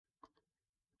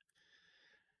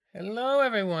Hello,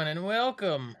 everyone, and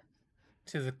welcome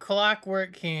to the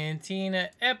Clockwork Cantina,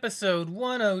 episode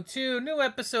 102, new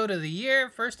episode of the year,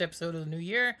 first episode of the new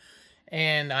year.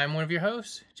 And I'm one of your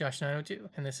hosts, Josh902,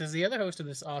 and this is the other host of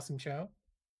this awesome show.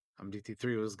 I'm DT3.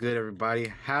 It was good,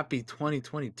 everybody. Happy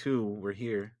 2022. We're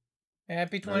here.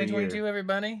 Happy Another 2022, year.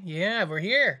 everybody. Yeah, we're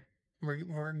here.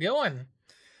 We're going.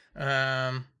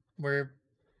 We're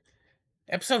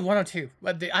episode 102.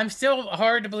 But I'm still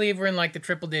hard to believe we're in like the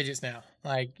triple digits now.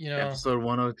 Episode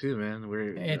 102, man.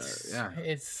 We're It's yeah.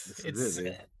 it's This is it, it's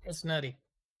baby. it's nutty.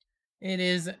 It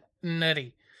is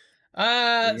nutty.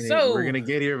 We're So gonna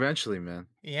get here eventually, man.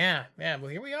 yeah. Well,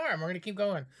 here we are, and we're gonna keep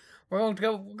going. We're going to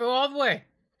go all the way.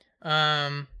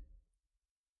 Um,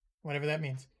 whatever that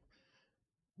means.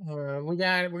 We're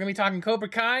gonna be talking Cobra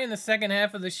Kai in the second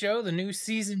half of the show. The new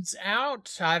season's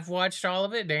out. I've watched all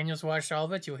of it. Daniel's watched all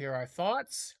of it. You'll hear our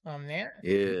thoughts on that.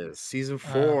 Yeah, season Uh,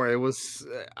 4. It was.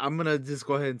 I'm gonna just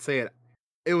go ahead and say it.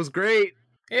 It was great.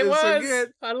 it It was so was.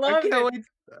 good. I I loved can't it.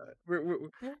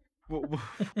 wait. We'll,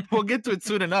 we'll get to it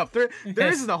soon enough. There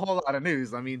Yes. isn't a whole lot of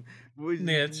news. I mean,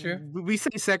 Yeah, that's true. we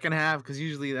say second half because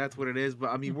usually that's what it is.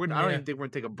 But I mean, I don't Yeah. even think we're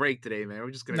gonna take a break today, man.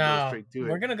 We're just gonna go No, straight to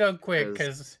we're it. gonna go quick 'Cause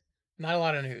because not a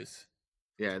lot of news.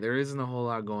 Yeah, there isn't a whole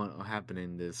lot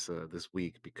happening this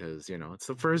week because it's It's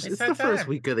the that first time.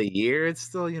 week of the year. It's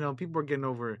still people are getting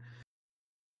over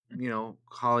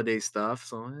holiday stuff,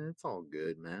 so it's all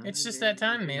good, man. It's just that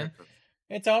time, They man. got the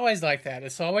It's always like that.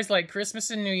 It's always like Christmas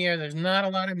and New Year. There's not a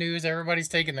lot of news. Everybody's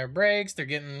taking their breaks. They're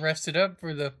getting rested up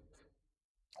for the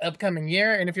upcoming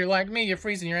year. And if you're like me, you're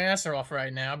freezing your ass off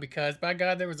right now because, by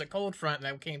God, there was a cold front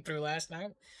that came through last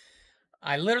night.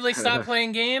 I literally stopped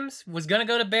playing games, was going to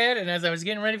go to bed, and as I was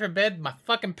getting ready for bed, my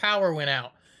fucking power went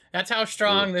out. That's how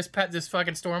strong Ugh. this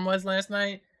fucking storm was last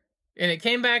night. And it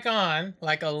came back on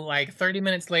like 30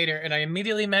 minutes later, and I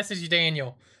immediately messaged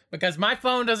Daniel because my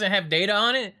phone doesn't have data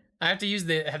on it. I have to use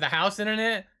the house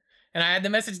internet, and I had to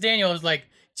message Daniel. I was like,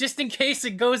 just in case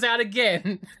it goes out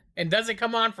again and doesn't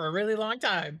come on for a really long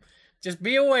time, just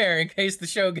be aware in case the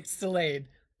show gets delayed.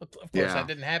 Of course, Yeah. that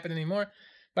didn't happen anymore,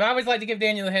 but I always like to give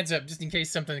Daniel a heads up just in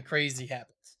case something crazy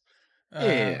happens.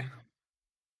 Yeah.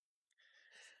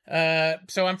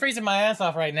 So I'm freezing my ass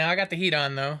off right now. I got the heat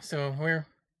on though, so we're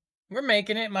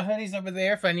making it. My hoodie's over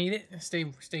there if I need it.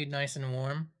 Stayed nice and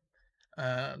warm.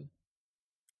 Um,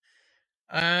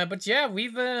 but yeah,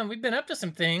 we've been up to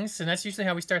some things, and that's usually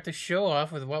how we start the show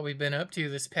off with what we've been up to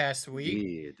this past week.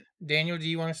 Indeed. Daniel, do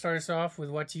you want to start us off with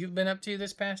what you've been up to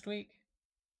this past week?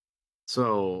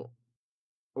 So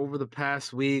over the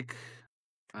past week,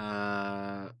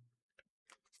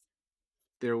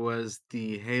 there was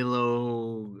the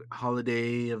Halo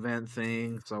holiday event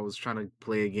thing, so I was trying to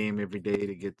play a game every day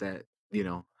to get that,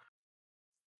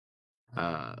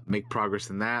 make progress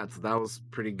in that. So that was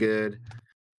pretty good.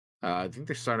 I think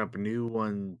they're starting up a new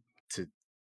one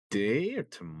today or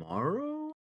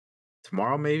tomorrow.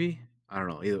 Tomorrow, maybe. I don't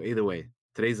know. Either way,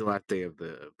 today's the last day of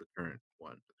the current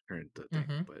one, the current thing.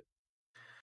 Mm-hmm. But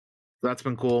that's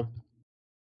been cool.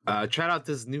 Tried out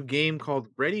this new game called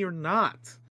Ready or Not,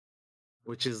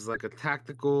 which is like a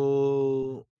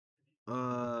tactical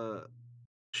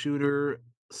shooter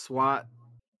SWAT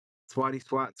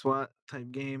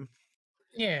type game.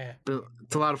 Yeah. But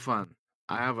it's a lot of fun.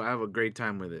 I have a great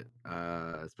time with it,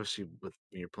 especially when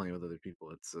you're playing with other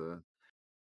people. It's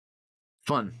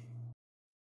fun.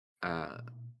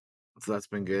 So that's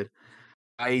been good.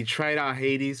 I tried out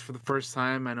Hades for the first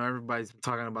time. I know everybody's been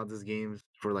talking about this game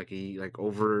for like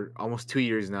over almost 2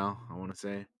 years now. I want to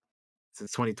say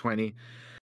since 2020.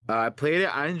 I played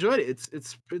it. I enjoyed it.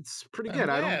 It's pretty I'm good.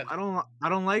 glad. I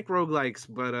don't like roguelikes,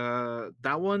 but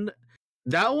that one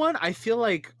I feel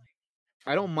like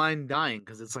I don't mind dying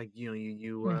because it's like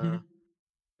Mm-hmm.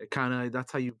 it kind of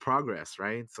that's how you progress,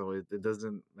 right? So it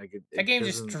doesn't like That it game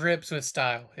just doesn't. drips with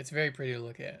style. It's very pretty to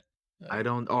look at. I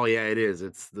don't. Oh yeah, it is.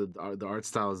 It's the art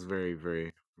style is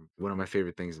very one of my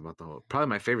favorite things about probably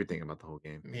my favorite thing about the whole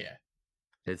game. Yeah.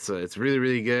 It's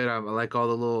really good. I like all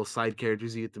the little side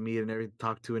characters you get to meet and everything,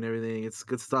 talk to and everything. It's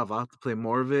good stuff. I'll have to play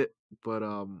more of it, but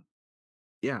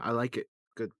yeah, I like it.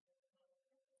 Good.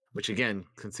 Which again,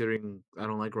 considering I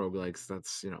don't like roguelikes,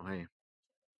 that's hey,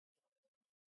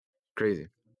 crazy.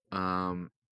 Um,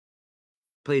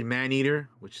 played Maneater,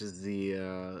 which is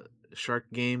the shark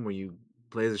game where you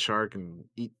play as a shark and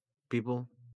eat people.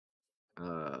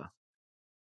 Uh,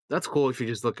 that's cool if you're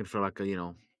just looking for like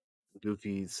a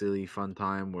goofy, silly, fun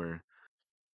time where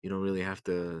you don't really have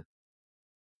to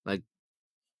like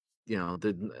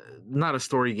not a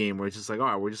story game where it's just like, all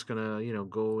right, we're just gonna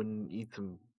go and eat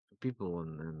some people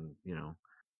and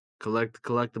collect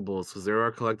collectibles because there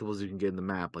are collectibles you can get in the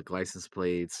map like license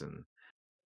plates and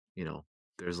you know,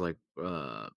 there's like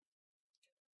what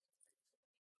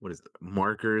is it,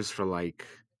 markers for like,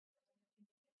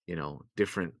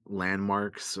 different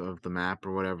landmarks of the map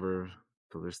or whatever.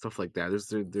 So there's stuff like that.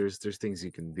 There's things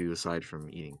you can do aside from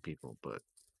eating people, but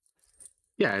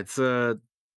yeah, it's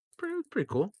pretty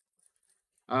cool.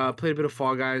 Played a bit of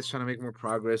Fall Guys, trying to make more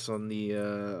progress on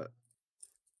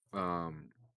um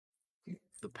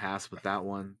the pass with that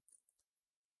one.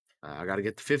 I gotta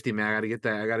get to 50, man. I gotta get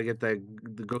that. I gotta get that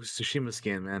the Ghost of Tsushima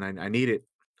skin, man. I need it.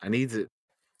 I needs it.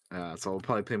 So I'll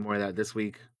probably play more of that this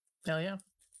week. Hell yeah.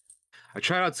 I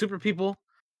tried out Super People,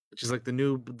 which is like the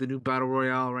new battle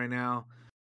royale right now.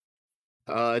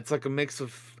 It's like a mix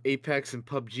of Apex and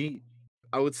PUBG.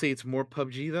 I would say it's more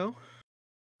PUBG though,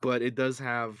 but it does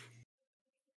have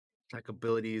like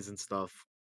abilities and stuff,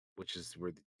 which is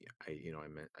where I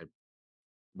meant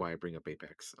why I bring up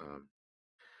Apex.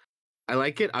 I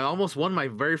like it. I almost won my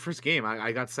very first game.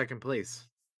 I got second place.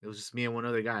 It was just me and one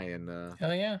other guy, and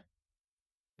Hell yeah.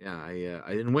 yeah,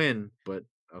 I didn't win, but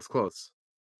I was close.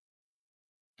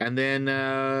 And then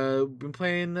been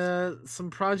playing some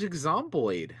Project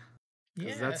Zomboid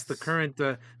because Yes. that's the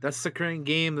current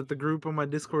game that the group on my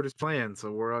Discord is playing.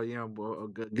 So we're all a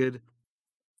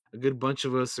good bunch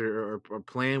of us are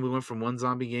playing. We went from one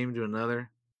zombie game to another.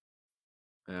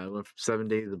 We went from 7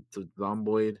 days to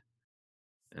Zomboid,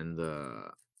 and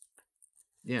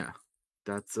yeah,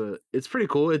 that's it's pretty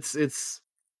cool. It's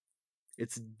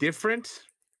different.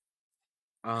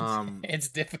 Um, It's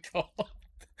difficult.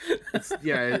 it's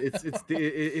yeah, it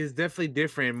is definitely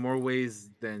different in more ways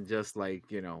than just like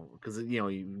because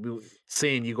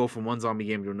saying you go from one zombie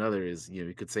game to another is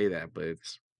you could say that, but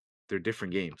they're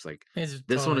different games. Like It's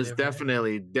this one totally is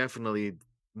different. definitely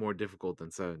more difficult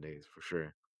than 7 days for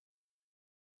sure.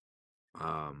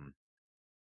 Um,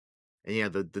 and yeah,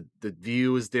 the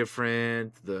view is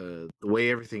different. The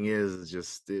way everything is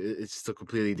just it's just a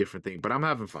completely different thing. But I'm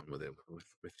having fun with it with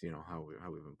how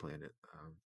we've been playing it.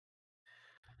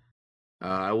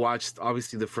 I watched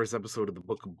obviously the first episode of the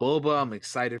Book of Boba. I'm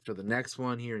excited for the next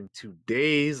one here in 2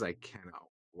 days. I cannot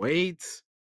wait.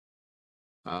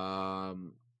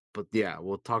 Um, but yeah,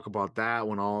 we'll talk about that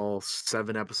when all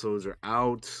 7 episodes are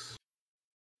out.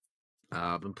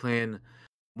 I've been playing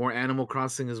more Animal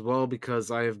Crossing as well because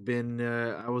I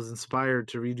was inspired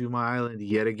to redo my island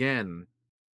yet again.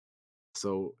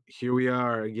 So here we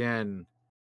are again,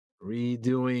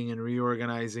 redoing and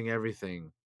reorganizing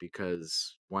everything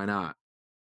because why not?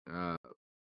 Uh,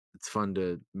 it's fun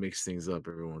to mix things up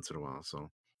every once in a while. So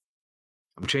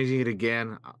I'm changing it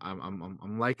again.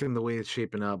 I'm liking the way it's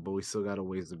shaping up, but we still got a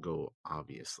ways to go,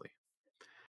 obviously.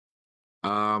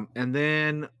 And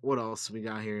then what else we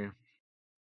got here?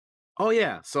 Oh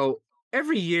yeah, so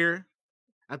every year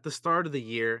at the start of the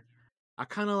year, I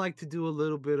kind of like to do a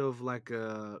little bit of like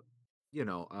you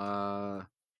know, uh,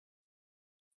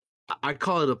 I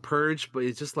call it a purge, but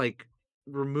it's just like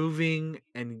removing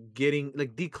and getting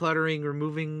like decluttering,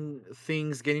 removing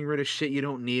things, getting rid of shit you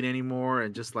don't need anymore,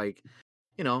 and just like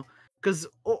you know, because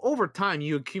over time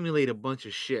you accumulate a bunch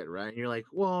of shit, right? And you're like,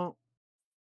 well,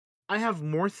 I have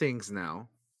more things now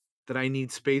that I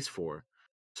need space for.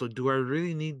 So do I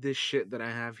really need this shit that I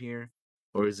have here?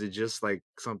 Or is it just like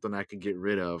something I can get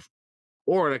rid of?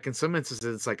 Or like in some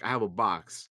instances, it's like I have a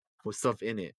box with stuff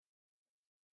in it,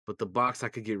 but the box I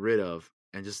could get rid of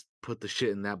and just put the shit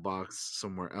in that box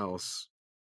somewhere else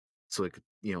so it could,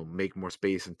 make more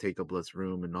space and take up less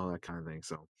room and all that kind of thing.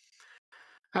 So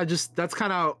I just that's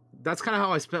kind of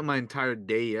how I spent my entire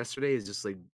day yesterday is just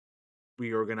like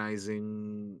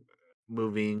reorganizing,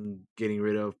 moving, getting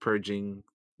rid of, purging.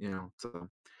 So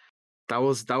that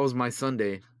was my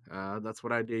Sunday. That's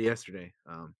what I did yesterday.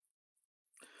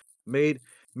 Made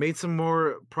made some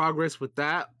more progress with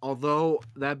that. Although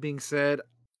that being said,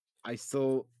 I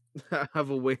still have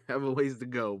a ways to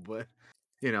go. But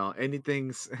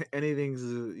anything's anything's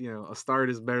a start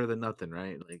is better than nothing,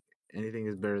 right? Like anything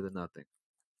is better than nothing.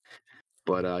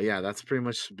 But yeah, that's pretty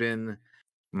much been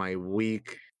my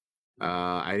week.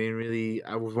 I didn't really.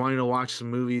 I was wanting to watch some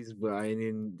movies, but I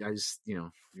didn't. I just, you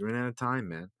ran out of time,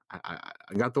 man. I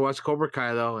got to watch Cobra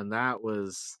Kai though, and that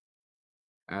was,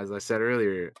 as I said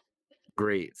earlier,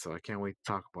 great. So I can't wait to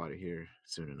talk about it here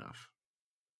soon enough.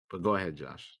 But go ahead,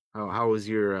 Josh. How was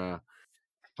your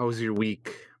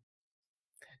week?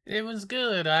 It was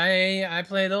good. I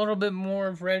played a little bit more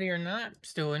of Ready or Not.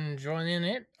 Still enjoying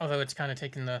it, although it's kind of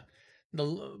taking the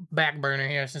back burner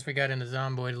here since we got into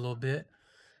Zomboid a little bit.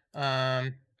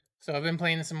 Um, so I've been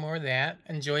playing some more of that.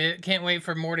 Enjoy it. Can't wait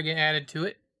for more to get added to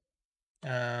it.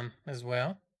 As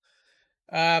well.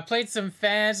 Played some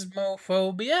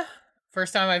Phasmophobia.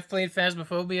 First time I've played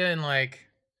Phasmophobia in like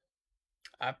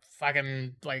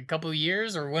fucking like a couple of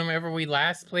years or whenever we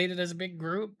last played it as a big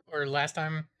group or last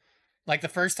time, like the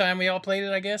first time we all played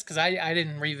it, I guess, because I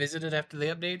didn't revisit it after the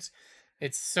updates.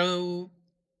 It's so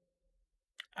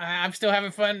I'm still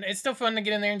having fun. It's still fun to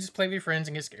get in there and just play with your friends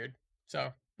and get scared.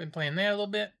 So been playing that a little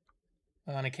bit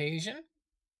on occasion.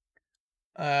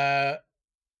 Uh,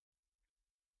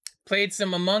 Played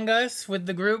some Among Us with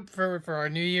the group for our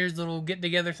New Year's little get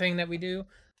together thing that we do.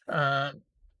 Uh,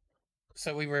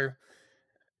 so we were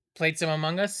played some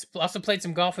Among Us. Also played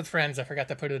some golf with friends. I forgot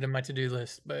to put it in my to do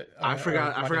list, but or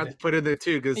I wanted forgot to. to put it in there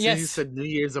too because as soon as you Yes, said New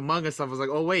Year's Among Us, I was like,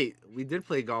 oh wait, we did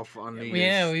play golf on New yeah,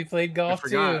 Year's. we played I golf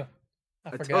too. forgot.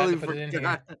 I I forgot to totally put it in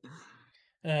here. forgot.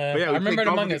 But yeah, I we played remembered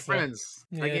golf with Among your Us though. friends.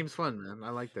 That Yeah, game's fun, man. I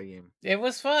like that game. it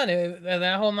was fun.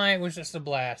 That whole night was just a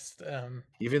blast.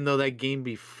 Even though that game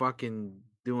be fucking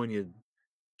doing you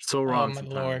so Oh wrong my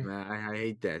sometimes, lord. man. I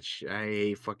hate that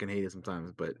shit. Fucking hate it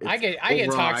sometimes. But I it's get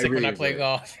overall, I toxic when really I enjoy play it.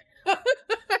 golf.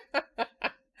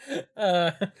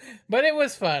 uh, but it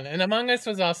was fun, and Among Us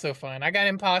was also fun. I got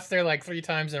imposter like 3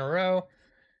 times in a row,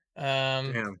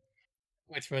 um, Damn.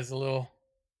 which was a little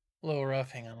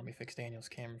rough. Hang on, let me fix Daniel's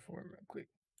camera for him real quick.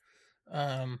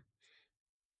 Um,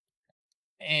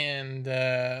 and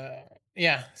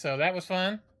yeah, so that was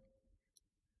fun.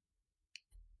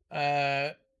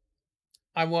 Uh,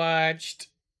 I watched.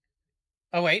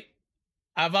 Oh wait,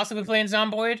 I've also been playing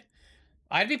Zomboid.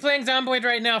 I'd be playing Zomboid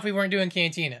right now if we weren't doing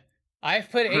Cantina.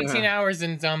 I've put 18 hours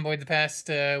in Zomboid the past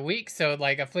week, so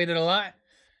like I've played it a lot.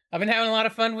 I've been having a lot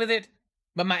of fun with it,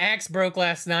 but my axe broke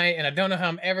last night, and I don't know how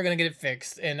I'm ever gonna get it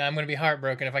fixed. And I'm gonna be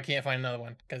heartbroken if I can't find another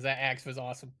one because that axe was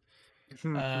awesome.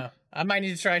 I might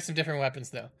need to try some different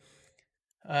weapons though.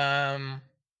 Um,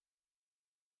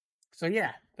 so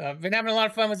yeah, I've been having a lot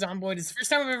of fun with Zomboid. It's the first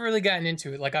time I've ever really gotten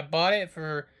into it. Like I bought it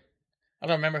for I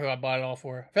don't remember who I bought it all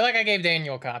for. I feel like I gave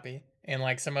Daniel a copy and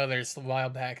like some others a while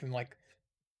back, and like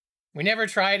we never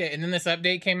tried it. And then this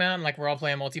update came out, and like we're all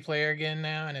playing multiplayer again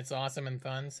now, and it's awesome and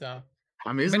fun. So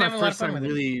I mean, I've this is been my having a lot of first fun time with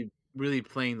it. really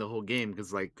playing the whole game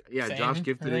because, like, yeah, Josh Same,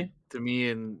 gifted it really. to me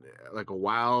in like a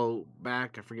while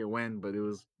back. I forget when, but it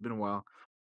was been a while,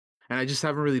 and I just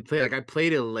haven't really played. Like, I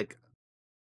played it like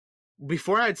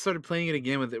before I had started playing it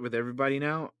again with everybody.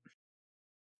 Now,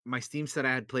 my Steam said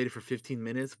I had played it for 15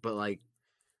 minutes, but like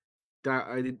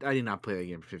I did not play the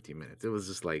game for 15 minutes. It was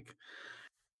just like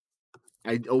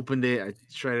I opened it, I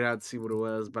tried it out to see what it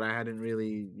was, but I hadn't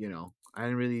really, I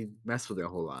didn't really mess with it a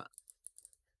whole lot.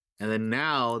 And then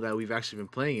now that we've actually been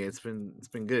playing it, it's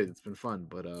been good. It's been fun.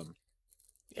 But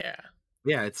Yeah,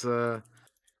 yeah, it's a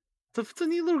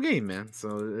neat little game, man.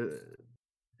 So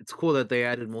it's cool that they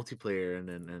added multiplayer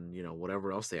and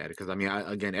whatever else they added. Because I mean,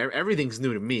 again, everything's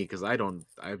new to me because I don't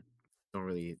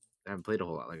really I haven't played a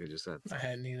whole lot, like I just said. I So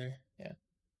hadn't either. Yeah,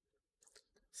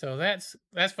 so that's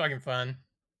fucking fun.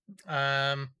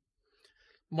 Um,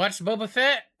 Watched Boba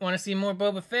Fett. Want to see more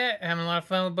Boba Fett? Having a lot of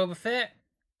fun with Boba Fett.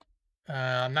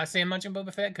 I'm not saying much on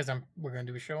Boba Fett because we're gonna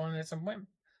do a show on it at some point.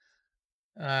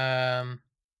 Um,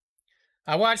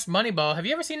 I watched Moneyball. Have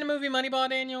you ever seen the movie Moneyball,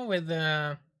 Daniel, with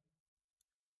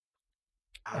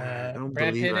I don't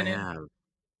Brad believe Pitt I in it? have.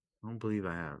 I don't believe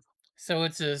I have. So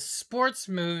it's a sports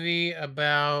movie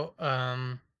about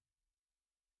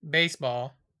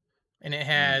baseball, and it Mm,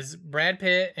 has Brad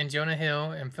Pitt and Jonah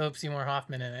Hill and Philip Seymour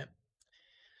Hoffman in it.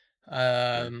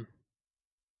 okay. Um,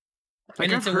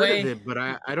 and Like it's I've a heard of way. it, but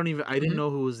I don't even I didn't Mhm. know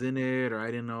who was in it or I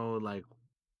didn't know like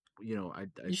I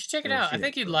You should check it never out. I seen it.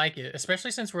 think you'd So like it,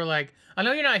 especially since we're like. I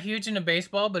know you're not huge into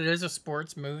baseball, but it is a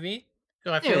sports movie,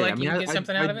 so I feel yeah, I like mean you can get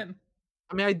something out of it.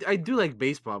 I do like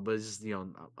baseball, but it's just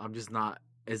I'm just not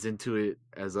as into it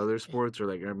as other sports or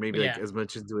maybe like Yeah, as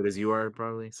much into it as you are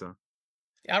probably. So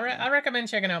yeah, I recommend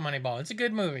checking out Moneyball. It's a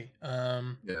good movie.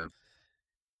 yeah,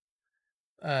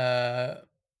 Uh,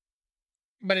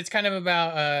 but it's kind of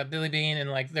about Billy Bean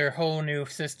and like their whole new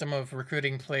system of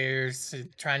recruiting players,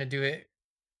 trying to do it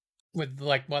with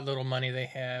like what little money they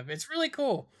have. It's really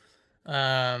cool.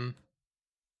 Um,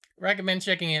 Recommend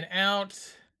checking it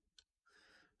out.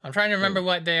 I'm trying to remember cool.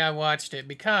 what day I watched it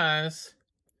because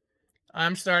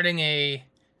I'm starting a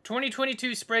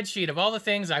 2022 spreadsheet of all the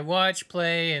things I watch,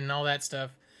 play, and all that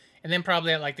stuff. And then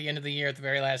probably at like the end of the year, at the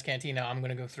very last cantina, I'm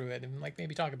gonna go through it and like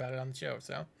maybe talk about it on the show.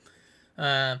 So,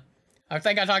 uh, I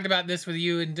think I talked about this with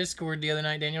you in Discord the other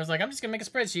night. Daniel was like, "I'm just gonna make a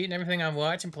spreadsheet and everything I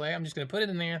watch and play. I'm just gonna put it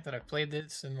in there that I've played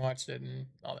this and watched it and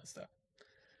all that stuff."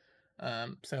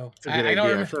 So It's a good I don't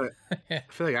idea. remember.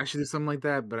 I feel like I should do something like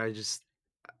that, but I'm just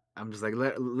like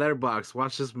letterbox.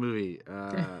 Watch this movie.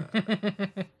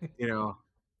 You know,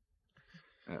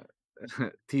 uh,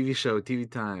 TV show, TV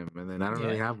time, and then I don't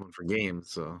really Yeah. have one for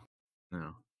games. So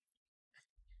no.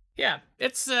 Yeah,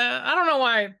 it's I don't know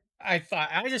why I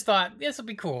just thought this would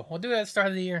be cool. We'll do it at the start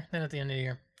of the year, then at the end of the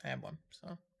year, I have one.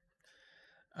 So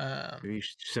Maybe you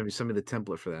should send me the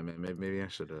template for that, man. Maybe I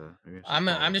should I'm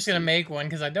follow just gonna suit. make one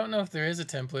because I don't know if there is a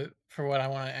template for what I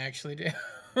want to actually do.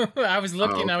 I was Oh,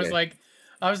 looking, okay.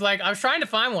 I was trying to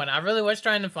find one. I really was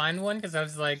trying to find one because I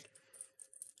was like,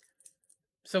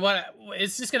 so what?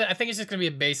 It's just gonna. I think it's just gonna be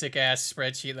a basic ass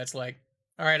spreadsheet that's like,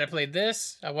 all right, I played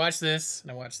this, I watched this,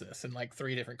 and I watched this in like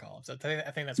 3 different columns. I think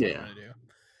that's what I'm Yeah, gonna do.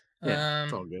 yeah,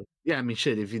 it's Um, all good. Yeah, I mean,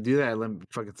 shit. If you do that, let me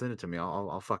fucking send it to me.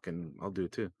 I'll fucking I'll do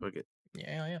it too. Fuck it.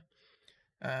 yeah,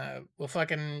 yeah. We'll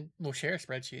share a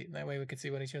spreadsheet. That way we can see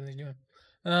what each other's doing.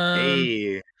 Um,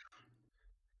 Hey,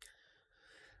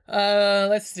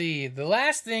 let's see. The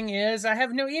last thing is I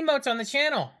have new emotes on the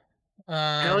channel.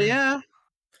 hell Um, yeah!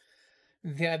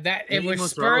 yeah, that New it was emotes are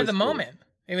spur of the always cool. moment.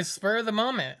 It was spur of the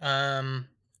moment. So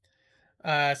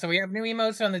we have new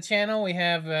emotes on the channel. We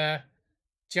have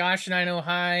Josh 90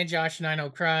 High, Josh 90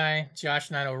 Cry,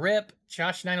 Josh 90 Rip,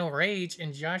 Josh 90 Rage,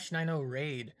 and Josh 90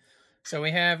 Raid. So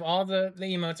we have all the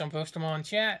emotes. I'll post them all in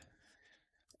chat.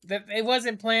 That it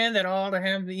wasn't planned at all to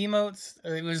have the emotes.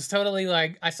 It was totally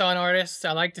like I saw an artist,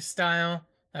 I liked his style,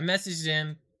 I messaged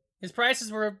him. His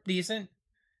prices were decent,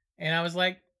 and I was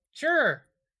like, sure,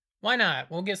 why not?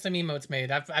 We'll get some emotes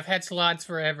made. I've had slots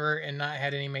forever and not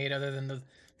had any made other than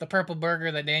the purple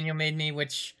burger that Daniel made me,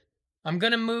 which I'm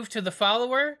gonna move to the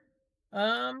follower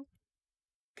um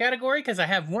category because I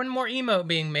have one more emote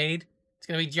being made. It's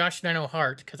gonna be Josh Nino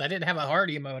Heart because I didn't have a heart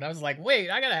emote. I was like, wait,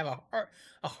 I gotta have a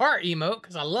heart emote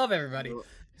because I love everybody. Well,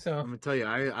 So, let me tell you,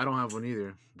 I don't have one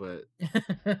either, but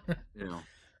you know,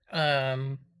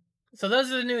 um, so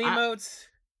those are the new I emotes.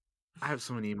 I have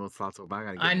so many emote slots open. I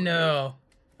gotta get I one made. know,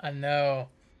 I know.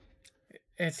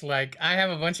 It's like I have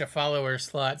a bunch of follower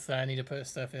slots that I need to put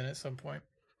stuff in at some point.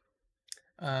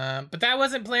 But that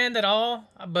wasn't planned at all.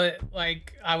 But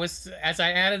like I was, as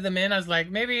I added them in, I was like,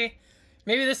 maybe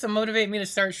this will motivate me to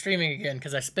start streaming again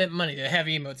because I spent money to have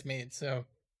emotes made. So,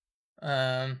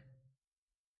 um,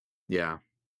 Yeah.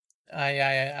 I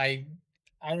I I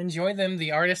I enjoy them.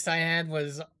 The artist I had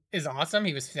was is awesome.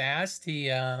 He was fast. He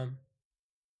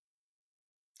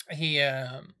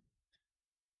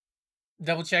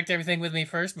double checked everything with me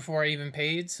first before I even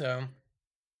paid. So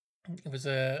it was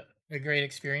a great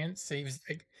experience. So he's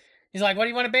like, what do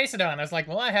you want to base it on? I was like,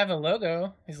 well, I have a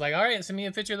logo. He's like, all right, send me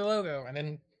a picture of the logo, and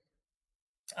then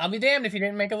I'll be damned if he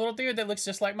didn't make a little dude that looks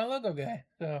just like my logo guy.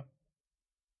 So,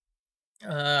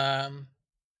 um,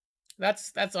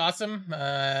 that's awesome.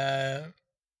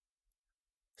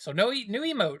 So no new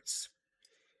emotes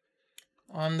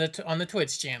on on the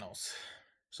Twitch channels.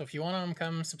 So if you want them,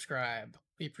 come subscribe.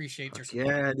 We appreciate your Fuck support.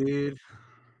 yeah, dude.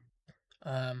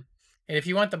 And if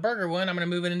you want the burger one, I'm gonna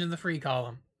move it into the free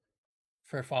column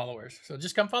for followers. So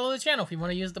just come follow the channel if you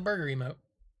want to use the burger emote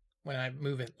when I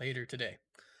move it later today.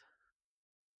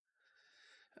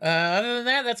 Other than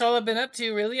that, that's all I've been up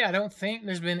to, really. I don't think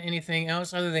there's been anything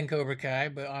else other than Cobra Kai,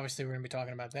 but obviously we're gonna be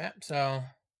talking about that, so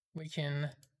we can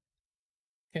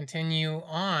continue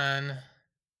on.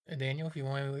 Daniel, if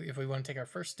we want to take our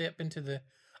first step into the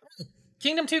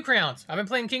Kingdom 2 Crowns. I've been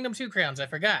playing Kingdom 2 Crowns. I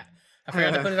forgot to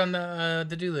put it on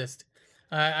the do list.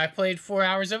 I played 4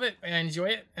 hours of it and I enjoy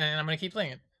it, and I'm gonna keep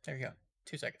playing it. There you go.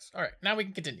 2 seconds. All right, now we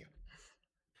can continue.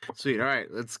 Sweet. All right,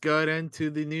 let's go into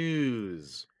the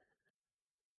news.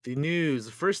 The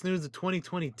first news of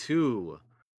 2022,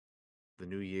 the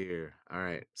new year. All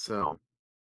right, so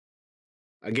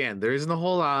again, there isn't a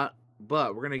whole lot,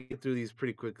 but we're gonna get through these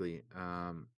pretty quickly.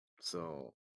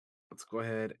 So let's go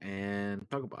ahead and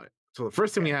talk about it. So the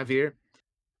first thing we Okay. have here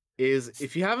is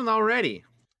if you haven't already,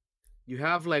 you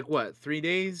have like what, 3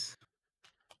 days?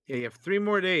 Yeah, you have 3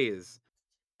 more days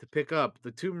to pick up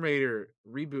the Tomb Raider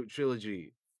reboot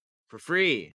trilogy for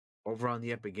free over on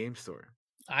the Epic Game Store.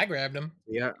 I grabbed them.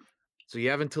 Yeah. So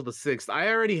you have until the 6th. I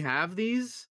already have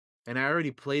these and I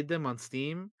already played them on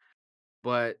Steam,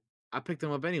 but I picked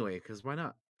them up anyway because why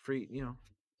not? Free, you know.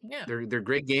 Yeah. They're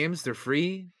great games. They're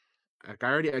free. Like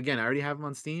I already have them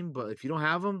on Steam, but if you don't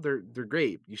have them, they're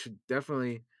great. You should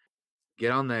definitely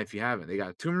get on that if you haven't. They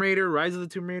got Tomb Raider, Rise of the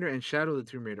Tomb Raider, and Shadow of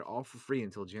the Tomb Raider all for free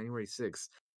until January 6th.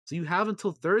 So you have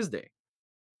until Thursday.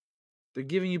 They're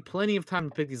giving you plenty of time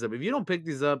to pick these up. If you don't pick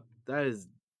these up, that is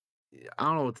I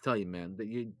don't know what to tell you, man. That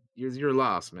you're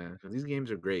lost, man. Because these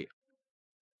games are great.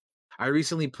 I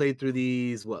recently played through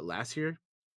these last year?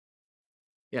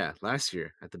 Yeah, last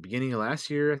year. At the beginning of last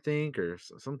year, I think, or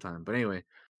sometime. But anyway,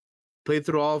 played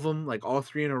through all of them, like all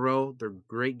three in a row. They're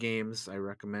great games. I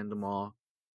recommend them all.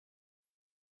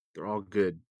 They're all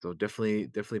good. So definitely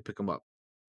pick them up.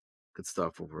 Good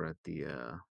stuff over at the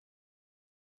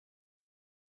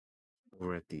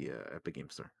over at the Epic Game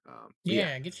Store. But yeah,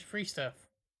 Yeah, get your free stuff.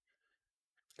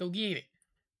 Go get it.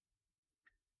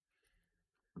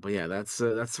 that's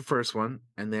the first one,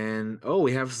 and then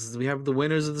we have the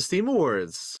winners of the Steam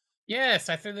Awards. Yes,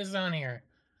 I threw this on here.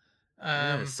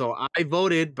 Yeah, so I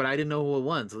voted, but I didn't know who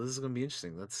won. So this is gonna be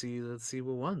interesting. Let's see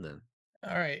what won then.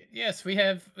 All right. Yes, we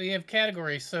have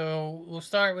categories. So we'll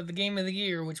start with the game of the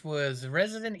year, which was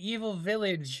Resident Evil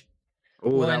Village.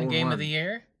 Oh, that Won one game of the won.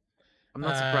 year. I'm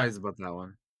not Uh, surprised about that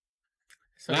one.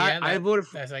 so yeah, I voted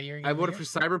for that's your I game of the voted year.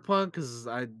 for Cyberpunk because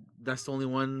I that's the only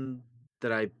one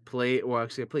that I played. Well,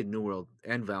 actually, I played New World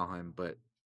and Valheim, but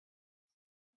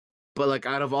like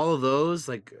out of all of those,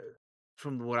 like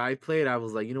from what I played, I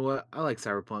was like, you know what, I like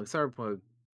Cyberpunk. Cyberpunk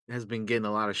has been getting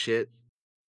a lot of shit,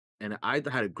 and I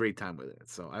had a great time with it,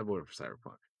 so I voted for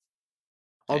Cyberpunk.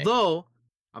 Okay. Although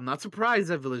I'm not surprised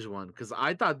that Village won because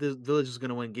I thought this Village was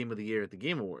gonna win Game of the Year at the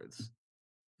Game Awards.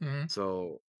 Mm-hmm.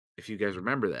 So if you guys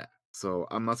remember that, so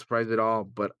I'm not surprised at all.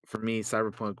 But for me,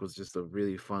 Cyberpunk was just a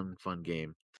really fun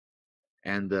game.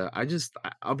 And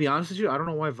I'll be honest with you, I don't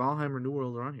know why Valheim or New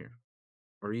World are on here,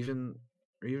 or even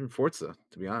Forza,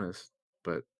 to be honest.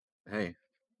 But hey,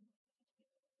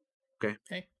 okay.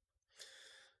 Okay.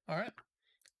 All right.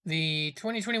 The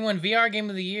 2021 VR game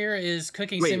of the year is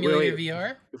Cooking Wait. Simulator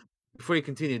VR. Before you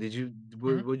continue,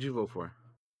 Mm-hmm. what'd you vote for?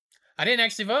 I didn't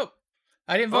actually vote.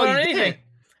 I didn't Oh, vote you on didn't. anything.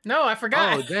 No, I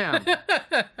forgot. Oh, damn.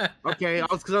 Okay, I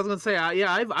was gonna say,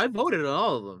 I voted on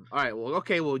all of them. All right, well,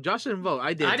 okay, well, Josh didn't vote. I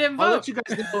I did. didn't I'll let vote. you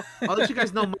guys know. I'll let you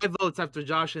guys know my votes after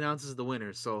Josh announces the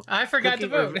winner. So, I forgot to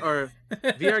cooking vote. or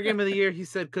VR game of the year, he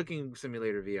said Cooking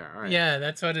Simulator VR. All right. Yeah,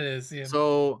 that's what it is. Yeah.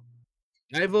 So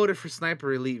I voted for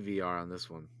Sniper Elite VR on this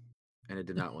one, and it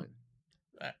did not win.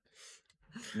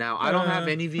 Now I don't have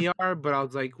any VR, but I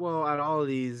was like, well, out of all of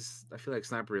these, I feel like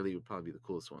Sniper Elite would probably be the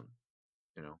coolest one.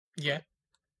 You know. Yeah.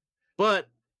 But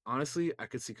honestly, I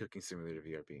could see Cooking Simulator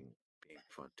VR being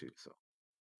fun too. So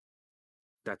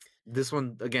that's this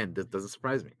one again. That doesn't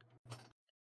surprise me.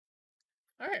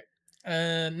 All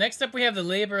right. Next up, we have the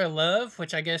Labor of Love,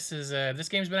 which I guess is this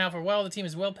game's been out for a while. The team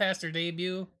is well past their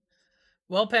debut.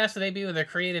 Well past the debut of their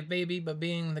creative baby, but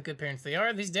being the good parents they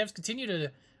are, these devs continue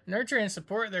to nurture and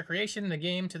support their creation. The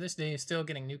game to this day is still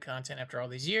getting new content after all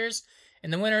these years.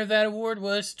 And the winner of that award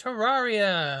was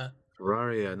Terraria.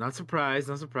 Terraria, not surprised,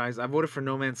 not surprised. I voted for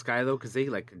No Man's Sky though, because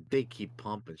they keep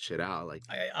pumping shit out. Like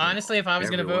Honestly, if I was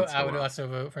gonna every vote, once in I a would while. also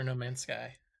vote for No Man's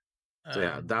Sky. So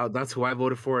yeah, that's who I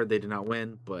voted for. They did not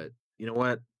win, but you know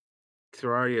what?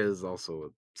 Terraria is also a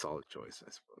solid choice,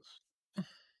 I suppose.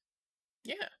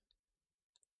 Yeah.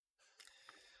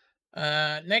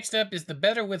 Next up is the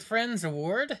Better with Friends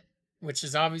award, which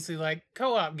is obviously like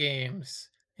co-op games.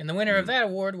 And the winner of that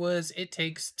award was It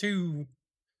Takes Two,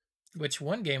 which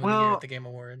won Game of the Year at Well, the Game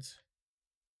Awards.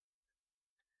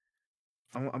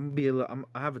 I'm gonna be a little,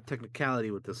 I have a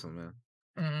technicality with this one, man.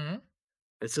 Mm-hmm.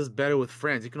 It says better with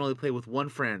friends. You can only play with one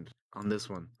friend on this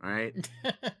one. All right.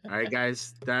 All right,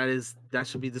 guys. That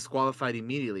should be disqualified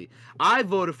immediately. I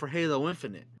voted for Halo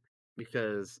Infinite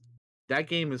because that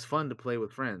game is fun to play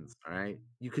with friends. All right.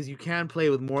 Because you can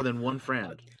play with more than one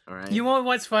friend. All right. You know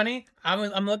what's funny?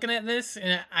 I'm looking at this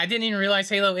and I didn't even realize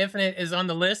Halo Infinite is on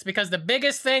the list because the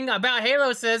biggest thing about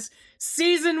Halo says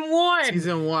Season 1.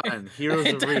 Season 1, Heroes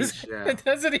of Reach. Yeah. It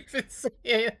doesn't even say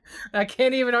it. I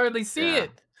can't even hardly see it.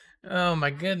 Oh my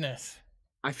goodness.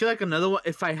 I feel like another one.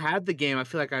 If I had the game, I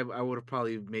feel like I would have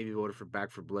probably maybe voted for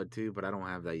Back for Blood too, but I don't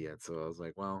have that yet. So I was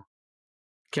like, well,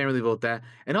 can't really vote that.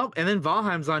 And then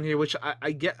Valheim's on here, which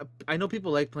I get. I know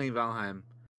people like playing Valheim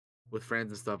with friends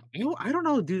and stuff. I don't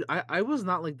know, dude. I was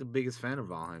not like the biggest fan of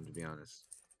Valheim, to be honest.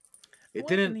 It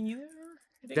didn't.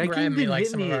 It That grab game me didn't like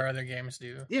hit some me. of our other games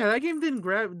do. Yeah, that game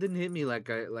didn't hit me like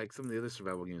some of the other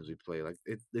survival games we play. Like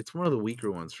it's one of the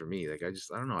weaker ones for me. Like I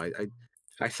don't know.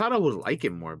 I thought I would like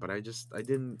it more, but I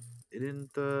didn't. It didn't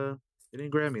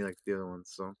grab me like the other ones.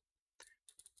 So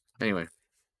anyway,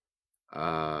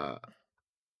 uh,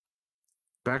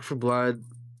 Back for Blood,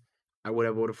 I would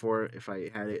have voted for it if I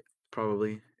had it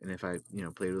probably, and if I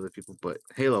played with other people. But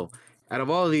Halo, out of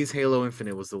all of these, Halo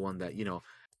Infinite was the one that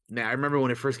Now I remember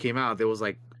when it first came out, there was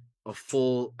like a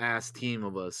full ass team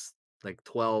of us, like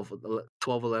 12,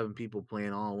 11 people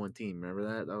playing all on one team. Remember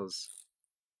that?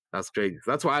 That's crazy.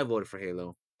 That's why I voted for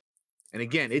Halo. And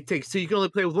again, It Takes Two. You can only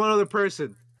play with one other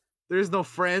person. There's no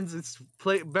friends. It's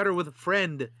play better with a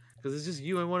friend because it's just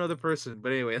you and one other person.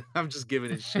 But anyway, I'm just giving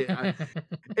it shit.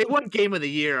 It won Game of the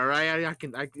Year. All right, I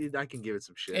can give it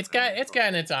some shit. It's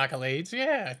gotten its accolades.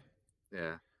 Yeah.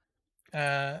 Yeah.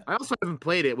 I I also haven't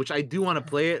played it, which I do want to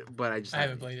play it, but I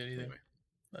haven't played it either. Anyway.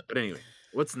 But anyway,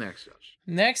 what's next, Josh?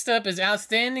 Next up is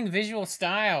Outstanding Visual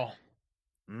Style.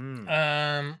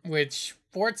 Mm. Which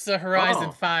Forza Horizon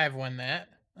Oh, 5 won that.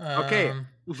 okay.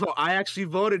 So I actually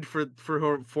voted for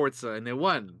Forza, and it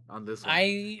won on this one,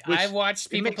 I which watched it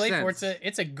people makes play sense. Forza.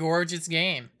 It's a gorgeous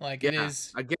game. Like it Yeah.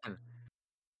 is Again,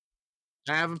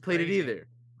 I haven't played it crazy. either,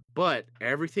 but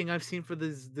everything I've seen for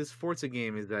this Forza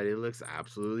game is that it looks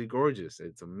absolutely gorgeous.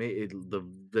 It's the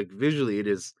like visually it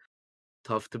is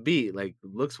tough to beat, like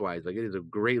looks wise. Like it is a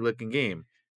great looking game.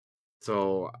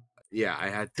 So yeah,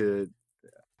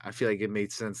 I feel like it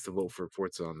made sense to vote for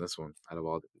Forza on this one out of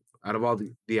all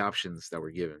the options that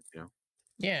were given, you know.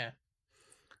 Yeah.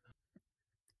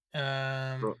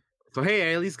 Um So so hey,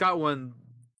 I at least got one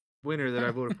winner that I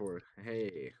voted for.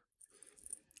 Hey.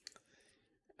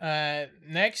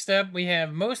 Next up we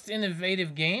have most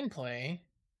innovative gameplay.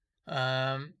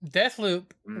 Deathloop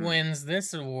Mm, wins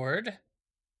this award.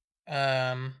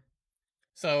 Um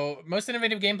So, most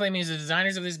innovative gameplay means the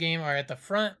designers of this game are at the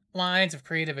front lines of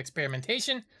creative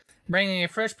experimentation, bringing a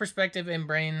fresh perspective and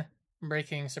brain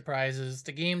breaking surprises.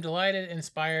 The game delighted,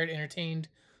 inspired, entertained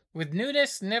with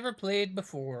newness never played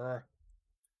before.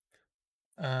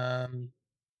 Um,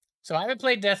 so, I haven't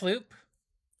played Deathloop.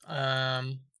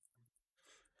 Um,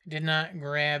 did not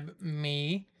grab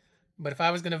me. But if I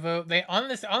was gonna vote, they on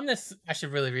this, I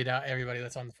should really read out everybody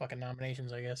that's on the fucking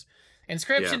nominations. I guess yeah,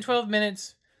 Inscription, 12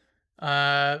 minutes.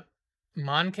 Uh,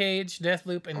 Moncage,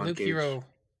 Deathloop, and on Loop Cage. Hero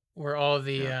were all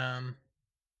the Yeah.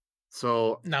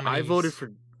 So I voted nominees.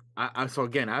 for so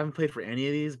again, I haven't played for any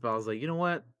of these, but I was like, you know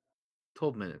what?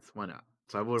 12 minutes. Why not?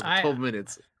 So I voted for I 12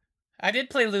 minutes. I did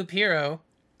play Loop Hero,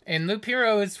 and Loop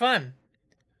Hero is fun.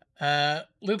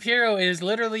 Loop Hero is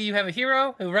literally you have a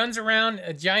hero who runs around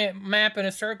a giant map in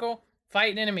a circle,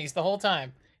 fighting enemies the whole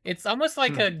time. It's almost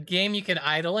like a game you can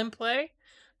idle and play,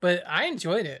 but I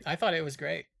enjoyed it. I thought it was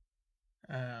great.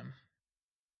 Um,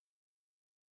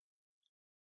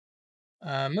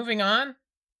 Moving on,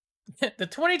 the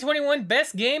 2021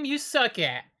 best game you suck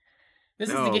at. This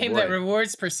is the Oh game that boy.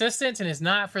 rewards persistence and is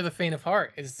not for the faint of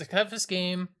heart. It's the toughest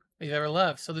game we've ever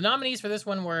loved. So the nominees for this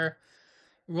one were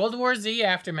World War Z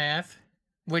Aftermath,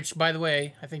 which, by the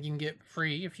way, I think you can get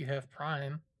free if you have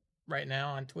Prime right now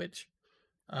on Twitch.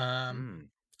 Um, Mm.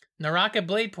 Naraka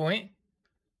Blade Point,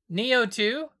 Neo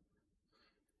 2,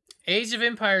 Age of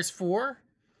Empires 4,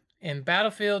 and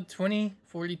Battlefield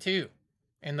 2042.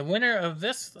 And the winner of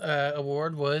this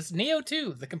award was Neo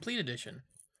 2, the complete edition.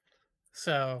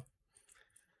 So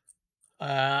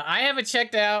I haven't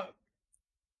checked out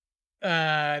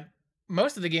uh,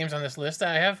 most of the games on this list.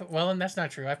 I have, well, and that's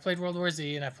not true. I've played World War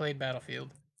Z and I've played Battlefield,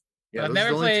 but Yeah, I've those are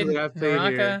the never only two that played I've played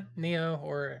here. Naraka, Neo,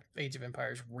 or Age of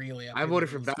Empires. Really, I I played the voted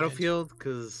for newest Edge. Battlefield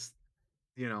because,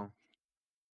 you know,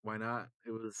 why not?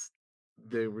 It was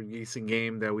the releasing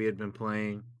game that we had been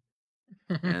playing,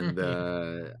 and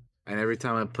Yeah. every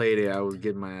time I played it, I would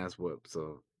get my ass whooped.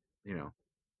 So, you know,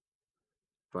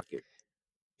 fuck it.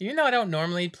 Even though I don't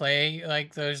normally play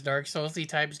like those Dark Soulsy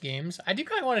types games, I do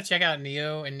kind of want to check out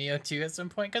Neo and Neo 2 at some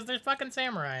point because there's fucking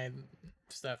samurai and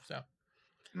stuff. So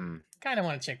Mm. kind of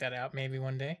want to check that out maybe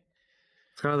one day.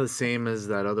 It's kind of the same as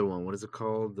that other one. What is it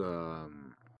called?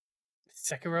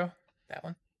 Sekiro, that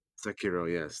one.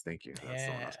 Sekiro. Yes, thank you. That's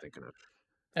the one I Yeah, was thinking of.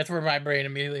 that's where my brain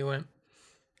immediately went.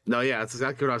 No, yeah, that's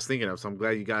exactly what I was thinking of. So I'm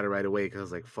glad you got it right away because I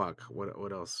was like, fuck,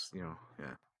 what else? You know,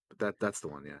 yeah. But that's the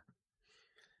one, yeah.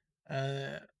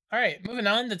 All right, moving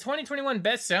on. The 2021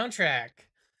 Best Soundtrack.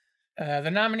 The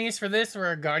nominees for this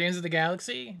were Guardians of the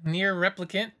Galaxy, Near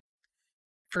Replicant,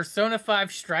 Persona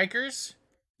 5 Strikers,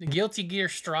 The Guilty Gear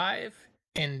Strive,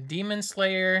 and Demon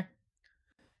Slayer.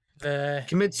 The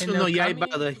Kimetsu no Yaiba,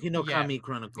 Hinokami. the Yeah, Hinokami you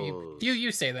Chronicles.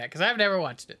 you say that because I've never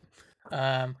watched it.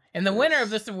 And the winner of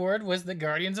Yes. this award was the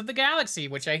Guardians of the Galaxy,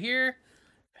 which I hear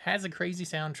has a crazy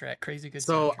soundtrack, crazy good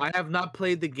So soundtrack. I have not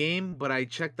played the game, but I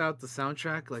checked out the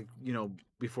soundtrack, like, you know,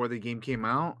 before the game came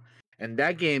out. And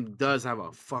that game does have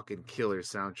a fucking killer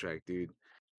soundtrack, dude.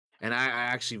 And I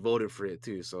actually voted for it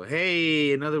too. So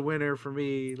hey, another winner for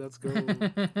me. Let's go.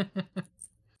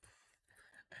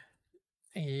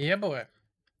 Yeah, boy.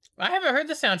 I haven't heard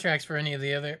the soundtracks for any of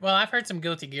the other. Well, I've heard some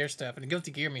Guilty Gear stuff, and the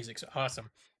Guilty Gear music's awesome.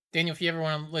 Daniel, if you ever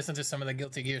want to listen to some of the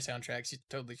Guilty Gear soundtracks, you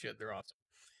totally should. They're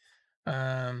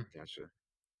awesome. Gotcha.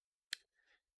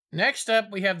 Next up,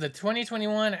 we have the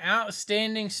 2021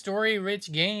 Outstanding Story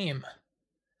Rich Game.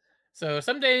 So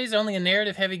some days only a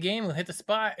narrative-heavy game will hit the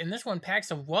spot, and this one packs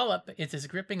a wallop. It's as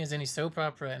gripping as any soap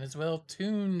opera, and as well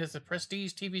tuned as a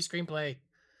prestige TV screenplay.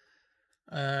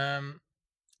 Um,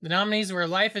 The nominees were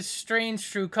Life is Strange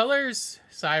True Colors,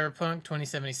 Cyberpunk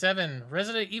 2077,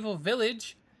 Resident Evil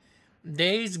Village,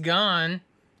 Days Gone,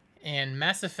 and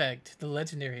Mass Effect, the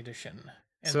Legendary Edition.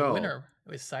 And the So winner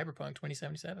was Cyberpunk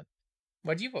 2077.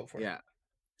 What'd you vote for? yeah.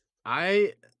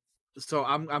 I so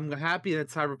I'm happy that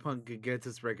Cyberpunk gets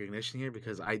its recognition here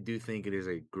because I do think it is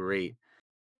a great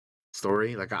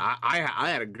story. Like I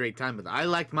had a great time with it. I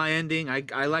liked my ending.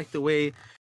 I like the way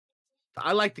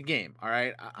I like the game. All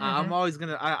right, Mm-hmm.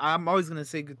 I'm always gonna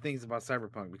say good things about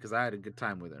Cyberpunk because I had a good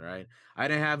time with it. Right, I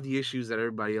didn't have the issues that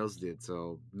everybody else did.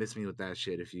 So miss me with that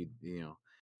shit if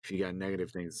if you got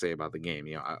negative things to say about the game.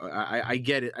 I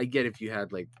get it. I get if you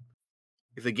had like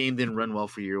if the game didn't run well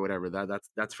for you or whatever.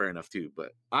 That's fair enough too.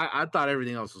 But I thought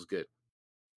everything else was good.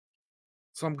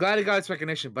 So I'm glad it got its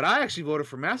recognition. But I actually voted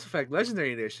for Mass Effect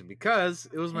Legendary Edition because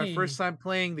it was my first Hey, time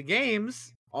playing the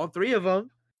games, all three of them.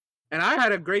 And I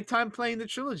had a great time playing the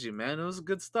trilogy, man. It was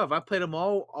good stuff. I played them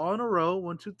all in a row,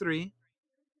 one, two, three.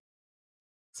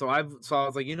 So I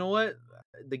was like, you know what?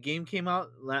 The game came out,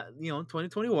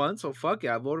 2021. So fuck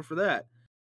yeah, I voted for that.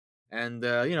 And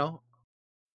that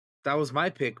was my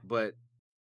pick. But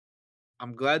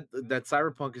I'm glad that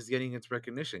Cyberpunk is getting its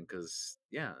recognition because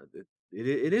yeah,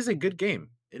 it is a good game.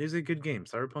 It is a good game.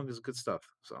 Cyberpunk is good stuff.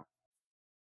 So I'm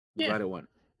yeah. glad it won.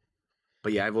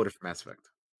 But yeah, I voted for Mass Effect.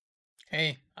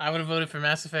 Hey, I would have voted for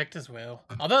Mass Effect as well.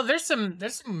 Although the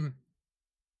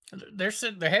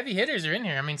heavy hitters are in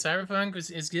here. I mean, Cyberpunk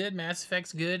is good. Mass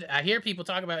Effect's good. I hear people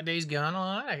talk about Days Gone a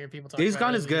lot. I hear people talk Days about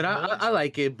Gone is Resident good. Evil I Village.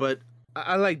 like it, but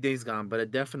I like Days Gone. But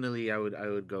it definitely, I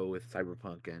would go with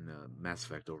Cyberpunk and Mass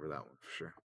Effect over that one for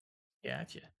sure.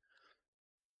 Gotcha.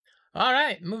 All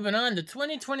right, moving on to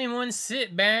 2021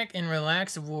 Sit Back and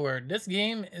Relax Award. This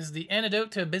game is the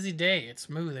antidote to a busy day. It's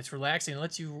smooth, it's relaxing,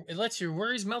 it lets your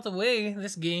worries melt away.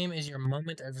 This game is your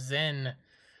moment of zen.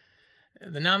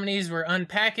 The nominees were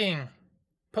Unpacking,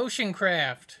 Potion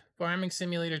Craft, Farming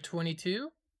Simulator 22,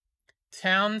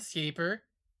 Townscaper,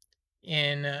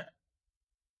 and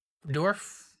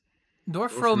Dorf Or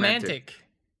romantic. Romantic,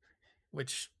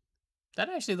 which that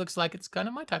actually looks like it's kind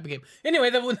of my type of game. Anyway,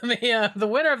 the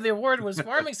winner of the award was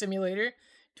Farming Simulator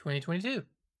 2022.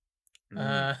 Mm.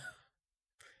 Uh,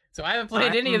 so I haven't I played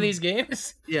any of haven't, these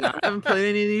games. yeah, I haven't played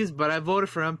any of these, but I voted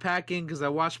for Unpacking because I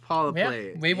watched Paula Yeah, play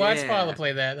it. we watched Paula Yeah.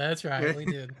 play that. That's right, we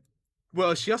did.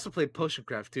 Well, she also played Potion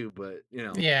Craft too, but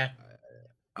Yeah,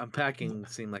 Unpacking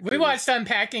seemed like we it watched was.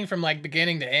 Unpacking from like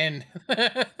beginning to end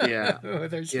Yeah,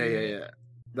 with her yeah, yeah, streaming it. yeah.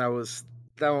 That was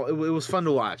it was fun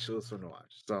to watch. It was fun to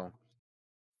watch. So,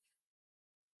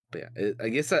 but yeah, I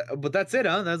guess. But that's it,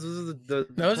 huh? That's the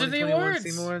Those are the 2021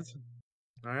 Steam awards. Awards.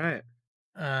 All right.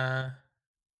 Uh,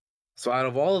 So out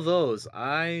of all of those,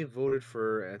 I voted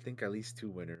for I think at least two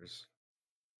winners.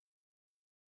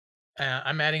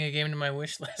 I'm adding a game to my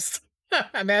wish list.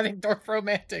 I'm adding Dorf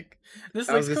Romantic. This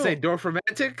I was looks gonna say cool. Dorf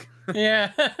Romantic.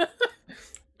 Yeah.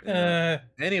 Yeah.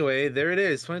 uh, Anyway, there it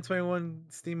is. 2021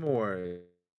 Steam Awards.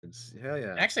 Hell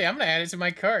yeah. Actually, I'm gonna add it to my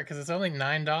cart because it's only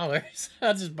 $9.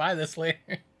 I'll just buy this later.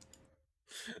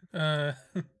 Uh,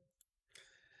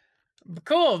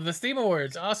 cool. The Steam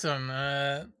Awards, awesome.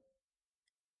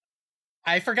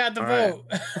 I forgot to All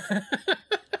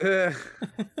right.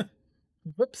 vote.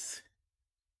 Whoops.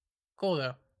 Cool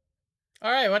though.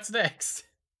 All right, what's next?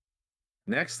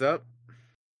 Next up,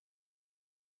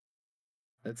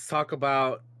 let's talk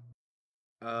about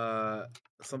uh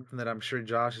something that I'm sure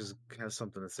has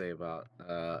something to say about.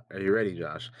 Are you ready,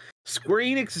 Josh? Square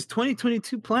Enix's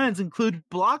 2022 plans include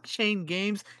blockchain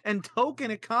games and token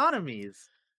economies.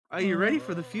 Are you ready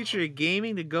for the future of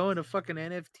gaming to go into fucking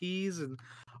NFTs and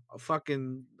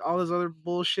fucking all this other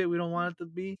bullshit we don't want it to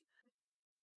be?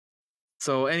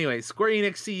 So anyway, Square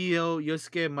Enix CEO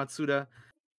Yosuke Matsuda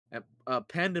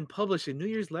penned and published a New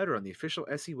Year's letter on the official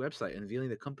SE website unveiling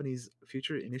the company's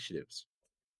future initiatives.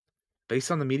 Based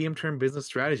on the medium-term business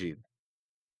strategy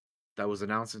that was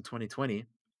announced in 2020,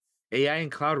 AI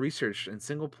and cloud research and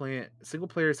single-player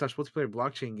slash multiplayer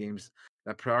blockchain games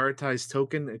that prioritize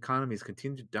token economies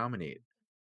continue to dominate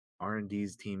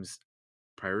R&D's team's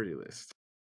priority list.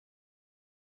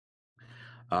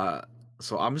 Uh,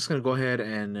 so I'm just gonna go ahead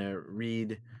and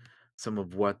read some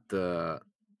of what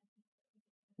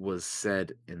was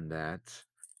said in that.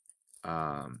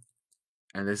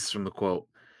 And this is from the quote.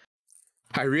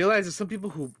 I realize that some people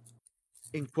who,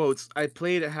 in quotes, I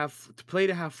play to have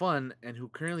fun, and who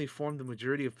currently form the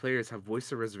majority of players have voiced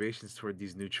their reservations toward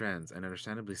these new trends, and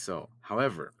understandably so.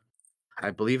 However,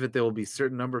 I believe that there will be a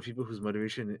certain number of people whose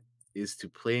motivation is to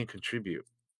play and contribute.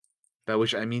 By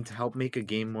which I mean to help make the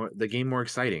game more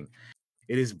exciting.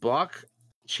 It is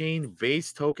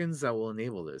blockchain-based tokens that will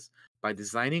enable this. By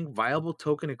designing viable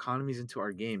token economies into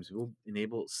our games, we will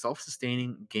enable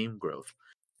self-sustaining game growth.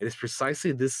 It is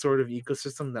precisely this sort of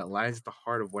ecosystem that lies at the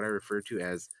heart of what I refer to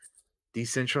as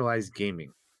decentralized gaming.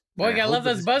 And Boy, I I love hope that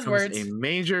those this becomes a buzzwords.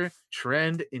 major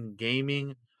trend in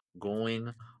gaming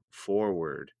going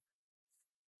forward.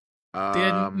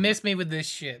 Didn't Um, miss me with this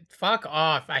shit. Fuck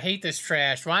off. I hate this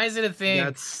trash. Why is it a thing?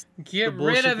 that's the Get rid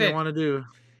bullshit of they it. want to do.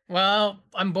 Well,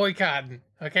 I'm boycotting.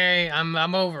 Okay,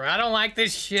 I'm over. I don't like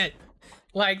this shit.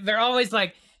 Like they're always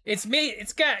like, it's me.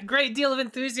 It's got a great deal of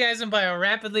enthusiasm by a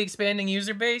rapidly expanding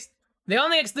user base. The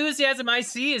only enthusiasm I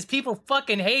see is people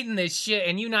fucking hating this shit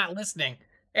and you not listening.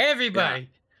 Yeah. Everybody,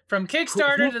 from Who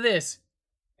Kickstarter who to this,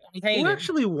 I hate who it.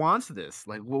 actually wants this?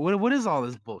 Like, what is all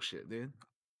this bullshit, dude?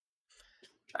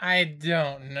 I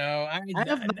don't know. I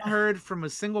have not heard from a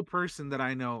single person that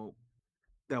I know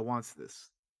that wants this.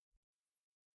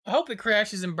 I hope it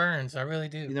crashes and burns. I really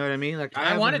do. You know what I mean? Like, I I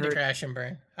haven't wanted to heard crash and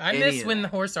burn. I any miss of when the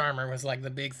that. horse armor was like the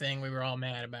big thing we were all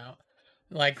mad about.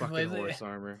 Like, Fucking horse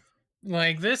armor.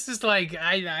 like this is like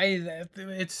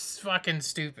it's fucking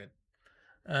stupid.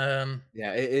 Um,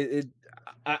 Yeah,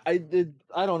 I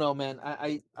don't know, man.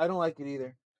 I don't like it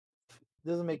either. It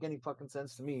doesn't make any fucking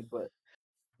sense to me, but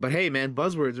hey, man,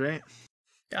 buzzwords, right?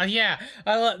 yeah,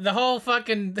 the whole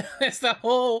fucking it's the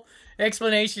whole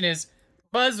explanation is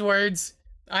buzzwords.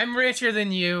 I'm richer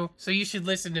than you, so you should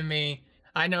listen to me.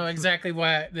 I know exactly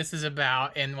what this is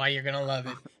about and why you're gonna love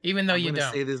it, even though I'm you gonna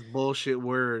don't. say this bullshit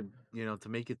word, to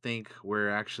make you think we're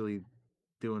actually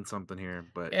doing something here.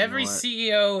 But you know Every what?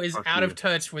 CEO is Fuck out of you.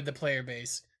 touch with the player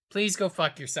base. Please go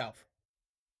fuck yourself.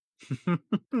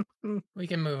 We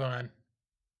can move on.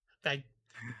 I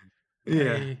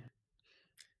Yeah. I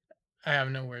I have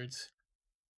no words.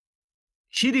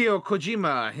 Hideo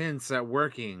Kojima hints at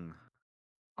working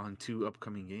on 2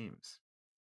 upcoming games.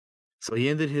 So he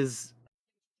ended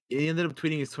up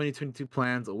tweeting his 2022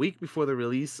 plans a week before the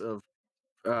release of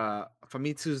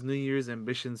Famitsu's New Year's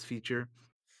Ambitions feature.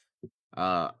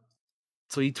 Uh,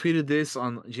 so he tweeted this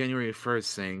on January 1st,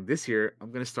 saying, "This year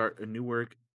I'm going to start a new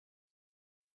work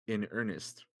in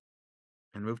earnest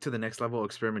and move to the next level of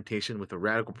experimentation with a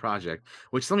radical project."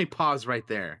 Which, let me pause right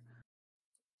there.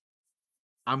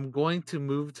 I'm going to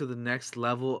move to the next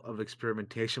level of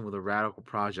experimentation with a radical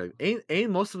project. Ain't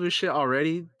most of this shit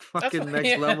already That's fucking what next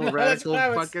yeah, level no, that's what radical I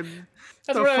was fucking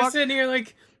that's the what I was fuck? sitting here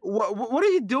like What are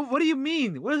you doing? What do you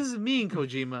mean? What does it mean,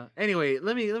 Kojima? Anyway,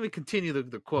 let me continue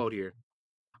the quote here.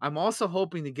 I'm also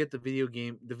hoping to get the video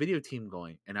team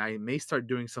going, and I may start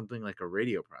doing something like a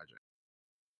radio project.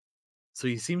 So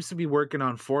he seems to be working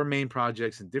on 4 main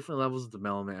projects in different levels of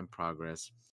development and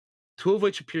progress, 2 of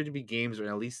which appear to be games, or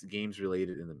at least games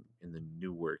related in the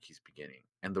new work he's beginning,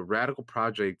 and the radical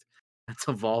project that's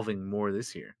evolving more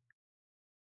this year.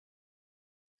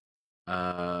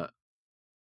 Uh,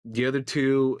 the other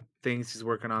 2 things he's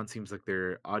working on seems like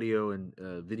they're audio and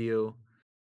video.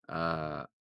 Uh,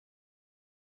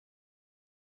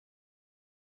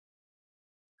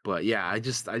 but yeah, I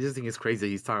just think it's crazy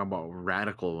that he's talking about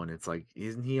radical when it's like,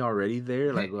 isn't he already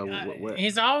there? Like, what?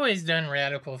 he's always done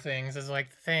radical things is like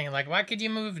the thing. Like why could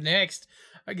you move next?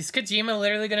 Like is Kojima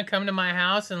literally gonna come to my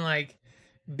house and like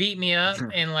beat me up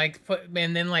and like put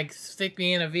and then like stick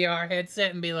me in a VR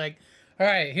headset and be like, all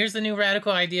right, here's the new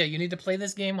radical idea. You need to play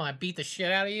this game while I beat the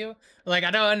shit out of you. Like I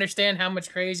don't understand how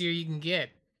much crazier you can get.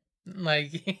 Like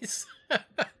he's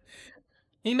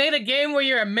he made a game where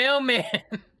you're a mailman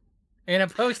in a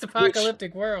Which,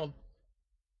 post-apocalyptic world.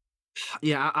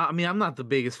 yeah, I mean, I'm not the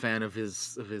biggest fan of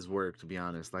his work, to be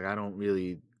honest. Like, I don't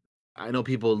really. I know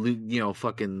people,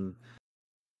 fucking,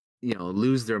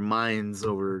 lose their minds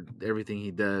over everything he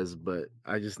does, but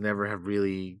I just never have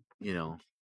really, like,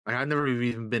 I've never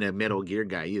even been a Metal Gear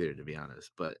guy either, to be honest.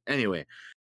 But anyway,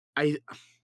 I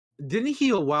didn't he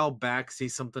a while back say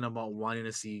something about wanting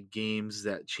to see games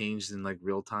that changed in like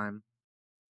real time,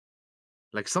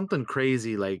 like something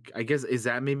crazy. Like, I guess, is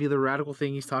that maybe the radical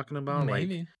thing he's talking about, like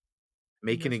Maybe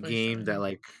making a that's what he's trying game to that do.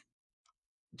 like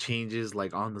changes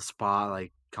like on the spot,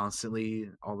 like constantly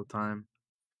all the time.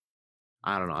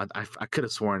 I don't know. I could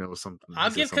have sworn it was something. He I'll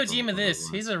said give something Kojima along those this.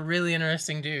 lines. He's a really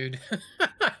interesting dude.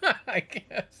 I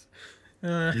guess.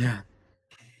 Uh, Yeah,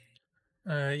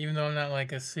 even though I'm not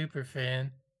like a super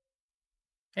fan.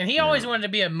 And he always yeah. wanted to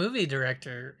be a movie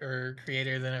director or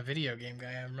creator than a video game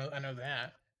guy. I know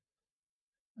that.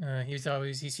 He's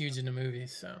huge into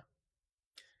movies, so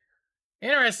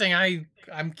interesting.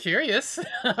 I'm curious.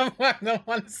 I don't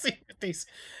want to see what these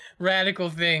radical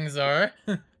things are.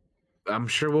 I'm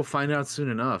sure we'll find out soon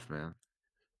enough, man.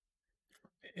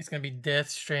 It's gonna be Death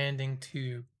Stranding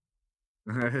 2.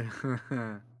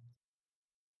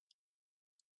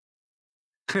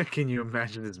 Can you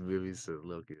imagine this movie? So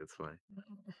Loki, that's funny.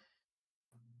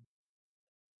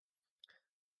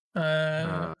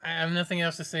 I have nothing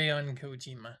else to say on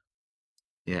Kojima.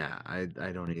 Yeah, I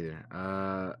don't either.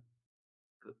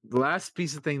 The last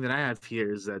piece of thing that I have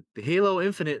here is that the Halo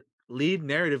Infinite lead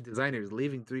narrative designer is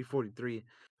leaving 343.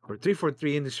 for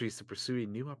 343 Industries to pursue a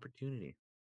new opportunity.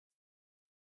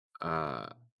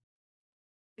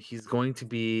 He's going to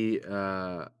be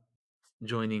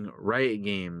joining Riot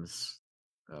Games,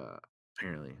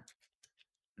 apparently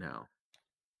now.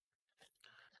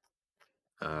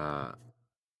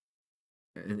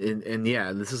 And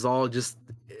yeah, this is all just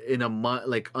in a month,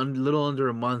 like little under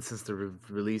a month since the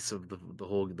release of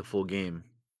the full game.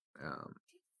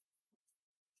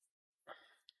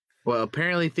 Well,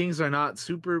 apparently things are not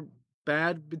super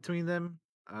bad between them.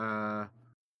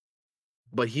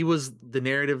 But he was the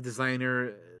narrative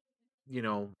designer, you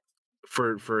know,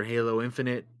 for Halo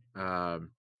Infinite.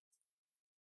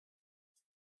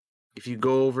 If you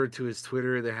go over to his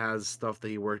Twitter, that has stuff that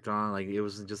he worked on. Like it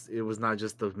was not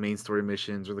just the main story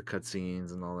missions or the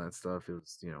cutscenes and all that stuff. It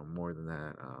was, more than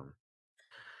that.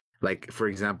 Like for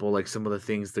example, like some of the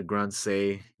things the grunts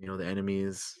say, the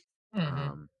enemies,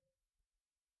 Mm-hmm.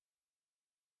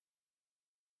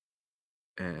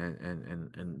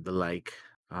 and the like.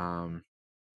 But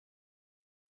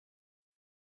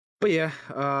yeah,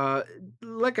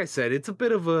 like I said, it's a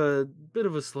bit of a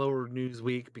slower news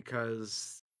week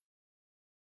because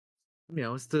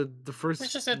it's the It's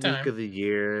first just that week time. of the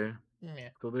year, Yeah.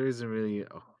 so there isn't really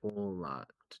a whole lot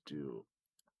to do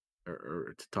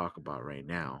or to talk about right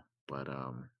now. But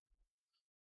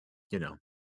you know,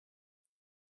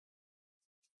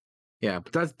 yeah,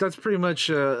 but that's pretty much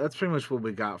what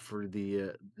we got for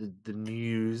the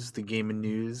news, the gaming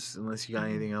news. Unless you got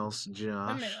anything else,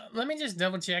 Josh. Let me just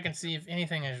double check and see if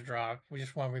anything has dropped,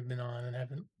 just while we've been on and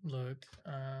haven't looked.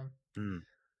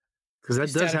 Because that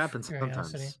Just does out of happen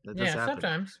curiosity. sometimes. That does Yeah, happen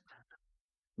sometimes.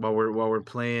 while we're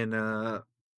playing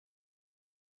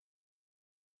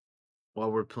while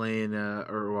we're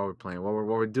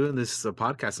doing this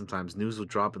podcast. Sometimes news will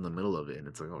drop in the middle of it, and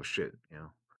it's like, oh shit,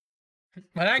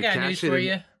 But I if you got news catch it. for And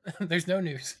you. There's no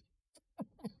news.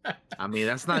 I mean,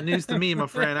 that's not news to me, my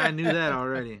friend. I knew that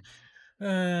already.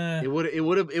 Uh, It would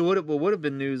have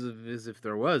been news if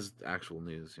there was actual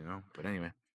news, But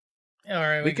anyway, all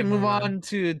right, we we can can move move on. on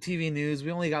to TV news.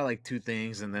 We only got like two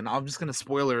things, and then I'm just gonna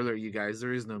spoiler alert you guys.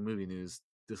 There is no movie news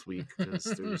this week because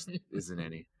there just isn't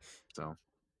any. So, all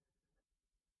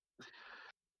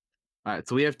right.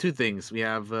 So we have two things. We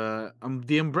have the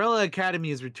Umbrella Academy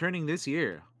is returning this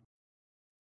year.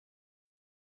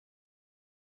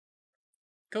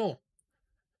 Cool.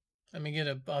 Let me get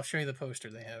a. I'll show you the poster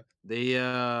they have.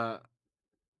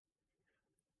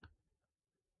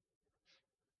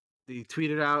 They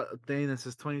tweeted out a thing that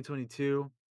says 2022,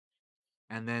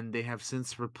 and then they have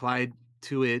since replied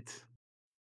to it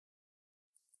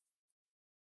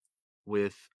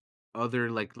with other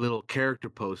like little character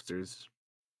posters.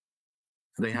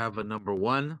 They have a number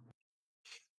 1,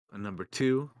 a number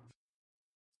 2,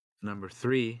 a number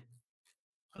 3,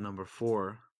 a number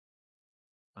 4,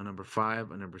 a number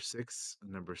 5, a number 6,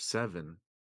 a number 7.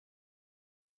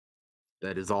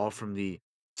 That is all from the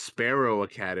Sparrow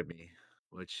Academy,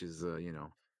 which is the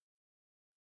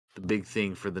big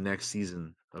thing for the next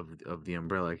season of the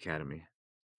Umbrella Academy.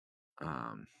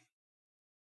 So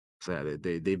yeah,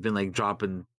 they've been like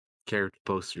dropping character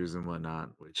posters and whatnot,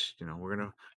 which we're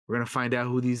gonna find out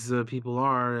who these people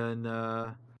are in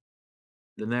the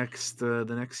next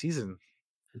season.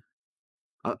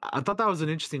 I thought that was an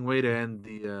interesting way to end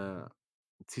the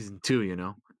season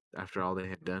 2. After all they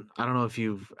had done. I don't know if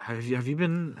have you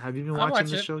been I'll watching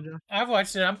watch this it. show, John? I've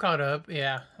watched it. I'm caught up.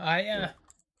 Yeah, Yeah.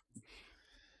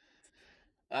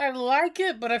 I like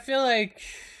it, but I feel like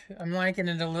I'm liking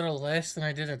it a little less than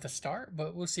I did at the start.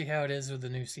 But we'll see how it is with the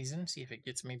new season. See if it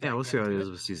gets me Yeah, back we'll see how it into is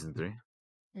it. with season 3.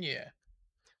 Yeah.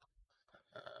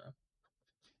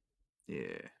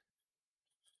 Yeah.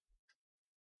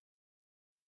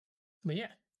 But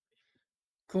yeah,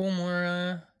 cool.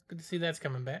 More good to see that's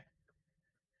coming back.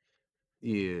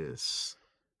 Yes.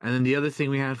 And then the other thing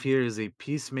we have here is a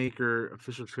Peacemaker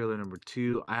official trailer number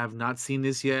 2. I have not seen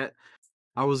this yet.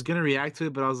 I was gonna react to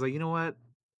it, but I was like, you know what?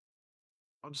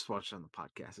 I'll just watch it on the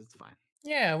podcast. It's fine.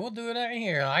 Yeah, we'll do it out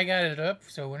here. I got it up,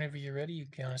 so whenever you're ready, you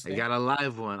can I stay. got a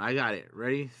live one. I got it.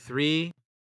 Ready? 3,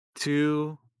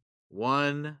 2,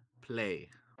 1, play.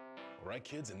 All right,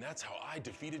 kids, and that's how I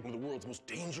defeated one of the world's most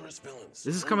dangerous villains.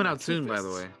 This is coming out soon, by the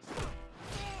way.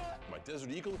 My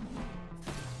Desert Eagle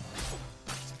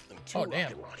and 2 Oh, damn.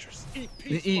 rocket launchers.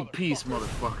 Eat peace,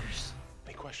 motherfuckers.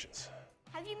 Any questions?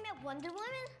 Have you met Wonder Woman?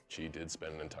 She did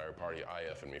spend an entire party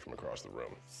IFing me from across the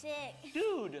room. Sick.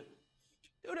 Dude,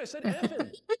 I said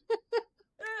effing.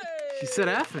 She said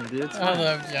effing, dude. It's I fine.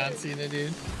 love John Cena,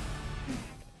 dude.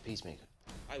 Peacemaker,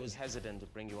 I was hesitant to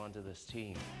bring you onto this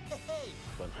team.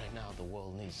 But right now, the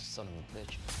world needs a son of a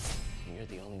bitch. and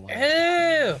you're the only one.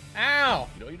 Ew! Ow!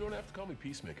 You know, you don't have to call me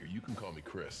Peacemaker. You can call me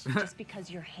Chris. Just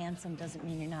because you're handsome doesn't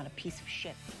mean you're not a piece of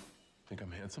shit. Think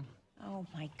I'm handsome? Oh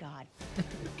my God.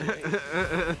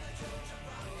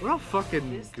 What a fucking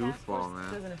goofball,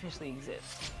 man. Doesn't officially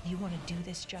exist. You want to do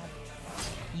this job?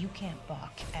 You can't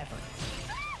balk ever.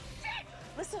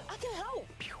 Listen, I can help.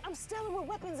 I'm stellar with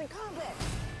weapons in combat.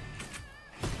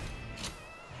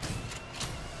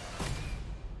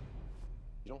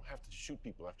 You don't have to shoot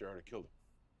people after I already killed them.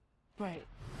 Right.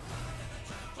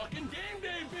 Fucking game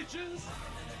day, bitches!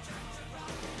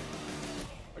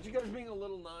 Aren't you guys being a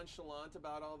little nonchalant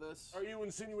about all this? Are you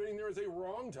insinuating there is a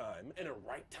wrong time and a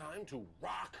right time to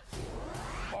rock?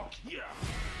 Fuck yeah!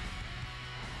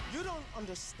 You don't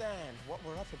understand what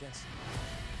we're up against.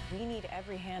 We need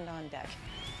every hand on deck.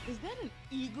 Is that an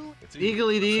eagle? It's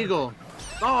Eagle eat eagle.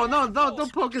 Oh no!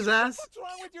 Don't poke his ass. What's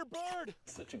wrong with your bird?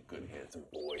 Such a good, handsome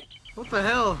boy. What the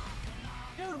hell?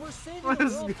 Dude, we're saving What the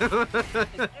is world. going?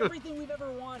 It's everything we've ever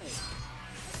wanted.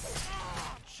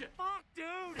 Shit. Fuck,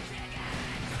 dude!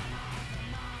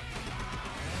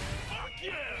 Fuck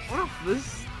yeah! What if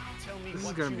this? Tell me This is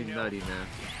what gonna you be know. nutty, man.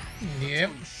 Yep.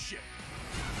 Holy shit.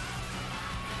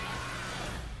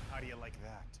 How do you like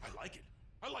that? I like it.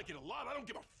 I like it a lot. I don't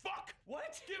give a fuck.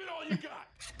 What? Give it all you got.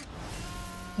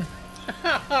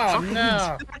 Oh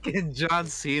no! Fucking John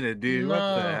Cena, dude. What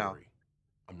the No. hell?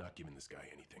 I'm not giving this guy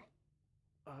anything.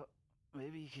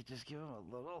 Maybe you could just give him a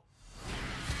little.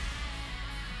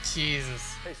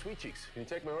 Jesus. Hey, Sweet Cheeks, can you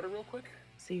take my order real quick?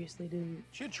 Seriously, dude.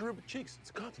 She had cherubic cheeks. It's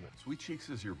a compliment. Sweet Cheeks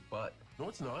is your butt. No,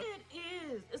 it's not. It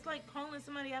is. It's like calling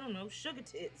somebody, I don't know, sugar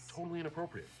tits. Totally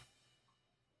inappropriate.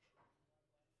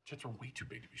 Tits are way too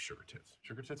big to be sugar tits.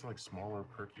 Sugar tits are like smaller,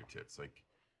 perkier tits, like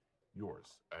yours.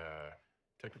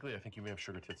 Technically, I think you may have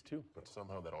sugar tits too, but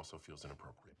somehow that also feels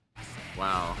inappropriate.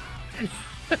 Wow.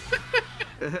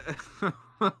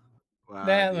 Wow.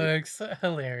 That dude. looks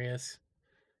hilarious.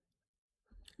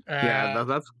 Yeah,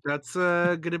 that's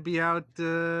gonna be out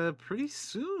pretty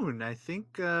soon. I think.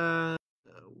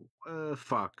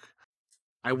 Fuck.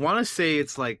 I want to say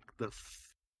it's like the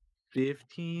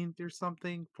 15th or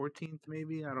something, 14th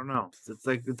maybe. I don't know. It's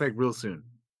like real soon.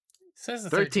 Says the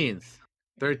 13th.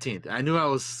 13th. I knew I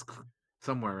was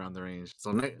somewhere around the range.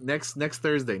 So next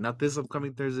Thursday, not this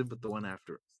upcoming Thursday, but the one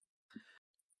after.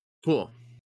 Cool.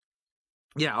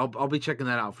 Yeah, I'll be checking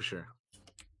that out for sure.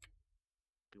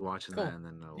 Be watching Cool. that, and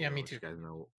then Yeah, me let too. you guys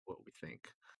know what we think.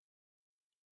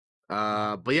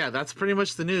 But yeah, that's pretty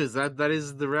much the news. That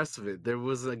is the rest of it. There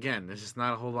was there's just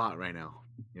not a whole lot right now.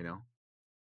 You know,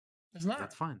 It's not.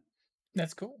 that's fine.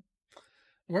 That's cool.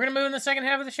 We're gonna move in the second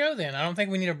half of the show then. I don't think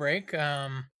we need a break. I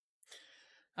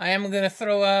am gonna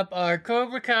throw up our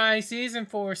Cobra Kai season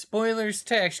 4 spoilers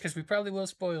text because we probably will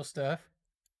spoil stuff.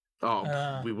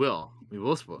 Oh, we will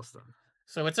spoil stuff.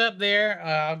 So it's up there.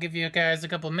 I'll give you guys a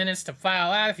couple minutes to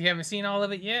file out if you haven't seen all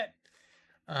of it yet.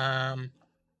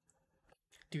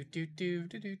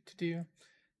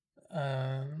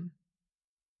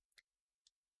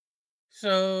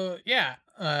 So yeah.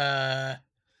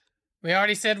 We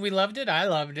already said we loved it. I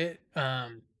loved it.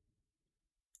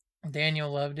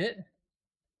 Daniel loved it.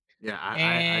 Yeah, I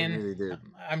And really did.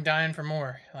 I'm dying for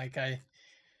more. Like I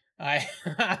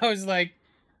was like,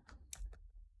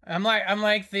 I'm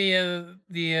like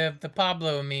the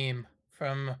Pablo meme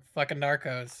from fucking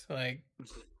Narcos. Like,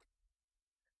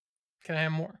 can I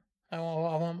have more? I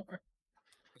want more.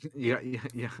 Yeah.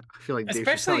 I feel like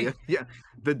Especially- Dave Chappelle. Yeah,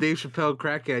 the Dave Chappelle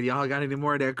crackhead. Y'all got any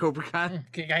more of that Cobra Kai?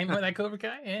 Got any more of that Cobra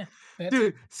Kai? Yeah. That's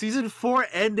Dude, season 4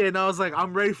 ended, and I was like,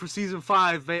 I'm ready for season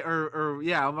 5,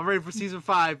 I'm ready for season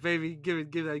 5, baby. Give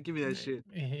me that shit.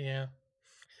 Yeah.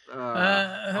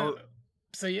 I'll-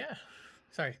 So yeah.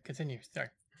 Sorry. Continue. Sorry.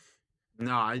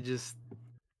 No, I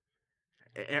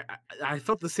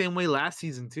felt the same way last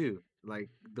season too. Like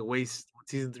the way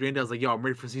season 3 ended, I was like, yo, I'm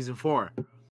ready for season 4.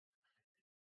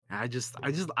 And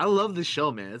I love this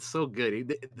show, man. It's so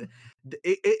good.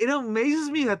 It amazes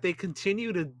me that they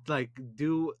continue to like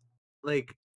do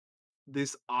like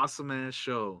this awesome ass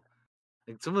show.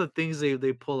 Like some of the things they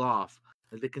pull off.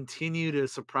 Like they continue to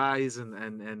surprise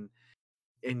and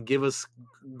give us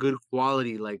good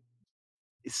quality like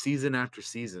season after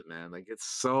season, man. Like it's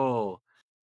so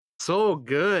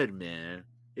good, man.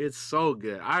 It's so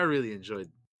good. I really enjoyed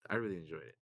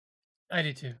it. I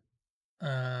do too.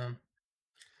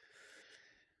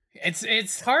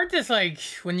 It's hard to like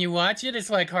when you watch it. It's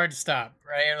like hard to stop,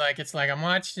 right? Like it's like I'm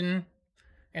watching,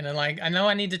 and then like I know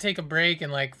I need to take a break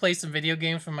and like play some video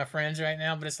games with my friends right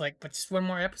now. But it's like, but just one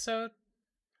more episode.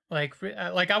 Like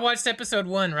I watched episode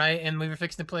 1, right? And we were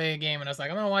fixing to play a game, and I was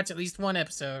like, I'm gonna watch at least one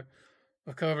episode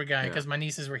of Cobra Kai because my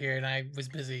nieces were here and I was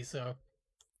busy. So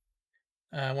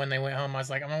when they went home. I was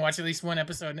like, I'm gonna watch at least one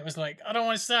episode, and it was like, I don't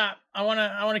want to stop. I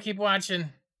wanna keep watching.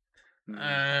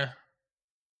 But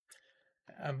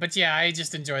yeah, I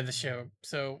just enjoyed the show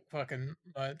so fucking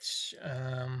much.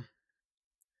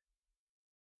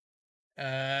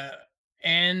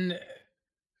 And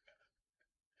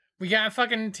we got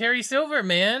fucking Terry Silver,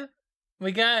 man.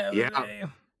 We got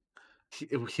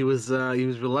He was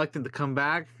reluctant to come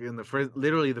back in the first,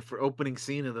 literally the opening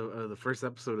scene of the first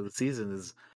episode of the season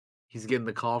is he's getting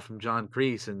the call from John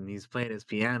Kreese and he's playing his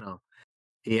piano.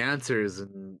 He answers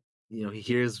and he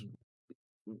hears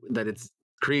that it's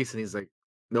Kreese and he's like,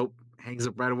 nope, hangs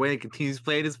up right away and continues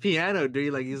playing his piano,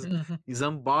 dude. Like he's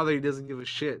unbothered, he doesn't give a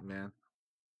shit, man.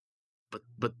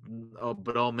 But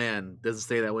oh man, doesn't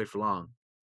stay that way for long.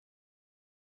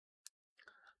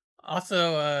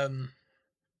 Also,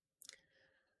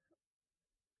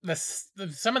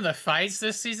 some of the fights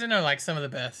this season are like some of the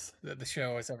best that the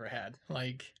show has ever had.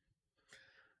 Like,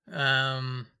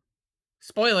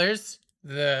 spoilers,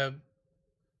 the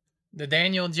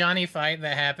Daniel Johnny fight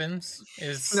that happens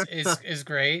is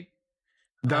great.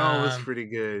 That was pretty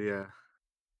good,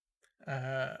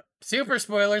 yeah. Super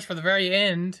spoilers for the very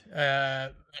end.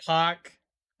 Hawk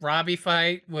Robbie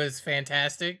fight was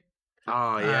fantastic.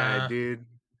 Oh yeah, dude.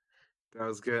 That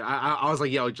was good. I was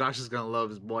like, yo, Josh is gonna love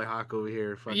his boy Hawk over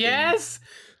here. Fucking... Yes.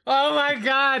 Oh my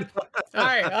god. All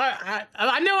right.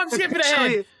 I know I'm skipping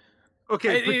ahead.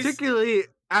 Okay, particularly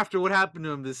after what happened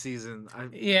to him this season.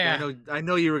 I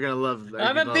know you were gonna love.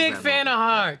 I'm a big fan of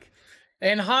Hawk,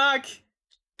 and Hawk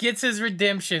gets his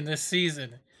redemption this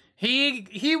season. He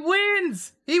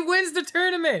wins. He wins the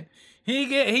tournament.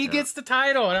 He gets the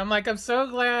title, and I'm like, I'm so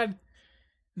glad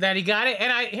that he got it.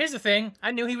 And here's the thing,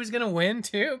 I knew he was gonna win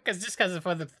too, because of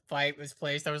how the fight was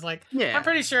placed. I was like, I'm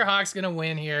pretty sure Hawk's gonna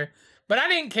win here, but I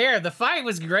didn't care. The fight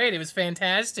was great. It was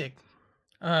fantastic.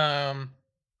 Yeah,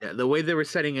 the way they were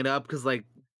setting it up, because like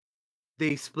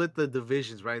they split the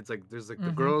divisions, right? It's like there's like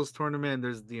the girls tournament,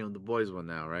 there's the boys one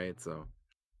now, right? So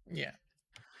yeah,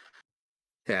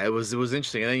 it was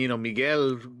interesting. And then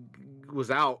Miguel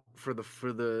was out for the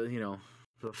for the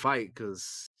fight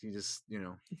because he just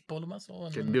pulled a muscle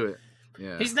and couldn't do it.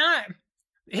 Yeah, he's not.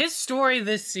 His story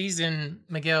this season,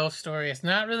 Miguel's story, it's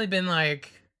not really been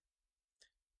like.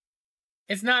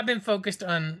 It's not been focused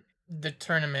on the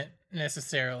tournament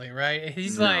necessarily, right?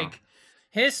 He's like,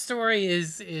 his story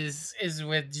is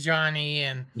with Johnny,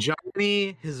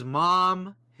 his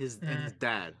mom, and his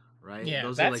dad, right? Yeah,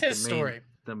 those that's are like his the main, story.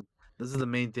 Those are the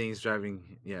main things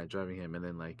driving him, and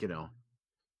then like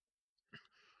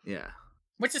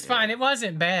which is fine. It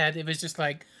wasn't bad. It was just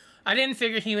like I didn't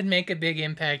figure he would make a big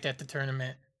impact at the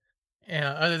tournament,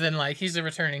 other than like he's a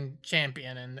returning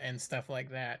champion and stuff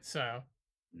like that. So,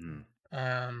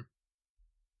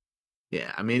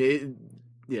 yeah, I mean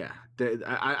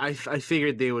I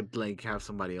figured they would like have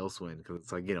somebody else win because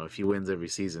it's like if he wins every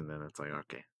season, then it's like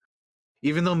okay.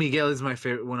 Even though Miguel is one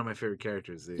of my favorite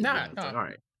characters, it's like, all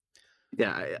right.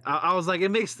 Yeah, I was like, it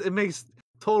makes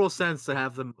total sense to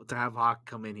have Hawk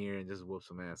come in here and just whoop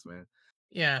some ass, man.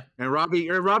 Yeah. And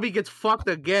Robbie gets fucked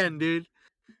again, dude.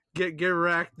 Get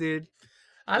wrecked, dude.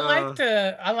 I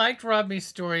liked Robbie's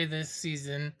story this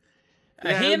season.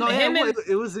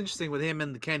 It was interesting with him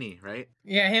and Kenny, right?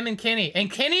 Yeah, him and Kenny.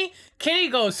 And Kenny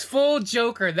goes full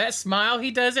Joker. That smile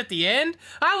he does at the end,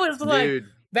 I was like, dude.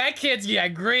 That kid's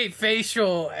great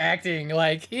facial acting.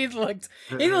 Like he looked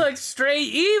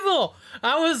straight evil.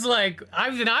 I was like,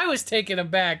 I was taken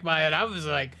aback by it. I was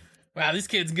like, wow, this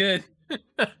kid's good.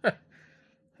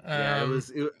 Yeah, it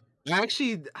was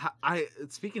actually.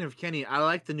 Speaking of Kenny, I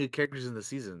like the new characters in the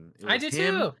season. I did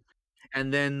too.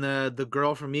 And then the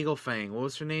girl from Eagle Fang, what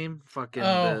was her name? Fucking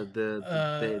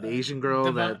the Asian girl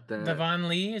Devon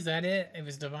Lee, is that it? It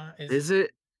was Devon. Is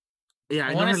it? Yeah,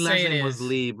 I know her last name was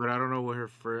Lee, but I don't know what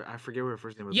I forget what her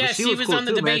first name was. Yeah, but she was cool on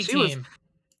the debate team.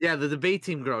 The debate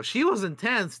team girl. She was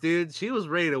intense, dude. She was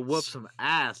ready to whoop some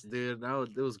ass, dude.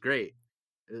 It was great.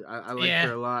 I liked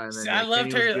her a lot. And then, I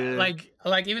loved her.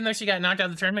 Like even though she got knocked out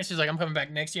of the tournament, she's like, I'm coming back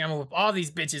next year. I'm gonna whip all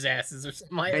these bitches' asses or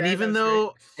something like that.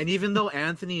 And even though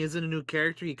Anthony isn't a new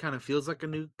character, he kind of feels like a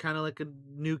new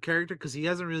character because he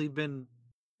hasn't really been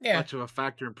much of a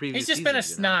factor in previous. He's just been a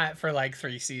snot for like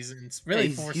 3 seasons,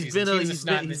 really 4 seasons.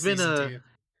 He's been a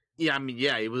yeah. I mean,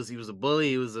 yeah, he was a bully.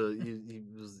 He was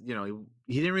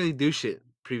he didn't really do shit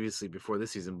previously before this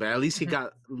season, but at least he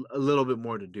got a little bit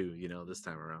more to do, this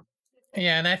time around.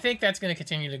 Yeah, and I think that's going to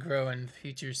continue to grow in the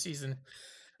future season.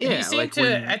 Yeah, he seemed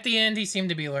at the end, he seemed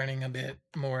to be learning a bit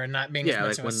more and not being as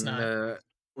much of a snot.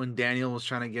 When Daniel was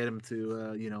trying to get him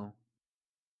to,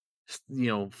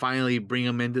 finally bring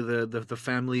him into the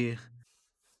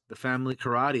the family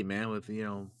karate, man, with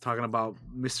talking about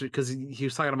Mr. because he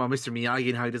was talking about Mr. Miyagi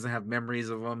and how he doesn't have memories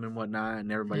of him and whatnot, and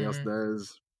everybody else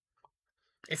does.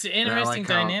 It's an And I interesting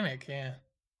like how, dynamic, yeah.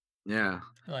 yeah,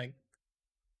 Like,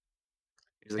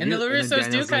 he's like, and the and then Larussos do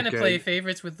Daniel's kind like, of play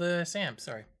favorites with the Sam.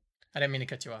 Sorry, I didn't mean to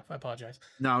cut you off. I apologize.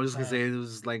 no, I was just gonna say it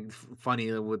was like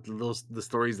funny with the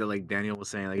stories that like Daniel was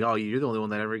saying, like, oh, you're the only one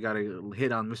that ever got a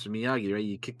hit on Mr. Miyagi, right?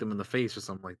 You kicked him in the face or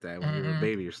something like that when you were a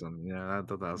baby or something. Yeah, I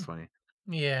thought that was funny.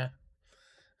 Yeah.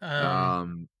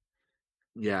 Um,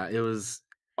 yeah, it was.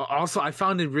 Also, I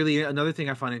found it really another thing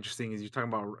I found interesting is you're talking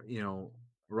about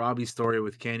Robbie's story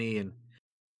with Kenny and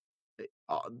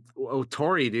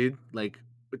Tori, dude, like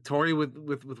Tori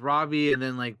with Robbie, and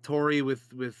then like Tori with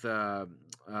uh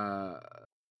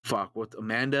fuck with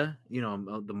Amanda,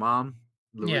 the mom,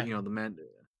 Yeah. the man,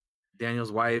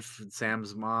 Daniel's wife,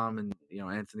 Sam's mom, and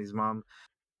Anthony's mom.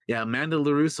 Yeah, Amanda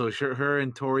LaRusso, sure, her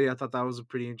and Tori. I thought that was a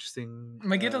pretty interesting.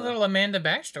 We get a little Amanda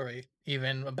backstory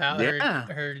even about Yeah,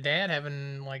 her dad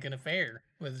having like an affair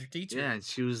with her teacher. yeah, and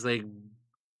she was like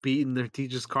beating their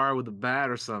teacher's car with a bat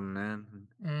or something, man.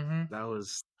 Mm-hmm. That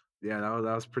was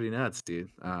that was pretty nuts, dude.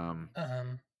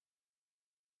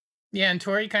 Yeah, and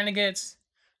Tori kind of gets.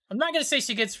 I'm not gonna say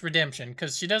she gets redemption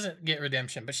because she doesn't get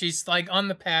redemption, but she's like on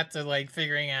the path to like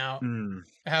figuring out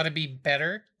how to be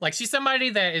better. Like she's somebody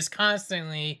that is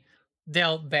constantly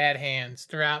dealt bad hands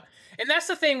throughout, and that's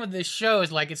the thing with this show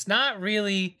is like it's not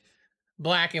really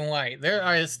black and white. There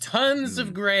are tons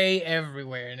of gray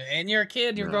everywhere, and you're a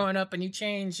kid, you're growing up, and you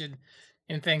change and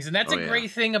things, and that's a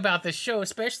great thing about this show,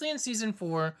 especially in season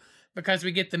 4, because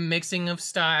we get the mixing of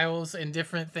styles and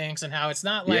different things, and how it's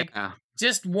not like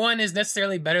just one is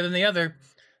necessarily better than the other.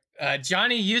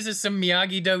 Johnny uses some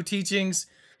Miyagi-Do teachings.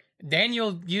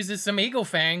 Daniel uses some Eagle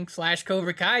Fang /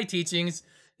 Cobra Kai teachings,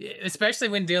 especially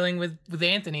when dealing with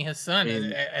Anthony, his son,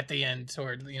 at the end.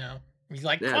 Toward he's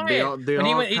like quiet. He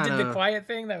did the quiet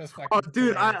thing. That was fucking. Oh,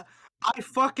 dude, hilarious.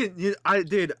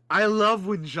 I love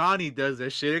when Johnny does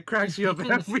that shit. It cracks me up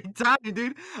every time,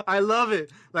 dude. I love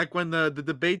it. Like when the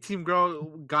debate team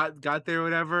girl got there, or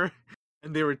whatever,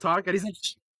 and they were talking. He's like,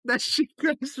 that shit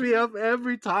cracks me up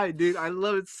every time, dude. I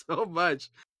love it so much.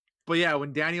 But yeah,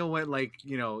 when Daniel went like,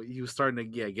 he was starting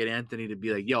to get Anthony to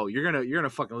be like, yo, you're gonna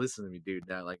fucking listen to me, dude.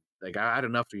 That like I had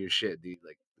enough of your shit, dude.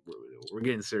 Like we're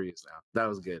getting serious now. That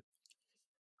was good.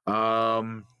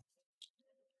 Oh,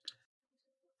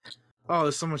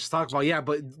 there's so much to talk about. Yeah,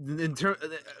 but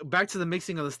back to the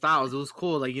mixing of the styles, it was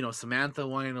cool. Like, Samantha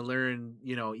wanting to learn,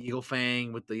 Eagle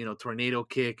Fang with the, tornado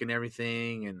kick and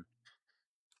everything,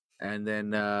 and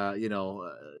then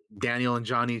Daniel and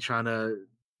Johnny trying to,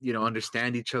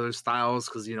 understand each other's styles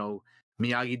because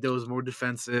Miyagi-Do is more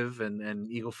defensive and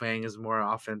Eagle Fang is more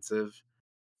offensive,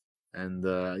 and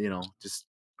just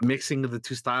mixing of the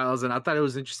two styles. And I thought it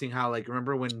was interesting how, like,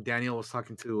 remember when Daniel was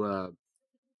talking to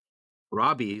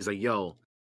Robbie, he's like, yo,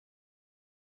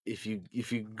 if you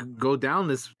go down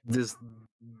this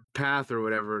path or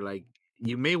whatever, like,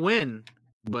 you may win,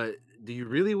 but do you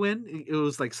really win? It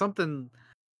was like something,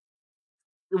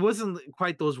 it wasn't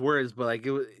quite those words, but like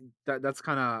that's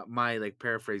kind of my like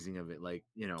paraphrasing of it. Like,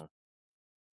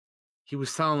 he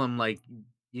was telling him like,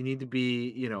 you need to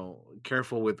be,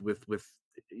 careful with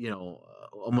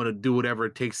I'm gonna do whatever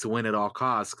it takes to win at all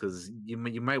costs, because you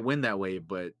might win that way,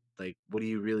 but like, what do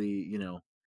you really,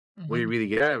 what do you really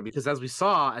get out of it? Because as we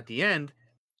saw at the end,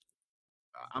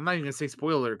 I'm not even gonna say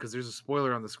spoiler because there's a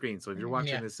spoiler on the screen. So if you're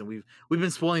watching this, and we've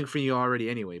been spoiling for you already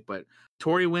anyway, but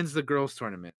Tori wins the girls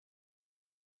tournament,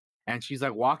 and she's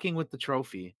like walking with the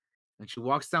trophy, and she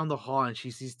walks down the hall and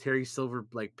she sees Terry Silver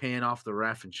like paying off the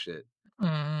ref and shit,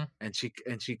 and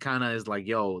she kind of is like,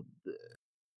 yo,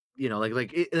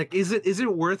 like is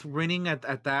it worth winning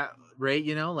at that rate?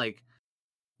 Like,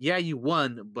 yeah, you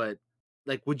won, but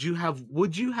like, would you have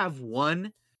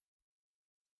won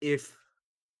if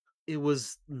it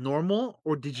was normal,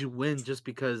 or did you win just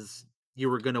because you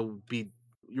were gonna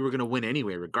win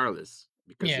anyway, regardless,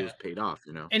 because it was paid off,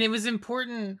 And it was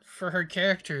important for her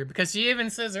character because she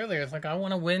even says earlier, it's like, I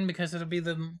want to win because it'll be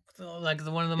the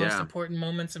one of the most important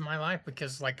moments in my life,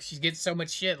 because like she gets so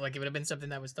much shit, like it would have been something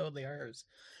that was totally hers.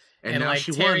 And now like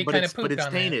she Terry won, but it's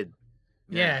tainted.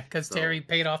 Yeah, because Terry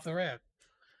paid off the ref.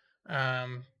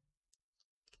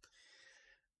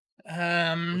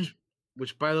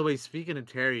 Which, by the way, speaking of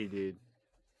Terry, dude,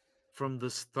 from the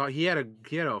start, he had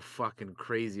a fucking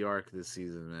crazy arc this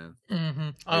season,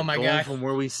 man. Oh my god! From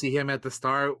where we see him at the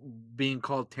start being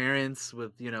called Terrence,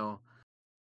 with the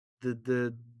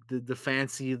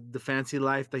fancy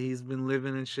life that he's been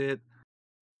living and shit,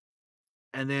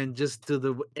 and then just to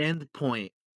the end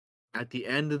point at the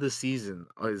end of the season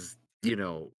is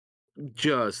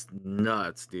just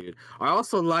nuts, dude. I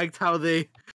also liked how when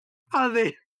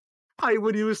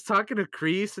he was talking to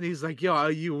Kreese and he's like, "Yo,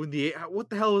 you in the what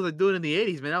the hell was I doing in the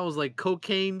 '80s, man? I was like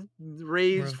cocaine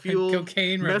raised, fueled,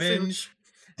 Cocaine messing, revenge.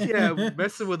 yeah,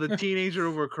 messing with a teenager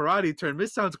over a karate tournament.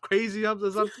 This sounds crazy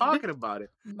as I'm talking about it.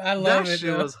 I love That it shit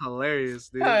though. was hilarious,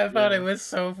 dude. I thought Yeah. it was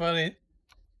so funny.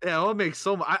 Yeah, it makes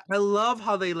so much. I love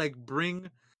how they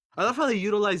I love how they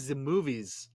utilize the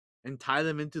movies and tie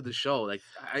them into the show. Like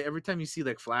every time you see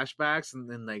like flashbacks and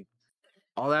then like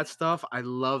all that stuff, I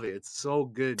love it. It's so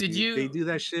good, Did dude. They you do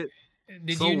that shit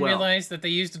did so you well. realize that they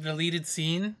used a deleted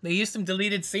scene? They used some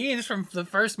deleted scenes from the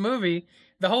first movie.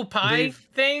 The whole pie They've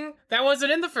thing that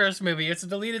wasn't in the first movie. It's a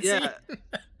deleted scene.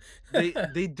 yeah,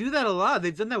 they do that a lot.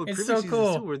 They've done that with It's previous so seasons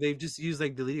too, cool. where they've just used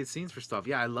like deleted scenes for stuff.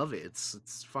 Yeah, I love it.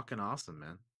 It's fucking awesome,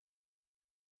 man.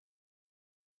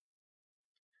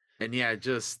 And yeah,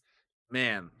 just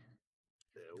man,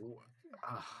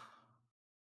 ah,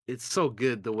 it's so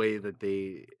good the way that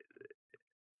the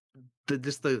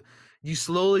you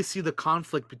slowly see the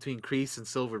conflict between Kreese and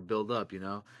Silver build up, you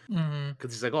know, Hmm.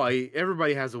 because he's like, oh,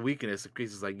 everybody has a weakness. And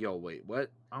Kreese is like, yo, wait, what?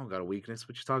 I don't got a weakness.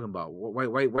 What you talking about? Why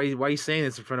are you saying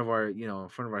this in front of in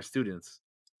front of our students?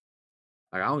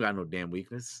 Like, I don't got no damn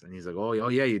weakness. And he's like, oh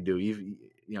yeah, you do.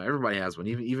 Everybody has one,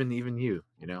 even you,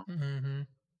 you know. Hmm.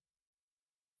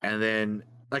 And then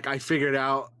like I figured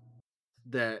out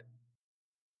that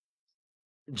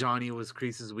Johnny was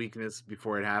Kreese's weakness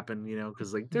before it happened, you know,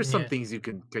 because like there's some Yeah. things you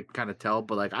can kind of tell,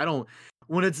 but like I don't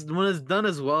when it's done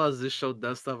as well as this show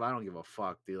does stuff, I don't give a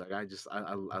fuck, dude. Like I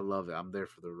love it. I'm there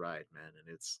for the ride, man,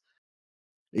 and it's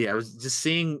yeah, I was just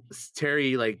seeing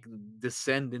Terry like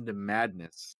descend into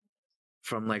madness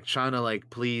from like trying to like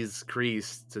please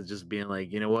Kreese to just being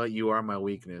like, you know what, you are my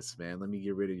weakness, man. Let me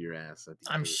get rid of your ass at the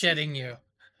end I'm of the shedding season. you.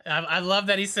 I love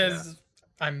that he Yeah, says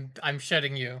I'm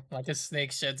shedding you like a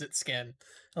snake sheds its skin.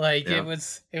 Like yeah, it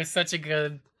was such a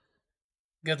good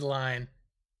line.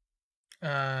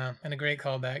 And a great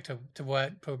callback to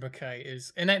what Cobra Kai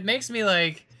is. And it makes me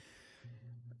like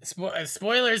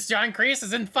spoilers, John Kreese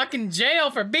is in fucking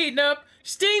jail for beating up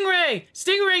Stingray.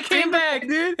 Stingray came back.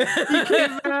 dude. He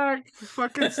came back,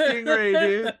 fucking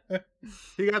Stingray, dude.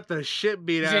 He got the shit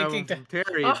beat out of him from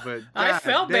Terry, Oh, but I god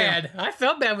felt damn. bad. I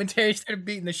felt bad when Terry started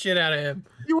beating the shit out of him.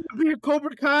 You want to be a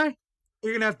Cobra Kai?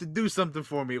 You're gonna have to do something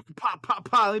for me. Pop, pop,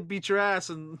 pop. They beat your ass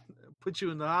and put you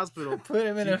in the hospital. Put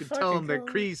him So in you a can tell fucking him that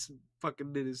coma. Kreese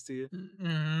fucking did this to you.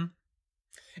 Mm-hmm.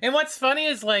 And what's funny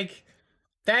is like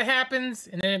that happens,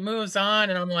 and then it moves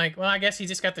on, and I'm like, well, I guess he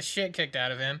just got the shit kicked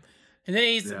out of him. And then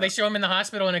Yeah. they show him in the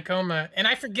hospital in a coma, and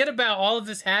I forget about all of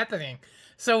this happening.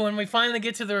 So when we finally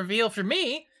get to the reveal, for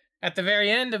me, at the very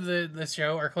end of the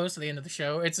show, or close to the end of the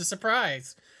show, it's a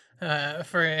surprise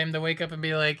for him to wake up and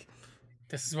be like,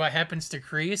 this is what happens to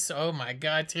Kreese. Oh my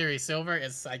god, Terry Silver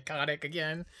is psychotic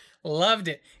again. Loved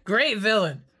it. Great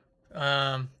villain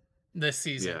this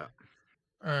season.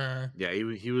 Yeah. Yeah,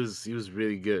 he was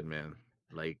really good, man.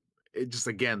 Like it just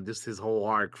again, just his whole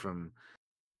arc from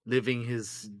living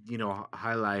his,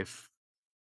 high life,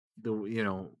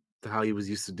 to how he was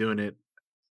used to doing it,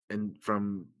 and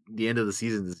from the end of the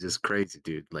season is just crazy,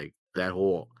 dude. Like that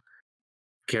whole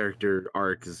character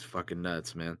arc is fucking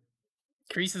nuts, man.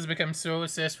 Kreese has become so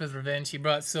obsessed with revenge, he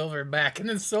brought Silver back, and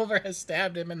then Silver has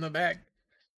stabbed him in the back.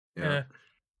 Yeah.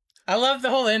 I love the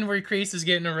whole end where Kreese is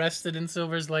getting arrested, and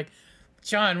Silver's like,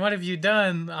 John, what have you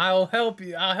done? I'll help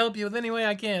you. I'll help you with any way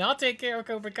I can. I'll take care of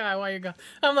Cobra Kai while you're gone.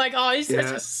 I'm like, oh, he's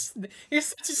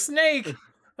such a snake.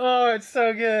 Oh, it's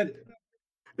so good.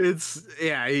 It's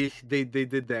they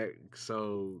did that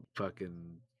so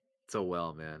fucking so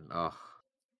well, man. Oh.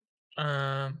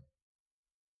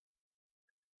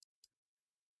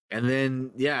 And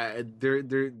then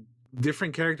they're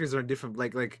different characters are different.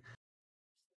 Like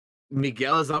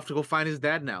Miguel is off to go find his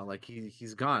dad now. Like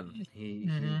he's gone. He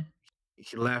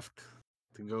left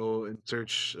to go in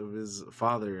search of his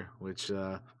father, which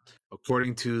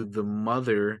according to the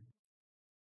mother,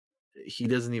 he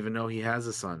doesn't even know he has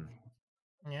a son.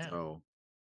 Yeah. So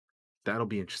that'll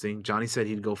be interesting. Johnny said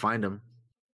he'd go find him.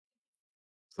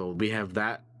 So we have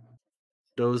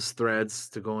those threads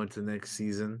to go into next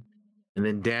season. And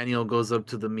then Daniel goes up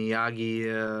to the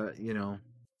Miyagi,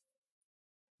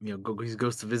 he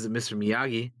goes to visit Mr.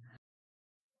 Miyagi.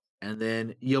 And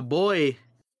then your boy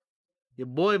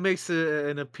makes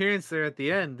an appearance there at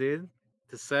the end, dude,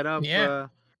 to set up to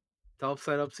help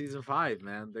set up season 5,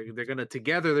 man. They're gonna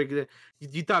together. They're gonna.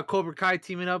 You thought Cobra Kai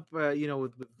teaming up,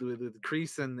 with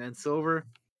Kreese and Silver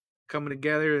coming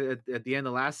together at the end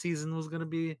of last season was gonna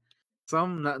be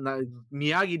some. Not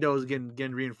Miyagi-Do is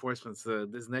getting reinforcements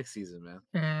this next season, man.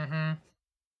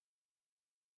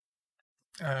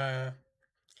 Mm-hmm.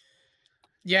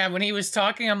 Yeah, when he was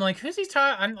talking, I'm like, who's he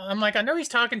talking? I'm like, I know he's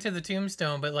talking to the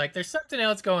tombstone, but like, there's something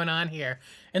else going on here.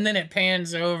 And then it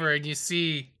pans over, and you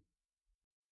see,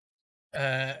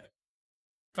 uh,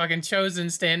 fucking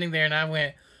Chosen standing there, and I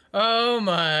went, oh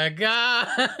my god!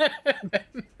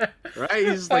 Right?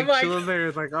 He's just I'm like chilling there.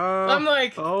 It's like, oh, oh I'm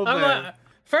man. like,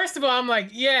 first of all, I'm like,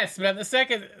 yes, but the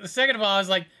second of all, I was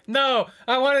like, no,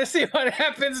 I want to see what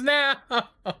happens now.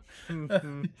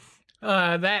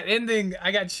 That ending,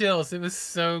 I got chills. It was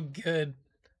so good.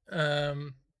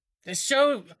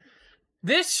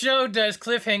 This show does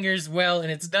cliffhangers well,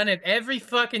 and it's done it every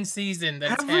fucking season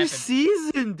that's Every happened.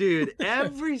 season, dude.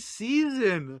 Every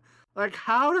season. Like,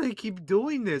 how do they keep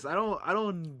doing this? I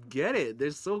don't get it.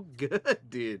 They're so good,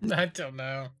 dude. I don't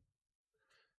know.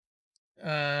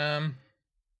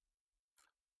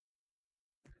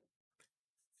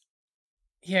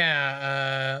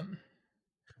 Yeah.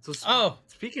 So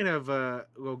speaking of,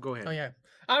 well, go ahead. Oh yeah.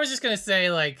 I was just gonna say,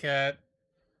 like,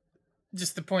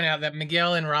 just to point out that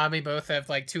Miguel and Robbie both have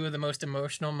like two of the most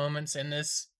emotional moments in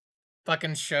this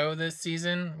fucking show this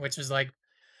season, which is like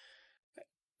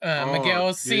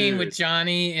Miguel's scene with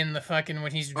Johnny in the fucking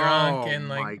when he's drunk and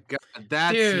like, my god,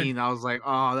 that dude. scene, I was like,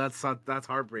 oh, that's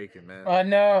heartbreaking, man. Oh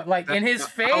no, like in his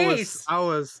face. I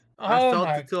felt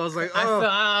it too. I was like, oh, it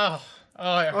hurt.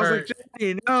 I was like,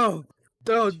 Johnny,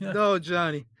 no,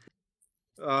 Johnny.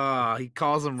 He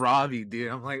calls him Robbie,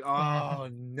 dude. I'm like, oh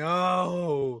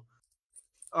no.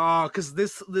 Because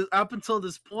this up until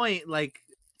this point, like,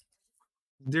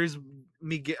 there's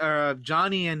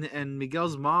Johnny and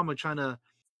Miguel's mom are trying to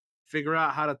figure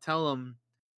out how to tell him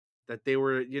that they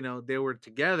were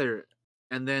together,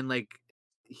 and then like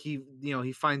he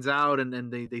finds out, and then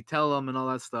they tell him and all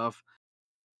that stuff.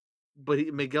 But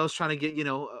Miguel's trying to get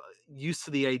used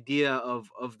to the idea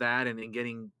of that, and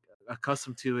getting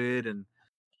accustomed to it, and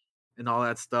all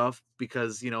that stuff,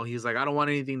 because he's like, I don't want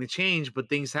anything to change, but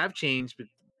things have changed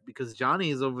because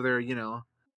Johnny is over there,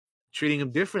 treating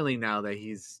him differently now that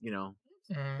he's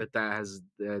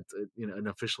that's an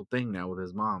official thing now with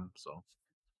his mom. So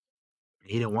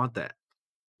he didn't want that.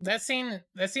 That scene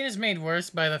is made worse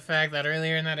by the fact that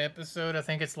earlier in that episode, I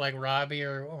think it's like Robbie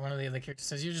or one of the other characters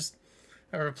says, you're just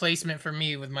a replacement for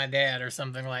me with my dad, or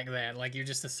something like that. Like, you're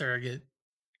just a surrogate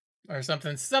or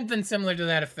something similar to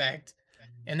that effect.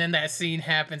 And then that scene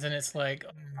happens, and it's like,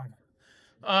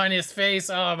 oh, in his face.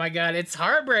 Oh my god, it's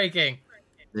heartbreaking.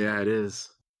 Yeah, it is.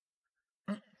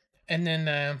 And then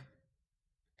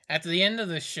at the end of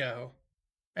the show,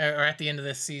 or at the end of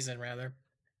this season, rather,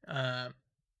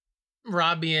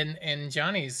 Robbie and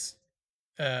Johnny's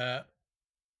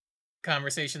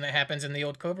conversation that happens in the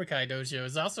old Cobra Kai dojo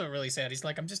is also really sad. He's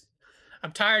like,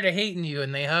 I'm tired of hating you,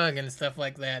 and they hug and stuff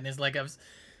like that. And it's like,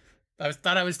 I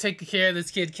thought I was taking care of this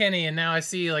kid Kenny, and now I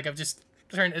see, like, I've just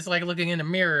turned. It's like looking in a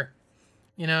mirror,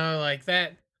 like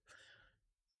that.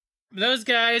 Those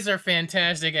guys are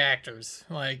fantastic actors.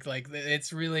 Like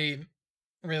it's really,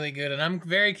 really good, and I'm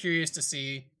very curious to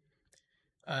see,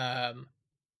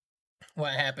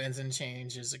 what happens and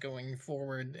changes going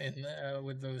forward in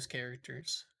with those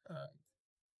characters,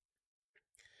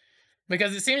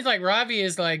 because it seems like Robbie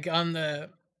is like on the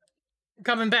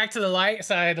coming back to the light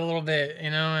side a little bit,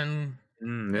 and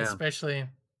especially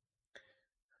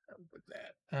with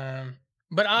that.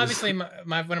 But obviously,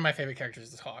 my one of my favorite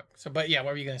characters is Hawk. So, but yeah,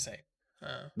 what were you gonna say?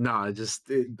 No,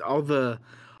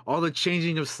 all the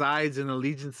changing of sides and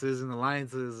allegiances and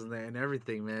alliances and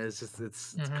everything, man. It's just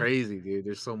it's crazy, dude.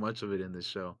 There's so much of it in this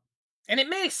show, and it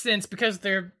makes sense because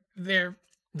they're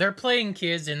playing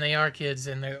kids, and they are kids,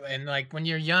 and like when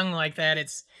you're young like that,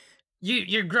 it's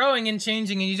you're growing and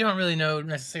changing, and you don't really know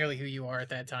necessarily who you are at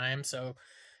that time. So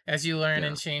as you learn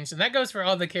and change, and that goes for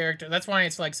all the characters. That's why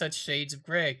it's like such shades of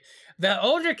gray. The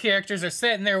older characters are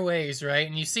set in their ways, right?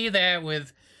 And you see that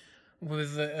with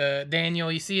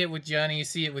Daniel, you see it with Johnny, you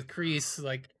see it with Kreese,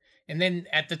 like, and then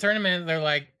at the tournament, they're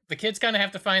like, the kids kind of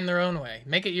have to find their own way,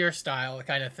 make it your style,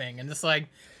 kind of thing. And it's like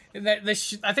that.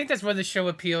 I think that's where the show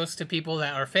appeals to people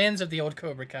that are fans of the old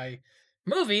Cobra Kai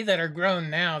movie that are grown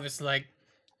now. Just like,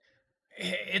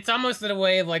 it's almost in a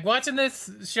way of like, watching this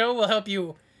show will help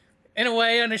you, in a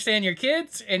way, understand your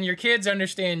kids, and your kids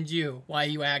understand you, why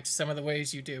you act some of the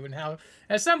ways you do, and how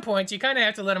at some point you kind of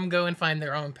have to let them go and find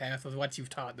their own path with what you've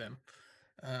taught them.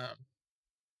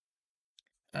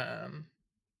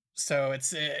 So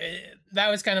it's that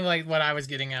was kind of like what I was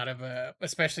getting out of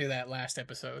especially that last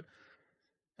episode.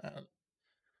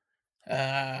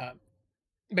 But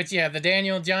yeah, the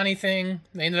Daniel Johnny thing,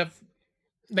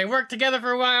 they worked together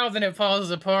for a while, then it falls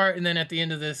apart, and then at the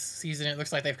end of this season, it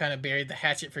looks like they've kind of buried the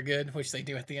hatchet for good, which they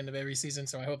do at the end of every season.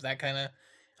 So I hope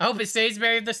it stays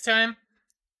buried this time.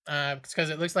 because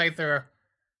it looks like they're.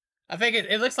 I think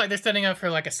it looks like they're setting up for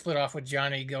like a split off with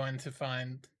Johnny going to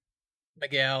find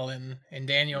Miguel and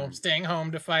Daniel staying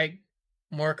home to fight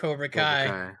more Cobra Cobra Kai.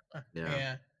 Kai.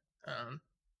 Yeah. Yeah.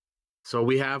 So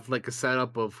we have like a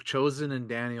setup of Chosen and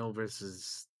Daniel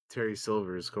versus Terry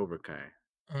Silver's Cobra Kai.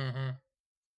 Mm-hmm.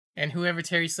 And whoever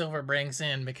Terry Silver brings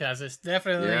in, because it's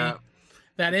definitely Yeah.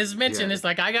 that is mentioned. Yeah. It's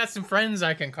like, I got some friends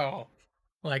I can call.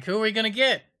 Like, who are we gonna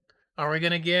get? Are we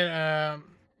gonna get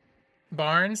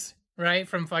Barnes, right,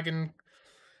 from fucking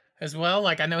as well?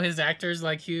 Like, I know his actor's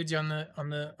like huge on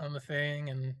the thing,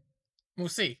 and we'll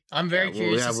see. I'm very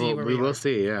curious to see where we we will are.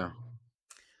 see. Yeah.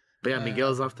 But yeah,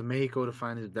 Miguel's off to Mexico to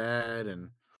find his dad, and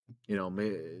you know,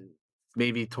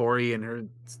 maybe Tori and her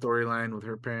storyline with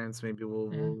her parents maybe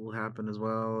will happen as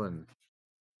well. And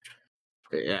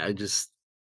yeah, I just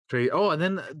oh, and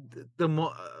then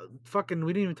fucking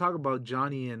we didn't even talk about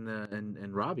Johnny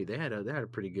and Robbie. They had a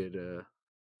pretty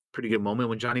good moment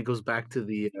when Johnny goes back to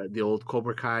the old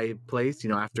Cobra Kai place. You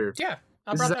know, after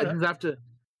I brought that up. This is after.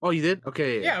 Oh, you did?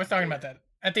 Okay. Yeah, I was talking about that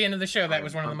at the end of the show. That Okay,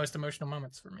 was one of the most emotional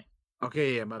moments for me.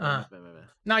 Okay, yeah, my bad.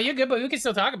 No, you're good, but we can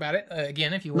still talk about it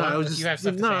again if you want. No, if you have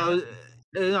stuff to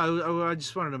say. I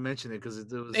just wanted to mention it because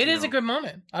it was. It is a good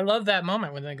moment. I love that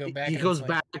moment when they go back. He goes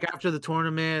back after the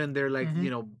tournament, and they're like,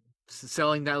 you know,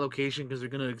 selling that location because they're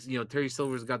gonna, you know, Terry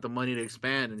Silver's got the money to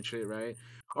expand and shit, right?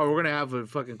 Or we're gonna have a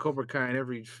fucking Cobra Kai in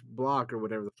every block or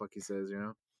whatever the fuck he says, you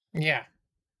know? Yeah.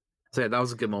 So yeah, that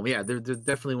was a good moment. Yeah, they're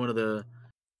definitely one of the.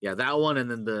 Yeah, that one, and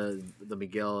then the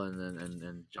Miguel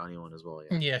and Johnny one as well.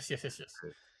 Yeah. Yes.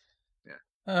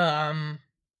 Yeah.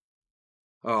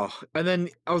 Oh, and then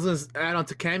I was gonna add on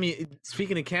to cameo.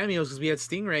 Speaking of cameos, because we had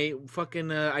Stingray, fucking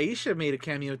Aisha made a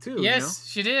cameo too. Yes, you know?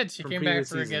 she did. She came back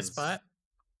for a guest spot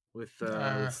with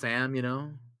Sam. You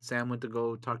know, Sam went to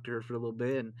go talk to her for a little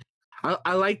bit, and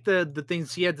I like the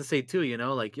things she had to say too. You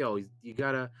know, like yo, you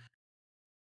gotta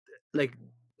like.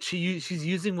 She's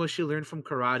using what she learned from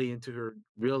karate into her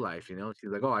real life. You know, she's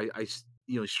like, oh, I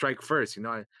you know, strike first. You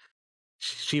know,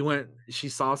 she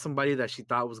saw somebody that she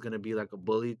thought was gonna be like a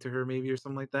bully to her, maybe or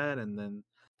something like that, and then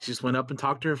she just went up and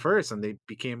talked to her first, and they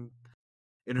became,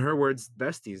 in her words,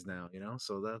 besties now. You know,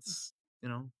 so that's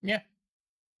yeah.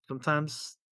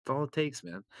 Sometimes that's all it takes,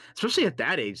 man. Especially at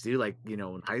that age, dude. Like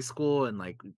in high school and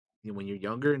like when you're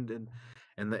younger and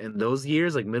in those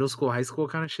years, like middle school, high school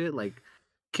kind of shit, like.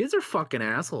 Kids are fucking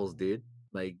assholes, dude.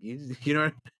 Like you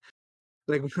know,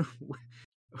 like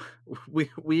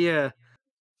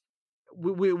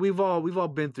we've all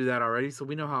been through that already, so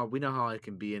we know how it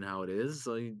can be and how it is.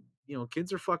 So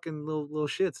kids are fucking little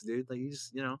shits, dude. Like you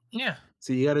just yeah.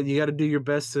 So you gotta do your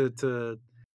best to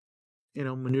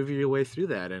maneuver your way through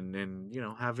that, and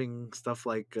having stuff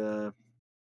like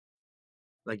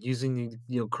using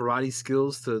karate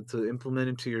skills to implement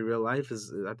into your real life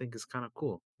I think is kind of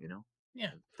cool.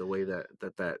 Yeah. The way that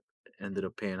ended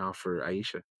up paying off for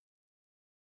Aisha.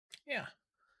 Yeah.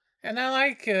 And I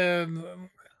like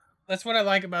that's what I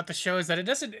like about the show is that it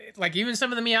doesn't like even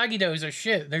some of the Miyagi-Dos are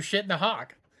shit. They're shit in the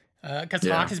Hawk. Because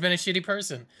Hawk has been a shitty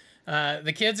person.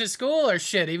 The kids at school are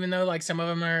shit, even though like some of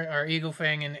them are Eagle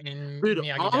Fang and dude,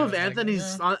 Miyagi-Do. all of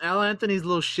Anthony's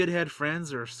little shithead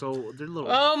friends are they're little.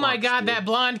 Oh my god, dude. that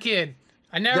blonde kid!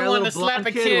 I never wanted to slap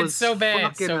a kid so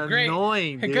bad. So great.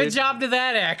 Annoying, dude. Good job to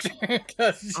that actor.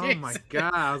 Oh my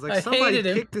god, I was like, somebody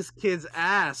kick this kid's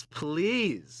ass,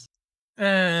 please.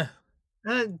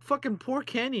 Fucking poor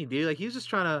Kenny, dude. Like he was just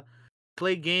trying to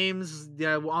play games.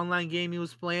 The online game he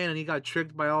was playing, and he got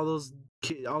tricked by all those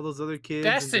other kids.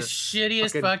 That's the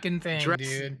shittiest fucking thing,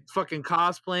 dude. Fucking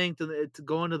cosplaying to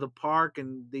go into the park,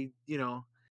 and they,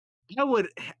 I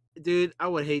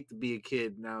would hate to be a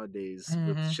kid nowadays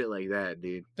with shit like that,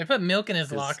 dude. They put milk in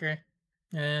his locker.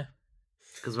 Yeah.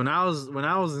 Because when I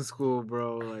was in school,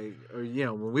 bro, like, or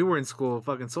when we were in school,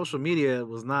 fucking social media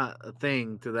was not a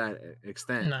thing to that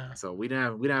extent. No. So we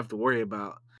didn't have to worry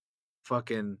about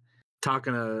fucking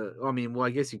talking to. I mean, well, I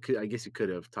guess you could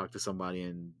have talked to somebody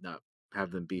and not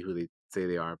have them be who they say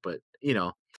they are, but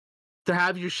to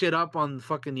have your shit up on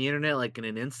fucking the internet like in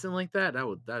an instant like that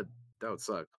would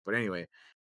suck. But anyway,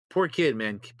 poor kid,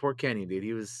 man, poor Kenny, dude.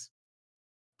 He was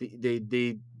they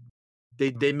did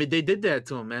that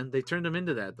to him, man. They turned him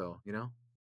into that, though.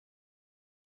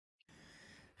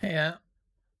 Yeah.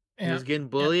 He was getting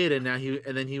bullied, and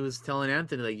then he was telling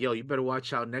Anthony like, "Yo, you better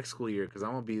watch out next school year, because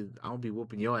I'm gonna be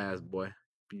whooping your ass, boy.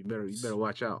 You better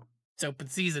watch out." It's open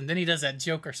season. Then he does that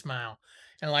Joker smile,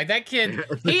 and like that kid,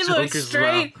 he looks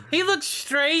straight. Smile. He looks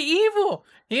straight evil.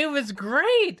 He was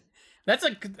great. That's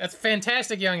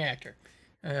fantastic young actor.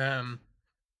 I'm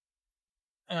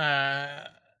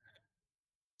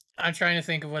trying to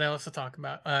think of what else to talk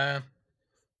about.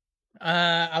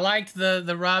 I liked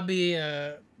the Robbie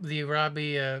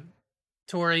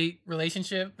Tori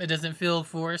relationship. It doesn't feel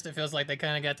forced. It feels like they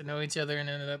kind of got to know each other and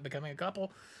ended up becoming a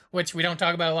couple, which we don't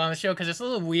talk about a lot on the show because it's a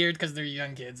little weird because they're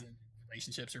young kids and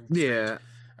relationships are strange. Yeah,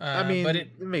 I mean, but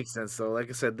it makes sense though. Like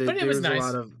I said, but it there was was a nice.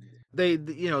 lot of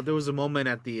you know, there was a moment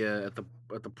at the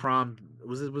prom.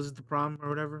 Was it the prom or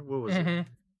whatever? What was it?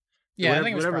 Yeah, Whatever, I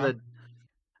think it was whatever prom.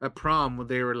 that at prom when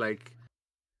they were like,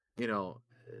 you know,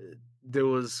 there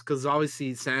was because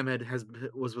obviously Sam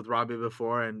was with Robbie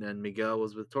before and Miguel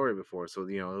was with Tori before, so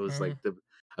you know it was like the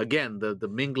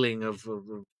mingling of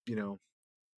you know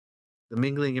the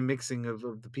mingling and mixing of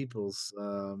the peoples.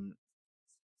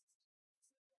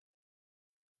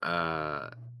 Uh,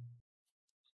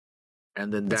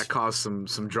 and then that caused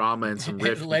some drama and some It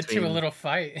rift led to a between. little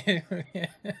fight.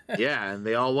 Yeah, and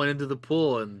they all went into the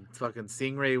pool, and fucking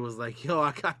Stingray was like, "Yo,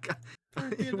 I got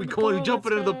we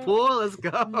jumping into the pool. Let's go!"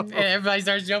 And everybody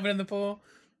starts jumping in the pool.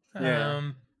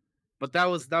 Yeah, but that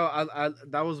was that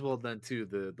was well done too.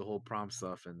 The whole prom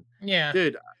stuff, and yeah,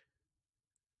 dude,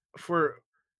 for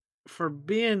for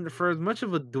as much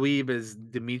of a dweeb as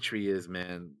Dimitri is,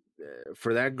 man,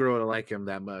 for that girl to like him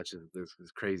that much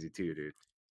is crazy too, dude.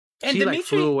 and She like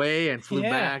flew Dimitri, away and flew yeah,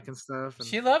 back and stuff. And,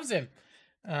 she loves him.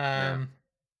 yeah.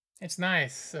 It's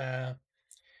nice.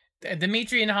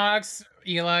 Dimitri and Hawks,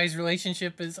 Eli's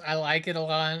relationship is I like it a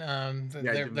lot.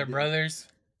 They're brothers.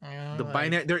 The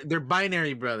binary, they're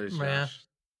binary brothers, Josh.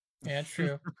 Yeah,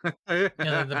 true.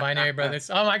 Yeah, the binary brothers.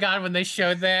 Oh my god, when they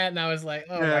showed that, and I was like,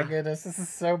 oh my goodness, this is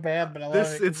so bad, but I love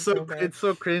it. It's so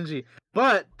cringy.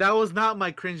 But that was not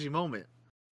my cringy moment.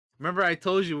 Remember, I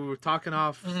told you we were talking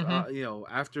off, you know,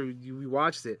 after we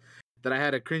watched it, that I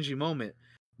had a cringy moment.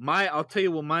 I'll tell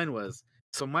you what mine was.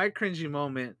 So my cringy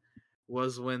moment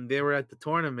was when they were at the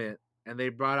tournament and they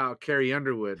brought out Carrie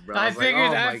Underwood, bro. I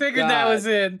figured that was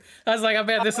it. I was like, I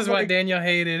bet this is what Daniel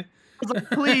hated. I was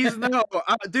like, please no,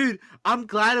 dude. I'm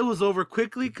glad it was over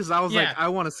quickly because I was like, I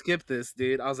want to skip this,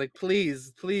 dude. I was like,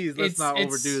 please, let's not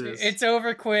overdo this. It's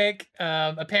over quick.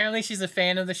 Apparently, she's a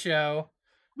fan of the show,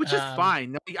 which is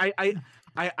fine. I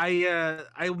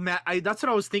that's what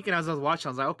I was thinking as I was watching.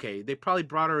 I was like, okay, they probably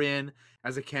brought her in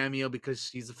as a cameo because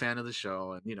she's a fan of the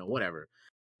show, and you know, whatever.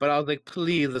 But I was like,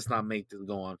 please, let's not make this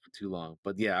go on for too long.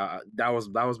 But yeah, that was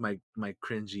my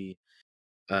cringy.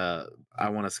 I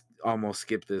want to almost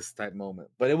skip this type moment,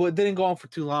 but it didn't go on for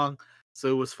too long, so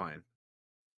it was fine.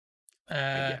 I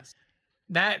guess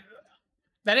that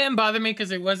didn't bother me because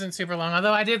it wasn't super long.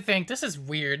 Although I did think this is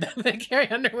weird that Carrie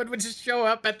Underwood would just show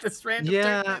up at this random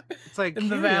tournament it's like in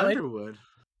the Carrie valley. Underwood.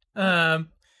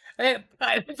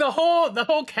 The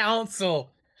whole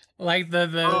council, like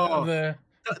the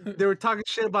they were talking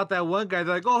shit about that one guy.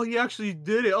 They're like, "Oh, he actually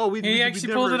did it. Oh, he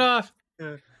actually pulled it off."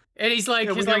 Yeah. And he's like,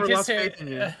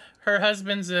 her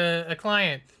husband's a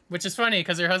client, which is funny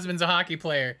because her husband's a hockey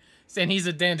player and he's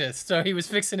a dentist, so he was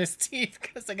fixing his teeth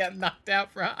because they got knocked out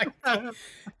for hockey.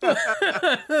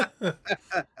 that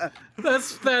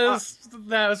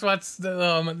was what's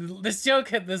this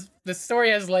joke. This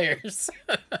story has layers.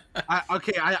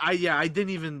 I didn't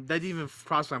even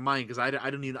cross my mind because I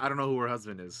don't know who her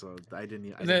husband is, so I didn't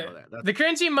know that. The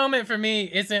cringy moment for me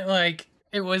isn't like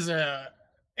it wasn't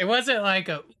like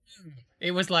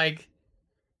it was like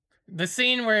the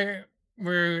scene where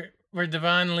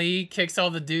Devon Lee kicks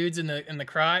all the dudes in the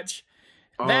crotch.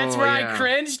 That's where I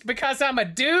cringed because I'm a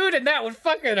dude and that would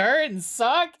fucking hurt and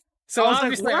suck. So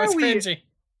obviously I was cringy.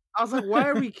 I was like, why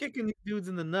are we kicking these dudes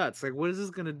in the nuts? Like, what is this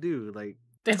gonna do? Like,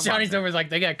 then Johnny's over like,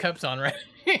 they got cups on, right?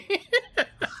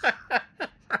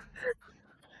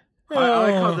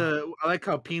 I like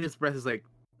how Penis Breath is like,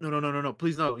 no,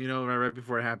 please no, you know, right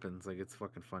before it happens. Like, it's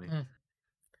fucking funny.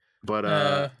 But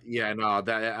I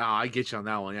get you on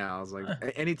that one. Yeah, I was like,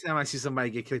 anytime I see somebody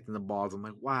get kicked in the balls, I'm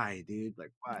like, why, dude?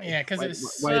 Like, why? Yeah, because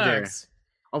why there?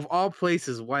 Of all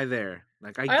places, why there?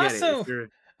 Like, I get it.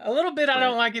 A little bit, I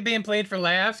don't like it being played for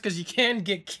laughs because you can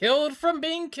get killed from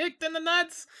being kicked in the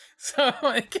nuts, so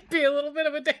it can be a little bit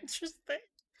of a dangerous thing.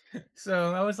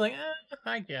 So I was like,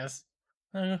 I guess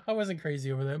I wasn't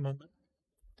crazy over that moment.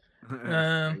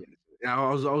 Yeah,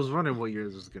 I was wondering what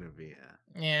yours was gonna be.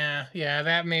 Yeah,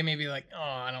 that made me be like, oh,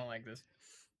 I don't like this.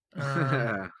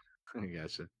 I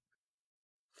gotcha.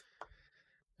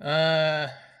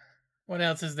 What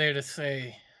else is there to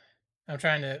say? I'm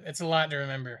trying to. It's a lot to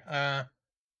remember.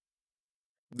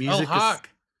 Hawk.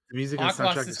 The music and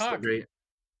soundtrack is so great.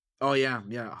 Oh yeah,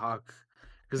 Hawk.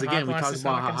 Because again, we talked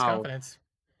about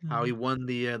how he won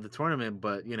the tournament,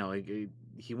 but you know, he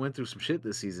he went through some shit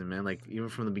this season, man. Like even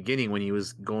from the beginning when he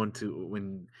was going to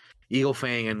when Eagle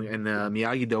Fang and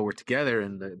Miyagi-Do were together,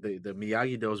 and the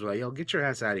Miyagi-Dos were like, "Yo, get your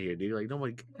ass out of here, dude! Like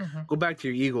nobody, go back to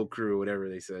your Eagle crew, whatever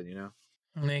they said, you know."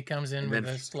 And then he comes in And with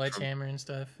then a sledgehammer and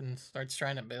stuff and starts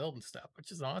trying to build and stuff,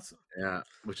 which is awesome. yeah,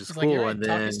 which is He's like, "You're cool. right,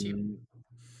 talk is cheap."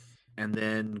 And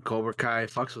then Cobra Kai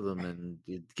fucks with him, and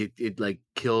it like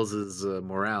kills his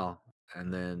morale,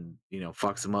 and then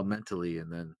fucks him up mentally, and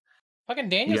then Fucking you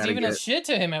Daniel's gotta even a get shit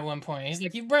to him at one point. He's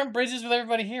like, "You burnt bridges with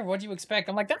everybody here. What do you expect?"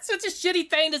 I'm like, "That's such a shitty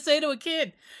thing to say to a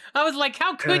kid." I was like,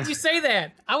 "How could you say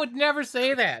that? I would never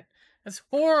say that. That's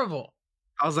horrible."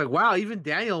 I was like, wow, even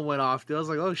Daniel went off, dude. I was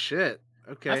like, oh shit,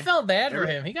 okay. I felt bad for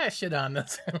him. He got shit on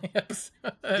this episode.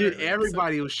 Dude,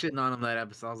 everybody was shitting on him that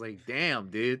episode. I was like, damn,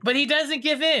 dude. But he doesn't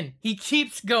give in. He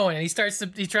keeps going. He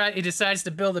decides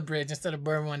to build a bridge instead of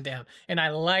burn one down. And I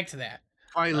liked that.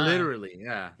 Quite literally,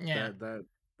 yeah. Yeah.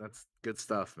 That's good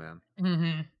stuff, man.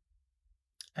 Mm-hmm.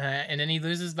 And then he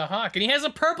loses the hawk, and he has a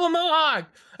purple mohawk.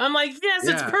 I'm like, yes,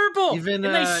 it's purple. Even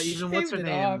even what's her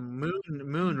name?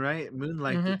 Moon, right? Moon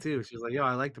liked it too. She was like, yo,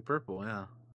 I like the purple, yeah.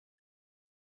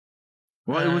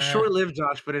 Well, it was short-lived,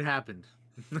 Josh, but it happened.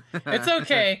 It's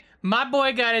okay. My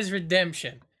boy got his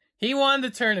redemption. He won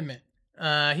the tournament.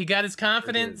 He got his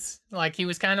confidence. Like, he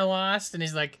was kind of lost, and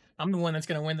he's like, I'm the one that's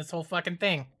going to win this whole fucking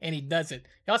thing. And he does it.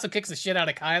 He also kicks the shit out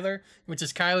of Kyler, which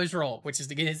is Kyler's role, which is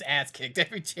to get his ass kicked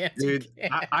every chance dude, he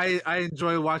can. I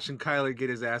enjoy watching Kyler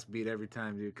get his ass beat every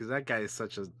time, dude, because that guy is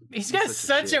such a... He's got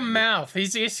such a mouth. He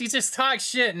just talks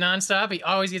shit nonstop. He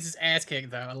always gets his ass kicked,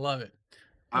 though. I love it.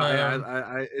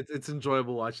 It's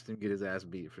enjoyable watching him get his ass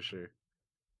beat, for sure.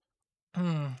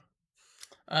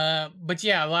 But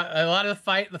yeah, a lot of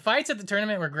the fights at the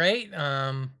tournament were great.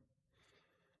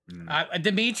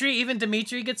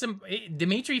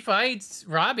 Dimitri fights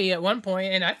Robbie at one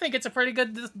point, and I think it's a pretty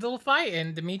good little fight.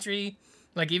 And Dimitri,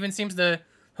 like, even seems to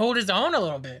hold his own a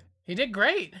little bit. He did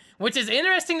great, which is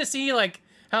interesting to see, like,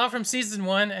 how from season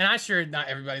 1, and I'm sure not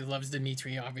everybody loves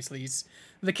Dimitri. Obviously,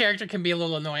 the character can be a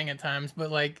little annoying at times, but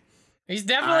like, he's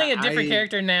definitely a different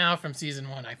character now from season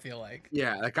 1, I feel like.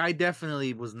 Yeah, like I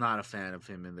definitely was not a fan of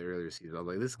him in the earlier season. I was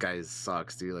like, this guy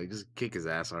sucks, dude. Like, just kick his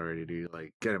ass already, dude.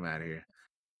 Like, get him out of here.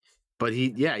 But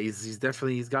he's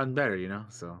definitely gotten better, you know.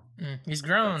 So he's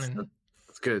grown,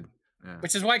 that's good. Yeah.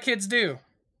 Which is why kids do.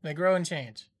 They grow and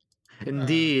change.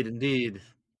 Indeed.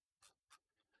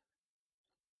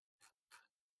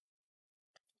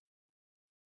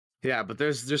 Yeah, but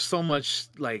there's so much,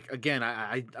 like, again,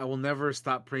 I will never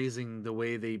stop praising the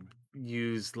way they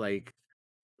use, like,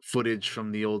 footage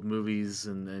from the old movies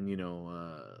and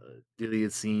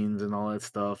deleted scenes and all that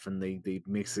stuff, and they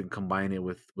mix and combine it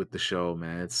with the show,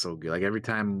 man. It's so good. Like, every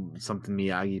time something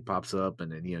Miyagi pops up,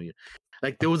 and then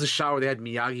like, there was a shot where they had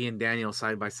Miyagi and Daniel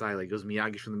side by side. Like, it was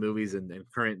Miyagi from the movies and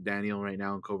current Daniel right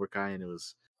now in Cobra Kai, and it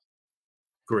was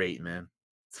great, man.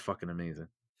 It's fucking amazing.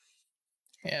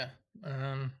 Yeah.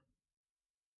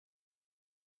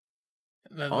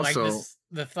 Also, like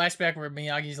the flashback where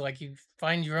Miyagi's like, you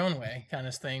find your own way kind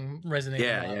of thing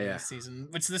resonated a lot this season,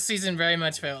 which this season very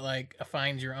much felt like a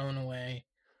find your own way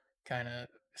kind of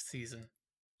season.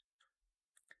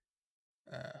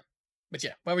 But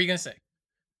yeah, what were you gonna say?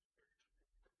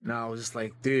 No, I was just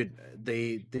like, dude,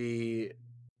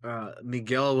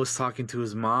 Miguel was talking to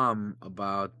his mom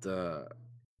about you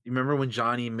remember when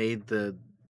Johnny made the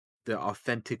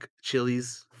authentic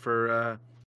chilies for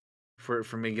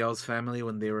Miguel's family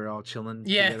when they were all chilling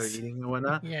together eating and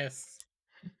whatnot? Yes.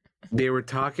 They were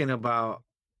talking about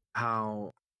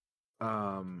how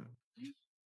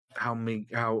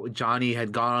Johnny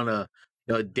had gone on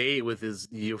a date with his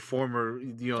former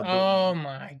oh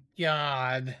my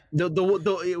god,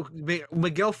 the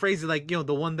Miguel phrased it like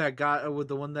the one that got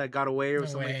away or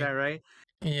something like that, right?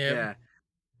 Yeah.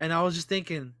 And I was just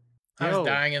thinking, I was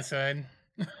dying inside.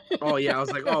 Oh yeah, I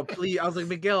was like, oh please, I was like,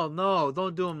 Miguel, no,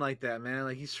 don't do him like that, man.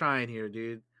 Like, he's trying here,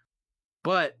 dude.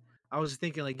 But I was just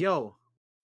thinking, like, yo,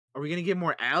 are we gonna get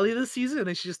more Allie this season?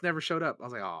 And she just never showed up. I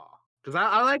was like, oh, because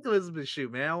I like Elizabeth Shue,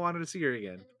 man. I wanted to see her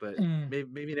again, but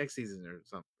maybe next season or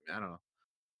something. I don't know.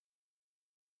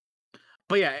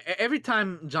 But yeah, every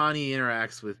time Johnny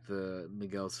interacts with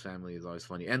Miguel's family is always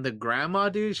funny, and the grandma,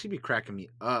 dude, she be cracking me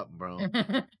up, bro.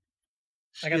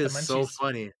 She is so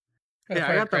funny. Yeah,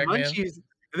 I got the munchies.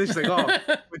 And then she's like, oh,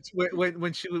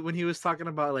 when he was talking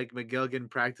about, like, Miguel getting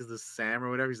practice with Sam or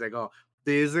whatever, he's like, oh,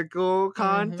 physical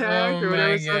contact or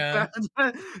whatever.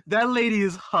 That lady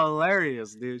is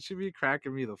hilarious, dude. She be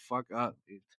cracking me the fuck up,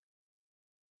 dude.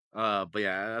 But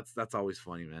yeah, that's always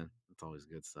funny, man. That's always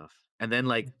good stuff. And then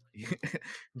like,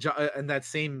 and that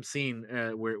same scene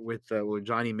where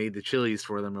Johnny made the chilies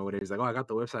for them or whatever. He's like, "Oh, I got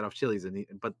the website off Chili's," and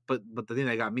but the thing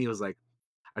that got me was like,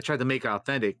 I tried to make it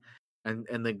authentic, and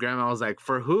the grandma was like,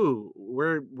 "For who?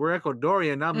 We're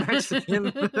Ecuadorian, not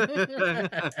Mexican."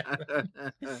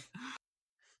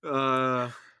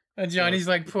 And Johnny's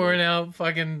like pouring out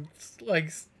fucking like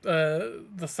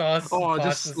the sauce, oh, pasta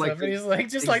just stuff, and he's like,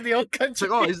 just like the old it's country.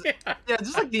 like, yeah,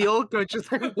 just like the old country. It's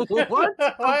like, what? What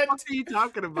the fuck are you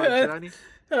talking about, Johnny?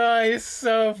 Oh, he's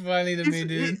so funny to me,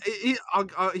 dude.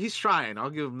 He's trying. I'll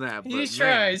give him that. But He man,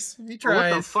 tries. He what the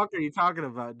tries. fuck are you talking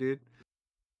about, dude?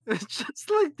 It's just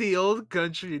like the old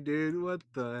country, dude. What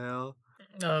the hell?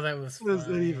 Oh, that was What does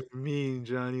that funny. even mean,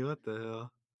 Johnny? What the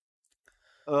hell?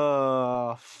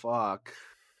 Oh, fuck.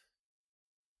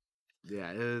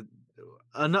 Yeah,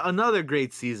 another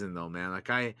great season though, man. Like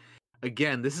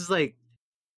again, this is like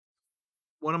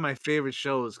one of my favorite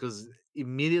shows because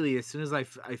immediately as soon as I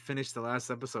finished the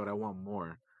last episode, I want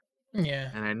more,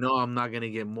 Yeah. and I know I'm not gonna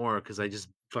get more because I just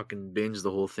fucking binged the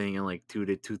whole thing in like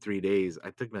 3 days. I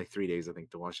took me like 3 days, I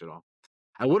think, to watch it all.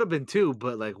 I would have been 2,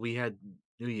 but like we had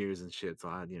New Year's and shit, so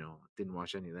I didn't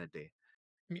watch any that day.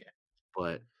 Yeah.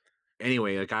 But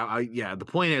anyway, like yeah, the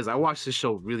point is I watched this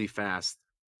show really fast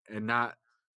and not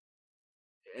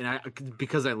and I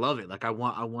because I love it. Like I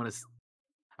want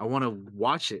to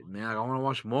watch it, man. Like, I want to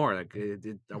watch more. Like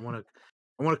I want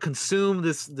to consume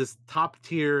this top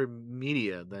tier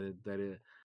media and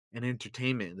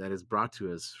entertainment that is brought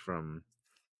to us from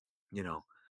you know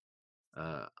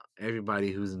uh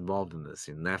everybody who's involved in this,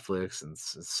 Netflix and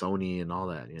Sony and all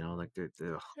that. Like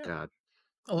oh god,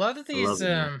 A lot of I love these, it,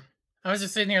 man. I was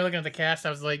just sitting here looking at the cast. I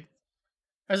was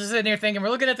just sitting here thinking, we're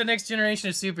looking at the next generation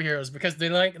of superheroes because they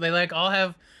all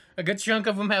have a good chunk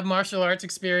of them have martial arts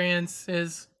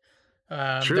experiences. True.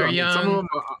 They're I mean, some of young. them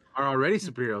are already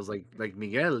superheroes, like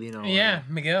Miguel. Yeah,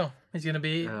 Miguel is gonna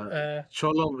be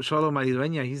Cholo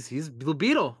Maridueña. He's Blue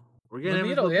Beetle. We're Blue getting him as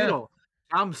Beetle. Blue Yeah, Beetle.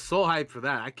 I'm so hyped for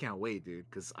that. I can't wait, dude.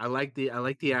 Because I like the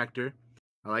actor.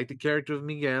 I like the character of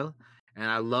Miguel, and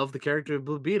I love the character of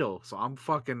Blue Beetle. So I'm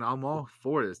all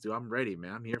for this, dude. I'm ready,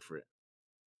 man. I'm here for it.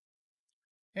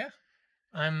 yeah.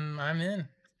 I'm in.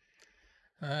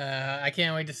 I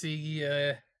can't wait to see.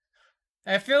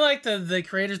 I feel like the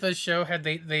creators of the show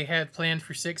they had planned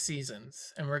for 6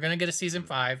 seasons, and we're gonna get a season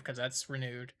 5 because that's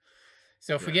renewed.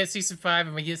 So if we get season 5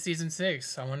 and we get season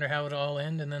 6, I wonder how it'll all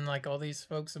end, and then like all these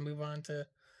folks will move on to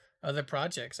other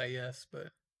projects, I guess.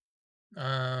 But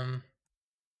I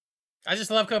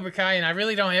just love Cobra Kai, and I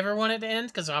really don't ever want it to end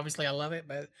because obviously I love it,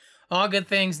 but all good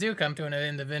things do come to an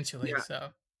end eventually. Yeah. So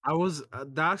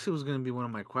That actually was going to be one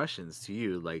of my questions to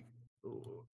you. Like,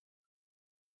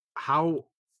 how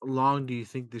long do you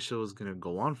think this show is going to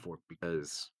go on for?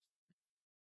 Because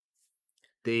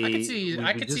I could see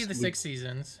the we 6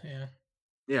 seasons. Yeah.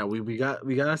 yeah we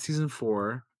got season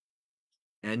 4,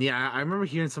 and yeah, I remember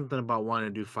hearing something about wanting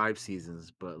to do 5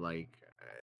 seasons, but like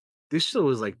this show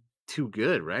is like too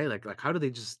good, right? Like how do they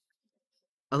just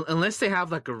unless they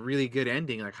have like a really good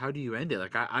ending? Like how do you end it?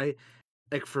 Like I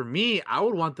like for me, I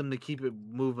would want them to keep it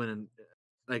moving, and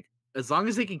like as long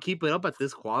as they can keep it up at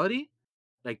this quality,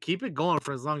 like keep it going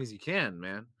for as long as you can,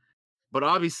 man. But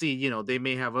obviously, they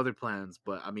may have other plans.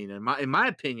 But I mean, in my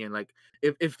opinion, like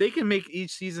if they can make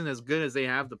each season as good as they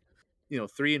have the,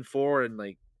 3 and 4, and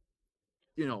like,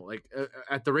 like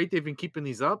at the rate they've been keeping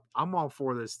these up, I'm all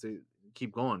for this to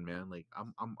keep going, man. Like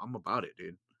I'm about it,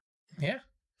 dude. Yeah.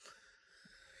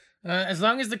 As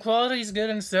long as the quality is good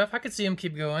and stuff, I could see him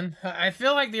keep going. I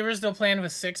feel like the original plan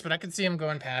was 6, but I could see him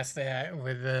going past that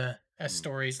with as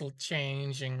stories will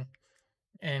change and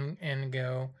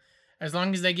go. As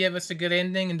long as they give us a good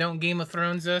ending and don't Game of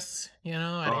Thrones us, I'd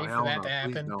hate for that to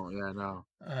happen. Please don't. Yeah, no.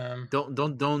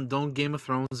 Don't Game of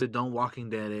Thrones it. Don't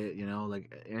Walking Dead it.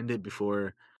 Like end it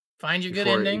before. Find your good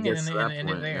ending and end end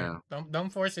it there. Yeah. Don't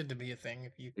force it to be a thing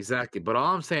if you exactly. But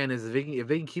all I'm saying is if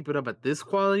they can keep it up at this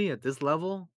quality, at this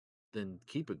level, then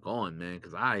keep it going, man.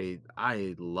 Because I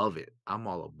love it. I'm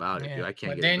all about it, dude. I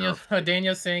can't get enough.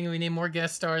 Daniel's saying we need more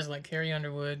guest stars like Carrie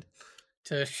Underwood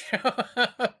to show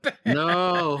up.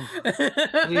 No,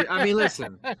 I mean,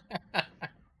 listen.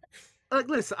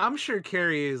 Listen, I'm sure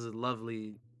Carrie is a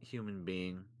lovely human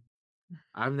being.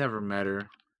 I've never met her,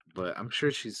 but I'm sure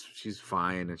she's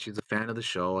fine and she's a fan of the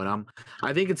show. And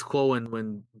I think it's cool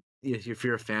when if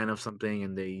you're a fan of something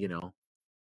and they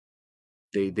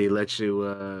they let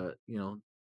you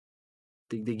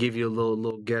they give you a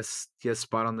little guest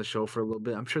spot on the show for a little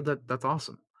bit. I'm sure that's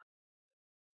awesome.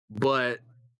 But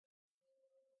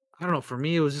I don't know. For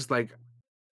me, it was just like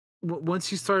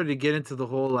once you started to get into the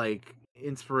whole like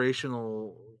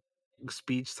inspirational,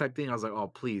 speech type thing. I was like, oh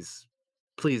please,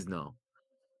 please no.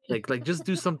 Like just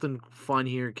do something fun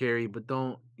here, Carrie, but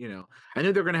don't, I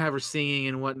knew they're gonna have her singing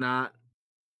and whatnot,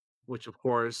 which of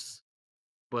course,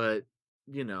 but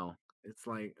it's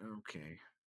like, okay.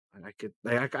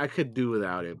 I could do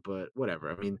without it, but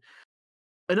whatever. I mean,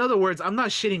 in other words, I'm not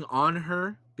shitting on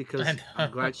her I because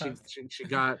I'm glad know.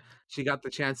 she got the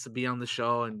chance to be on the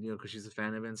show, and because she's a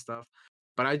fan of it and stuff.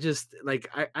 But I just like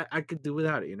I could do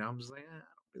without it. I'm just like, I don't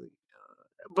really.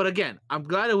 But again, I'm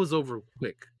glad it was over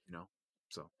quick.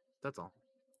 So that's all.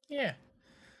 Yeah.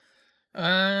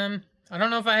 I don't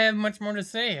know if I have much more to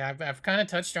say. I've kind of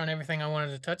touched on everything I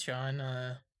wanted to touch on.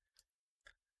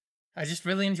 I just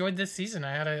really enjoyed this season.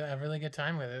 I had a really good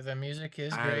time with it. The music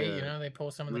is I had great. a They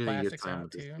pull some of the really good classics time out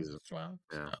with this too season. as well.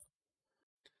 Yeah,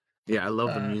 So, yeah, I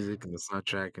love the music and the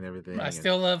soundtrack and everything. I And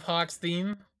still love Hawk's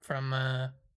theme from.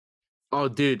 oh,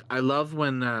 dude, I love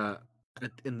when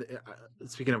in the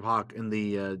speaking of Hawk in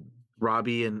the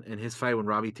Robbie and his fight when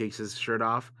Robbie takes his shirt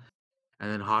off. And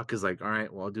then Hawk is like, all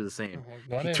right, well, I'll do the same.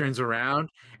 He Whatever. turns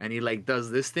around and he like does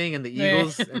this thing and the Yeah.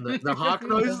 Eagles and the Hawk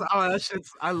noises. Oh, that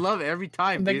shit's, I love it every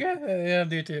time, dude. Yeah, I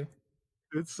do too.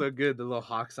 It's so good. The little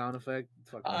Hawk sound effect. It's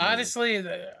fucking amazing. Honestly,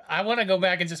 I want to go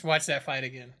back and just watch that fight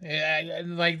again.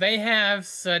 Like they have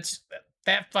such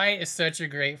that fight is such a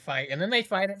great fight, and then they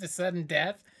fight it to sudden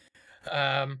death.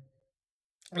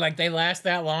 Like they last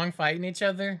that long fighting each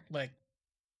other. Like,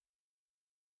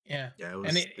 yeah, Yeah,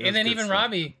 and then good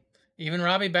stuff. even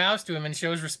Robbie bows to him and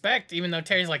shows respect, even though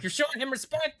Terry's like, "You're showing him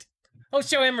respect. Oh,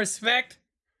 show him respect."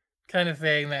 Kind of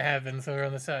thing that happens over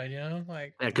on the side,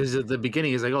 like Yeah, because at the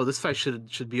beginning he's like, "Oh, this fight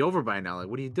should be over by now. Like,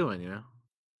 what are you doing?"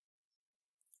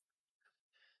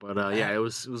 But yeah, it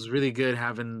was really good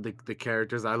having the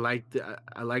characters. I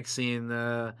like seeing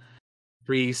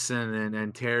Reese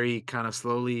and Terry kind of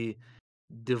slowly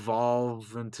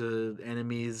devolve into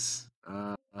enemies.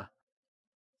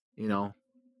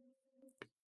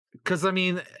 Because I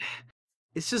mean,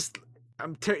 it's just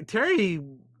Terry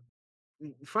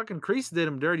fucking Kreese did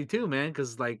him dirty too, man.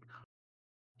 Because like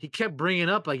he kept bringing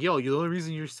up like, "Yo, the only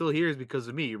reason you're still here is because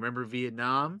of me. You remember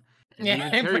Vietnam?" And yeah,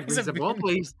 even Terry brings up one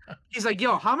place. He's like,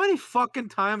 "Yo, how many fucking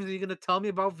times are you gonna tell me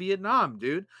about Vietnam,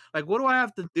 dude? Like, what do I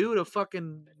have to do to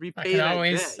fucking repay that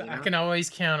debt?" I can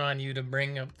always count on you to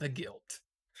bring up the guilt.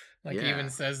 Like he Yeah. even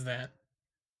says that.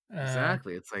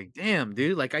 Exactly. It's like, damn,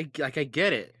 dude. Like I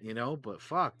get it, but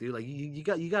fuck, dude. Like you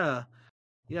gotta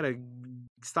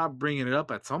stop bringing it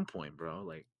up at some point, bro.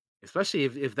 Like, especially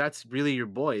if that's really your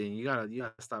boy, and you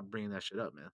gotta stop bringing that shit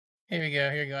up, man. Here we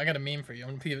go. I got a meme for you.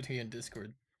 I'm gonna put it to you in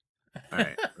Discord. All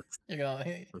right,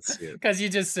 let's see it. Because you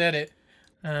just said it.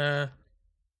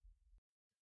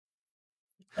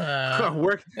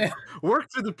 Work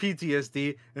through the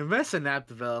PTSD, invest in app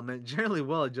development, generally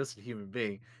well-adjusted human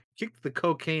being, kicked the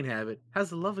cocaine habit,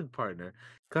 has a loving partner,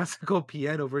 classical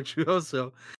piano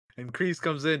virtuoso, and Kreese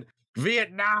comes in,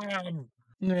 Vietnam!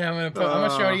 Yeah, I'm gonna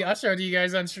show you. I'll show it to you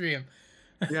guys on stream.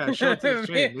 Yeah, show it to the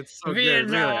stream. It's so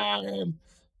Vietnam. good.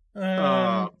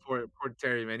 Really. Poor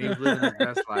Terry, man. He was living his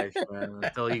best life, man,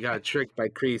 until he got tricked by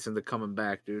Kreese into coming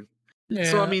back, dude. Yeah.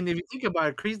 So I mean, if you think about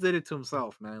it, Kreese did it to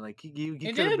himself, man. Like he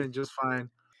could have been just fine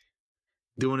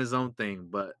doing his own thing,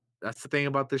 but that's the thing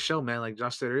about this show, man. Like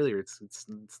Josh said earlier, it's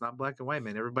not black and white,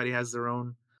 man. Everybody has their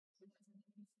own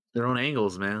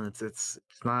angles, man. It's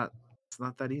not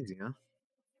that easy, huh?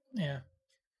 Yeah.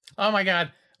 Oh my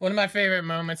God. One of my favorite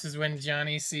moments is when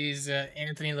Johnny sees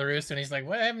Anthony LaRusso and he's like,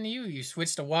 "What happened to you? You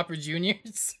switched to Whopper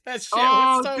Juniors?" That shit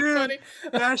was so dude, funny.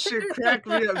 That shit cracked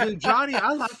me up. Dude, Johnny,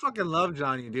 I fucking love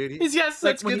Johnny, dude. He's got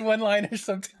such good one-liners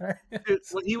sometimes. Dude,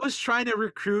 when he was trying to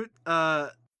recruit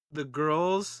the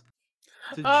girls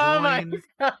to join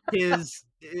his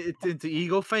into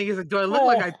Eagle Fang, he's like, "Do I look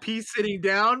like I pee sitting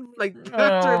down?" Like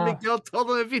after Miguel told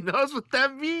him if he knows what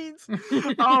that means.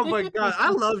 Oh my God,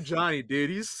 I love Johnny, dude.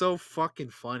 He's so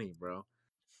fucking funny, bro.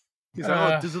 He's like,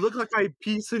 "Oh, does it look like I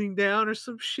pee sitting down or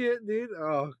some shit, dude?"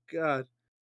 Oh God.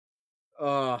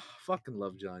 Oh, fucking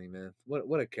love Johnny, man.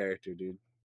 What a character, dude.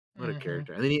 What a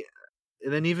character. And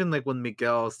then even like when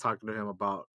Miguel was talking to him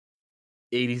about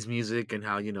 80s music and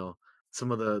how some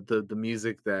of the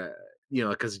music that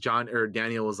because John or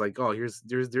Daniel was like, "Oh,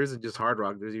 there isn't just hard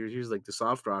rock, here's like the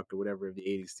soft rock or whatever of the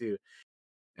 80s too."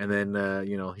 And then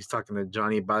he's talking to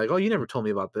Johnny about like, "Oh, you never told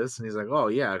me about this," and he's like, "Oh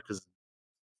yeah," because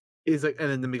he's like, and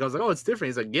then Miguel's like, "Oh, it's different."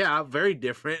 He's like, "Yeah, very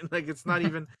different." Like it's not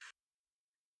even.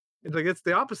 It's like it's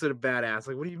the opposite of badass.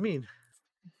 Like, what do you mean?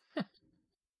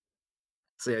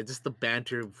 So yeah, just the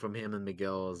banter from him and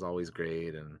Miguel is always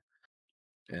great, and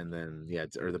then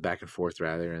or the back and forth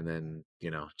rather, and then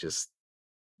just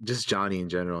Johnny in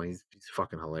general. He's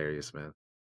fucking hilarious, man.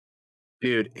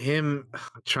 Dude, him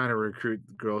trying to recruit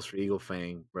girls for Eagle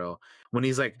Fang, bro. When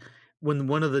he's like, when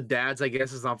one of the dads, I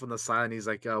guess, is off on the side, and he's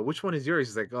like, "Which one is yours?"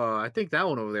 He's like, "Oh, I think that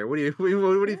one over there. What do you, what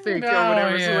do you think?" Or No,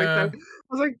 whatever, so like that. yeah. I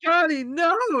was like, Johnny,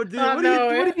 no, dude. Oh,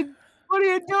 no. What are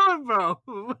you doing, bro?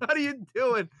 What are you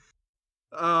doing?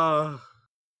 Uh,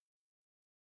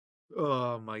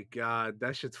 oh my god,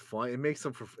 that shit's fun. It makes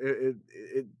them.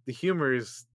 The humor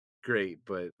is great,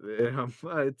 but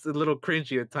it's a little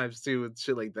cringy at times too when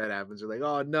shit like that happens. You're like,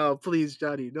 oh no, please,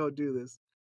 Johnny, don't do this.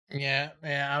 Yeah,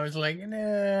 yeah. I was like, no,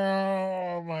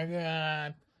 oh my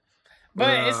god. But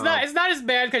Uh, it's not as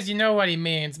bad because you know what he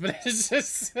means. But it's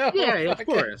just so yeah, of fucking.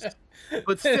 course.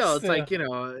 But still, it's Still. like,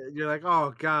 you're like,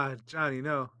 oh god, Johnny,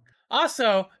 no.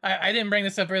 Also, I didn't bring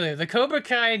this up earlier. The Cobra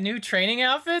Kai new training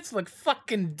outfits look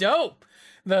fucking dope.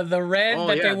 The red Oh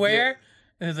that they yeah, wear,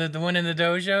 the one in the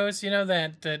dojos, you know,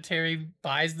 that Terry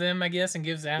buys them, I guess, and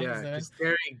gives out. yeah, because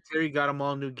Terry got them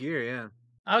all new gear, yeah.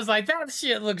 I was like, that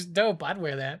shit looks dope. I'd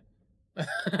wear that.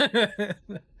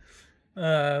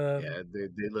 Yeah,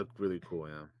 they look really cool,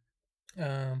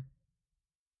 yeah. Um,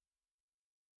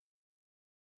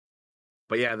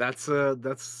 But yeah, that's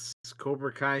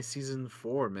Cobra Kai season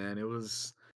 4, man. It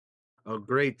was a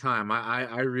great time.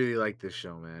 I really like this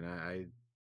show, man. I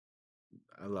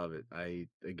love it. It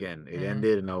mhm,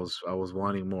 ended and I was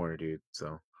wanting more, dude.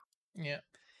 So yeah.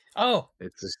 Oh,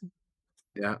 it's just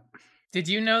yeah. did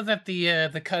you know that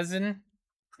the cousin,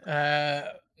 uh,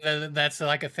 that's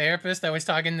like a therapist that was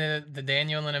talking to the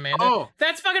Daniel and Amanda? Oh,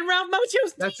 That's fucking Ralph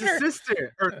Macchio's that's his daughter.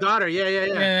 sister or daughter. Yeah, yeah,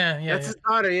 yeah. Yeah, yeah, That's yeah. his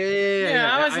daughter. Yeah, yeah, yeah, Yeah,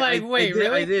 yeah. I was like, wait,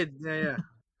 really? I did. Yeah, yeah.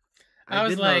 I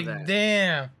was did know like, that.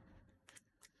 damn.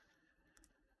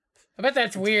 I bet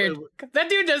that's weird. That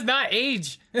dude does not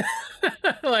age.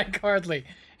 Like, hardly.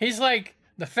 He's like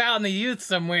the fountain of youth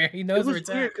somewhere. He It knows where was it's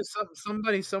weird at. because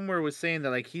somebody somewhere was saying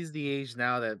that like he's the age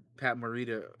now that Pat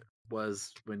Morita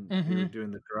was when they were Mm-hmm.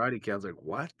 doing the Karate Kid. I was like,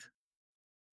 what?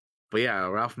 But yeah,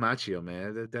 Ralph Macchio,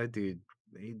 man, that dude,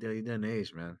 he didn't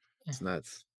age, man. It's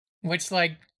nuts. Which,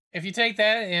 like, if you take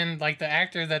that and, like, the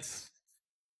actor that's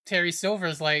Terry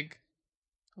Silver's, like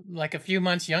a few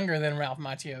months younger than Ralph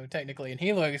Macchio, technically. And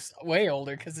he looks way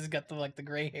older because he's got the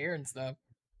gray hair and stuff.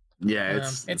 Yeah,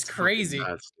 It's it's fucking crazy.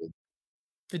 nuts,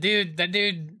 dude. That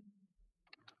dude,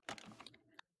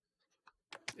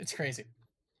 it's crazy.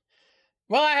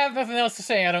 Well, I have nothing else to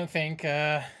say, I don't think.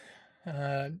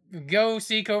 Go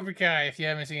see Cobra Kai if you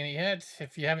haven't seen it yet.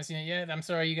 If you haven't seen it yet, I'm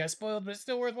sorry you got spoiled, but it's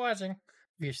still worth watching if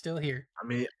you're still here. I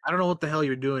mean, I don't know what the hell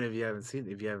you're doing if you haven't seen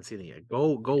it yet.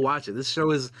 Go watch it. This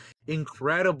show is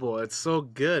incredible. It's so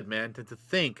good, man. To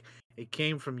think it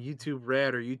came from YouTube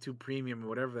Red or YouTube Premium or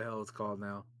whatever the hell it's called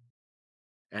now,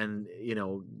 and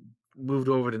moved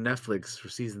over to Netflix for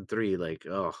season 3. Like,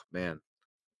 oh man,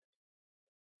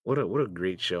 what a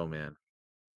great show, man.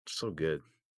 So good,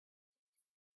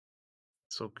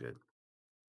 so good.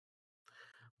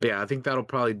 But yeah, I think that'll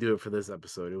probably do it for this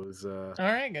episode. All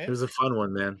right, It guys. was a fun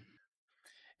one, man.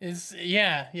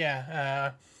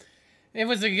 Yeah. It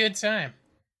was a good time.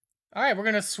 All right, we're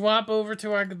gonna swap over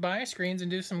to our goodbye screens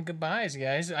and do some goodbyes,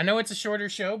 guys. I know it's a shorter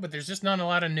show, but there's just not a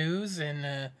lot of news,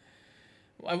 and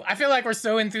I feel like we're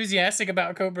so enthusiastic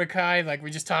about Cobra Kai, like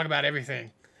we just talk about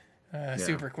everything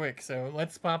super quick. So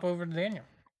let's pop over to Daniel.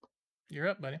 You're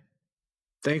up, buddy.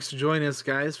 Thanks for joining us,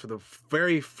 guys, for the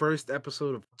very first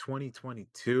episode of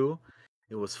 2022.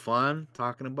 It was fun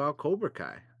talking about Cobra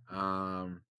Kai.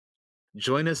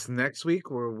 Join us next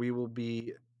week where we will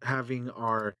be having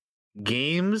our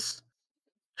games,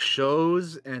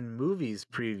 shows, and movies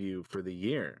preview for the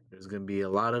year. There's going to be a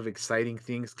lot of exciting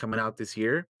things coming out this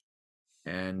year.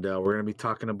 And we're going to be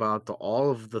talking about all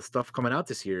of the stuff coming out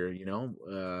this year,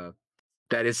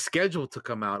 that is scheduled to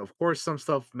come out. Of course, some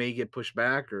stuff may get pushed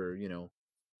back or,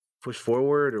 push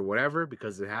forward or whatever,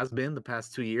 because it has been the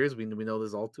past 2 years. We know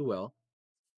this all too well.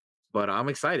 But I'm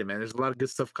excited, man. There's a lot of good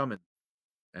stuff coming.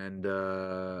 And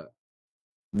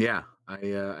yeah,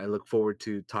 I look forward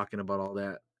to talking about all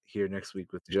that here next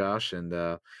week with Josh. And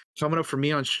coming up for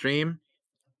me on stream,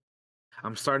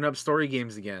 I'm starting up story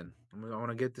games again. I want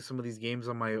to get to some of these games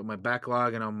on my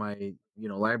backlog and on my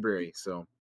library. So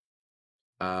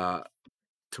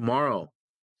tomorrow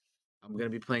I'm gonna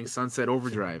be playing Sunset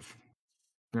Overdrive.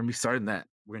 We're gonna be starting that.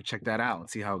 We're gonna check that out and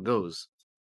see how it goes.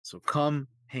 So come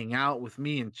hang out with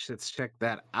me and let's check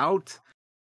that out.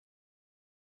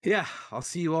 Yeah, I'll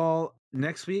see you all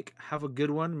next week. Have a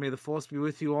good one. May the force be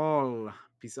with you all.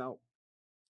 Peace out.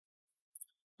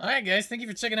 All right, guys. Thank you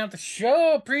for checking out the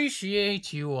show.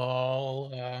 Appreciate you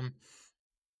all.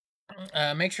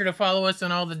 Make sure to follow us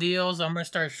on all the deals. I'm gonna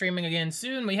start streaming again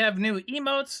soon. We have new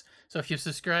emotes, so if you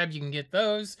subscribe, you can get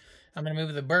those. I'm gonna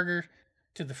move the burger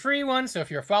to the free one. So if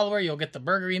you're a follower, you'll get the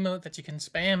burger emote that you can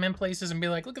spam in places and be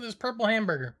like, look at this purple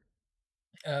hamburger.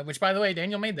 Which, by the way,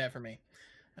 Daniel made that for me.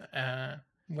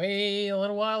 Way a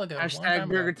little while ago. Hashtag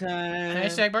burger time.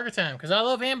 Hashtag burger time, because I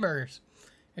love hamburgers.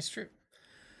 It's true.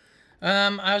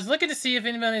 I was looking to see if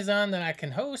anybody's on that I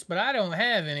can host, but I don't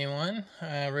have anyone,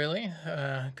 really,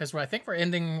 because I think we're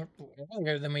ending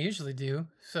earlier than we usually do.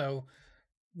 So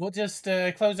we'll just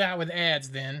close out with ads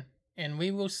then, and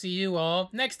we will see you all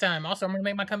next time. Also, I'm going to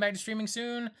make my comeback to streaming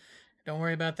soon. Don't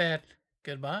worry about that.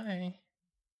 Goodbye.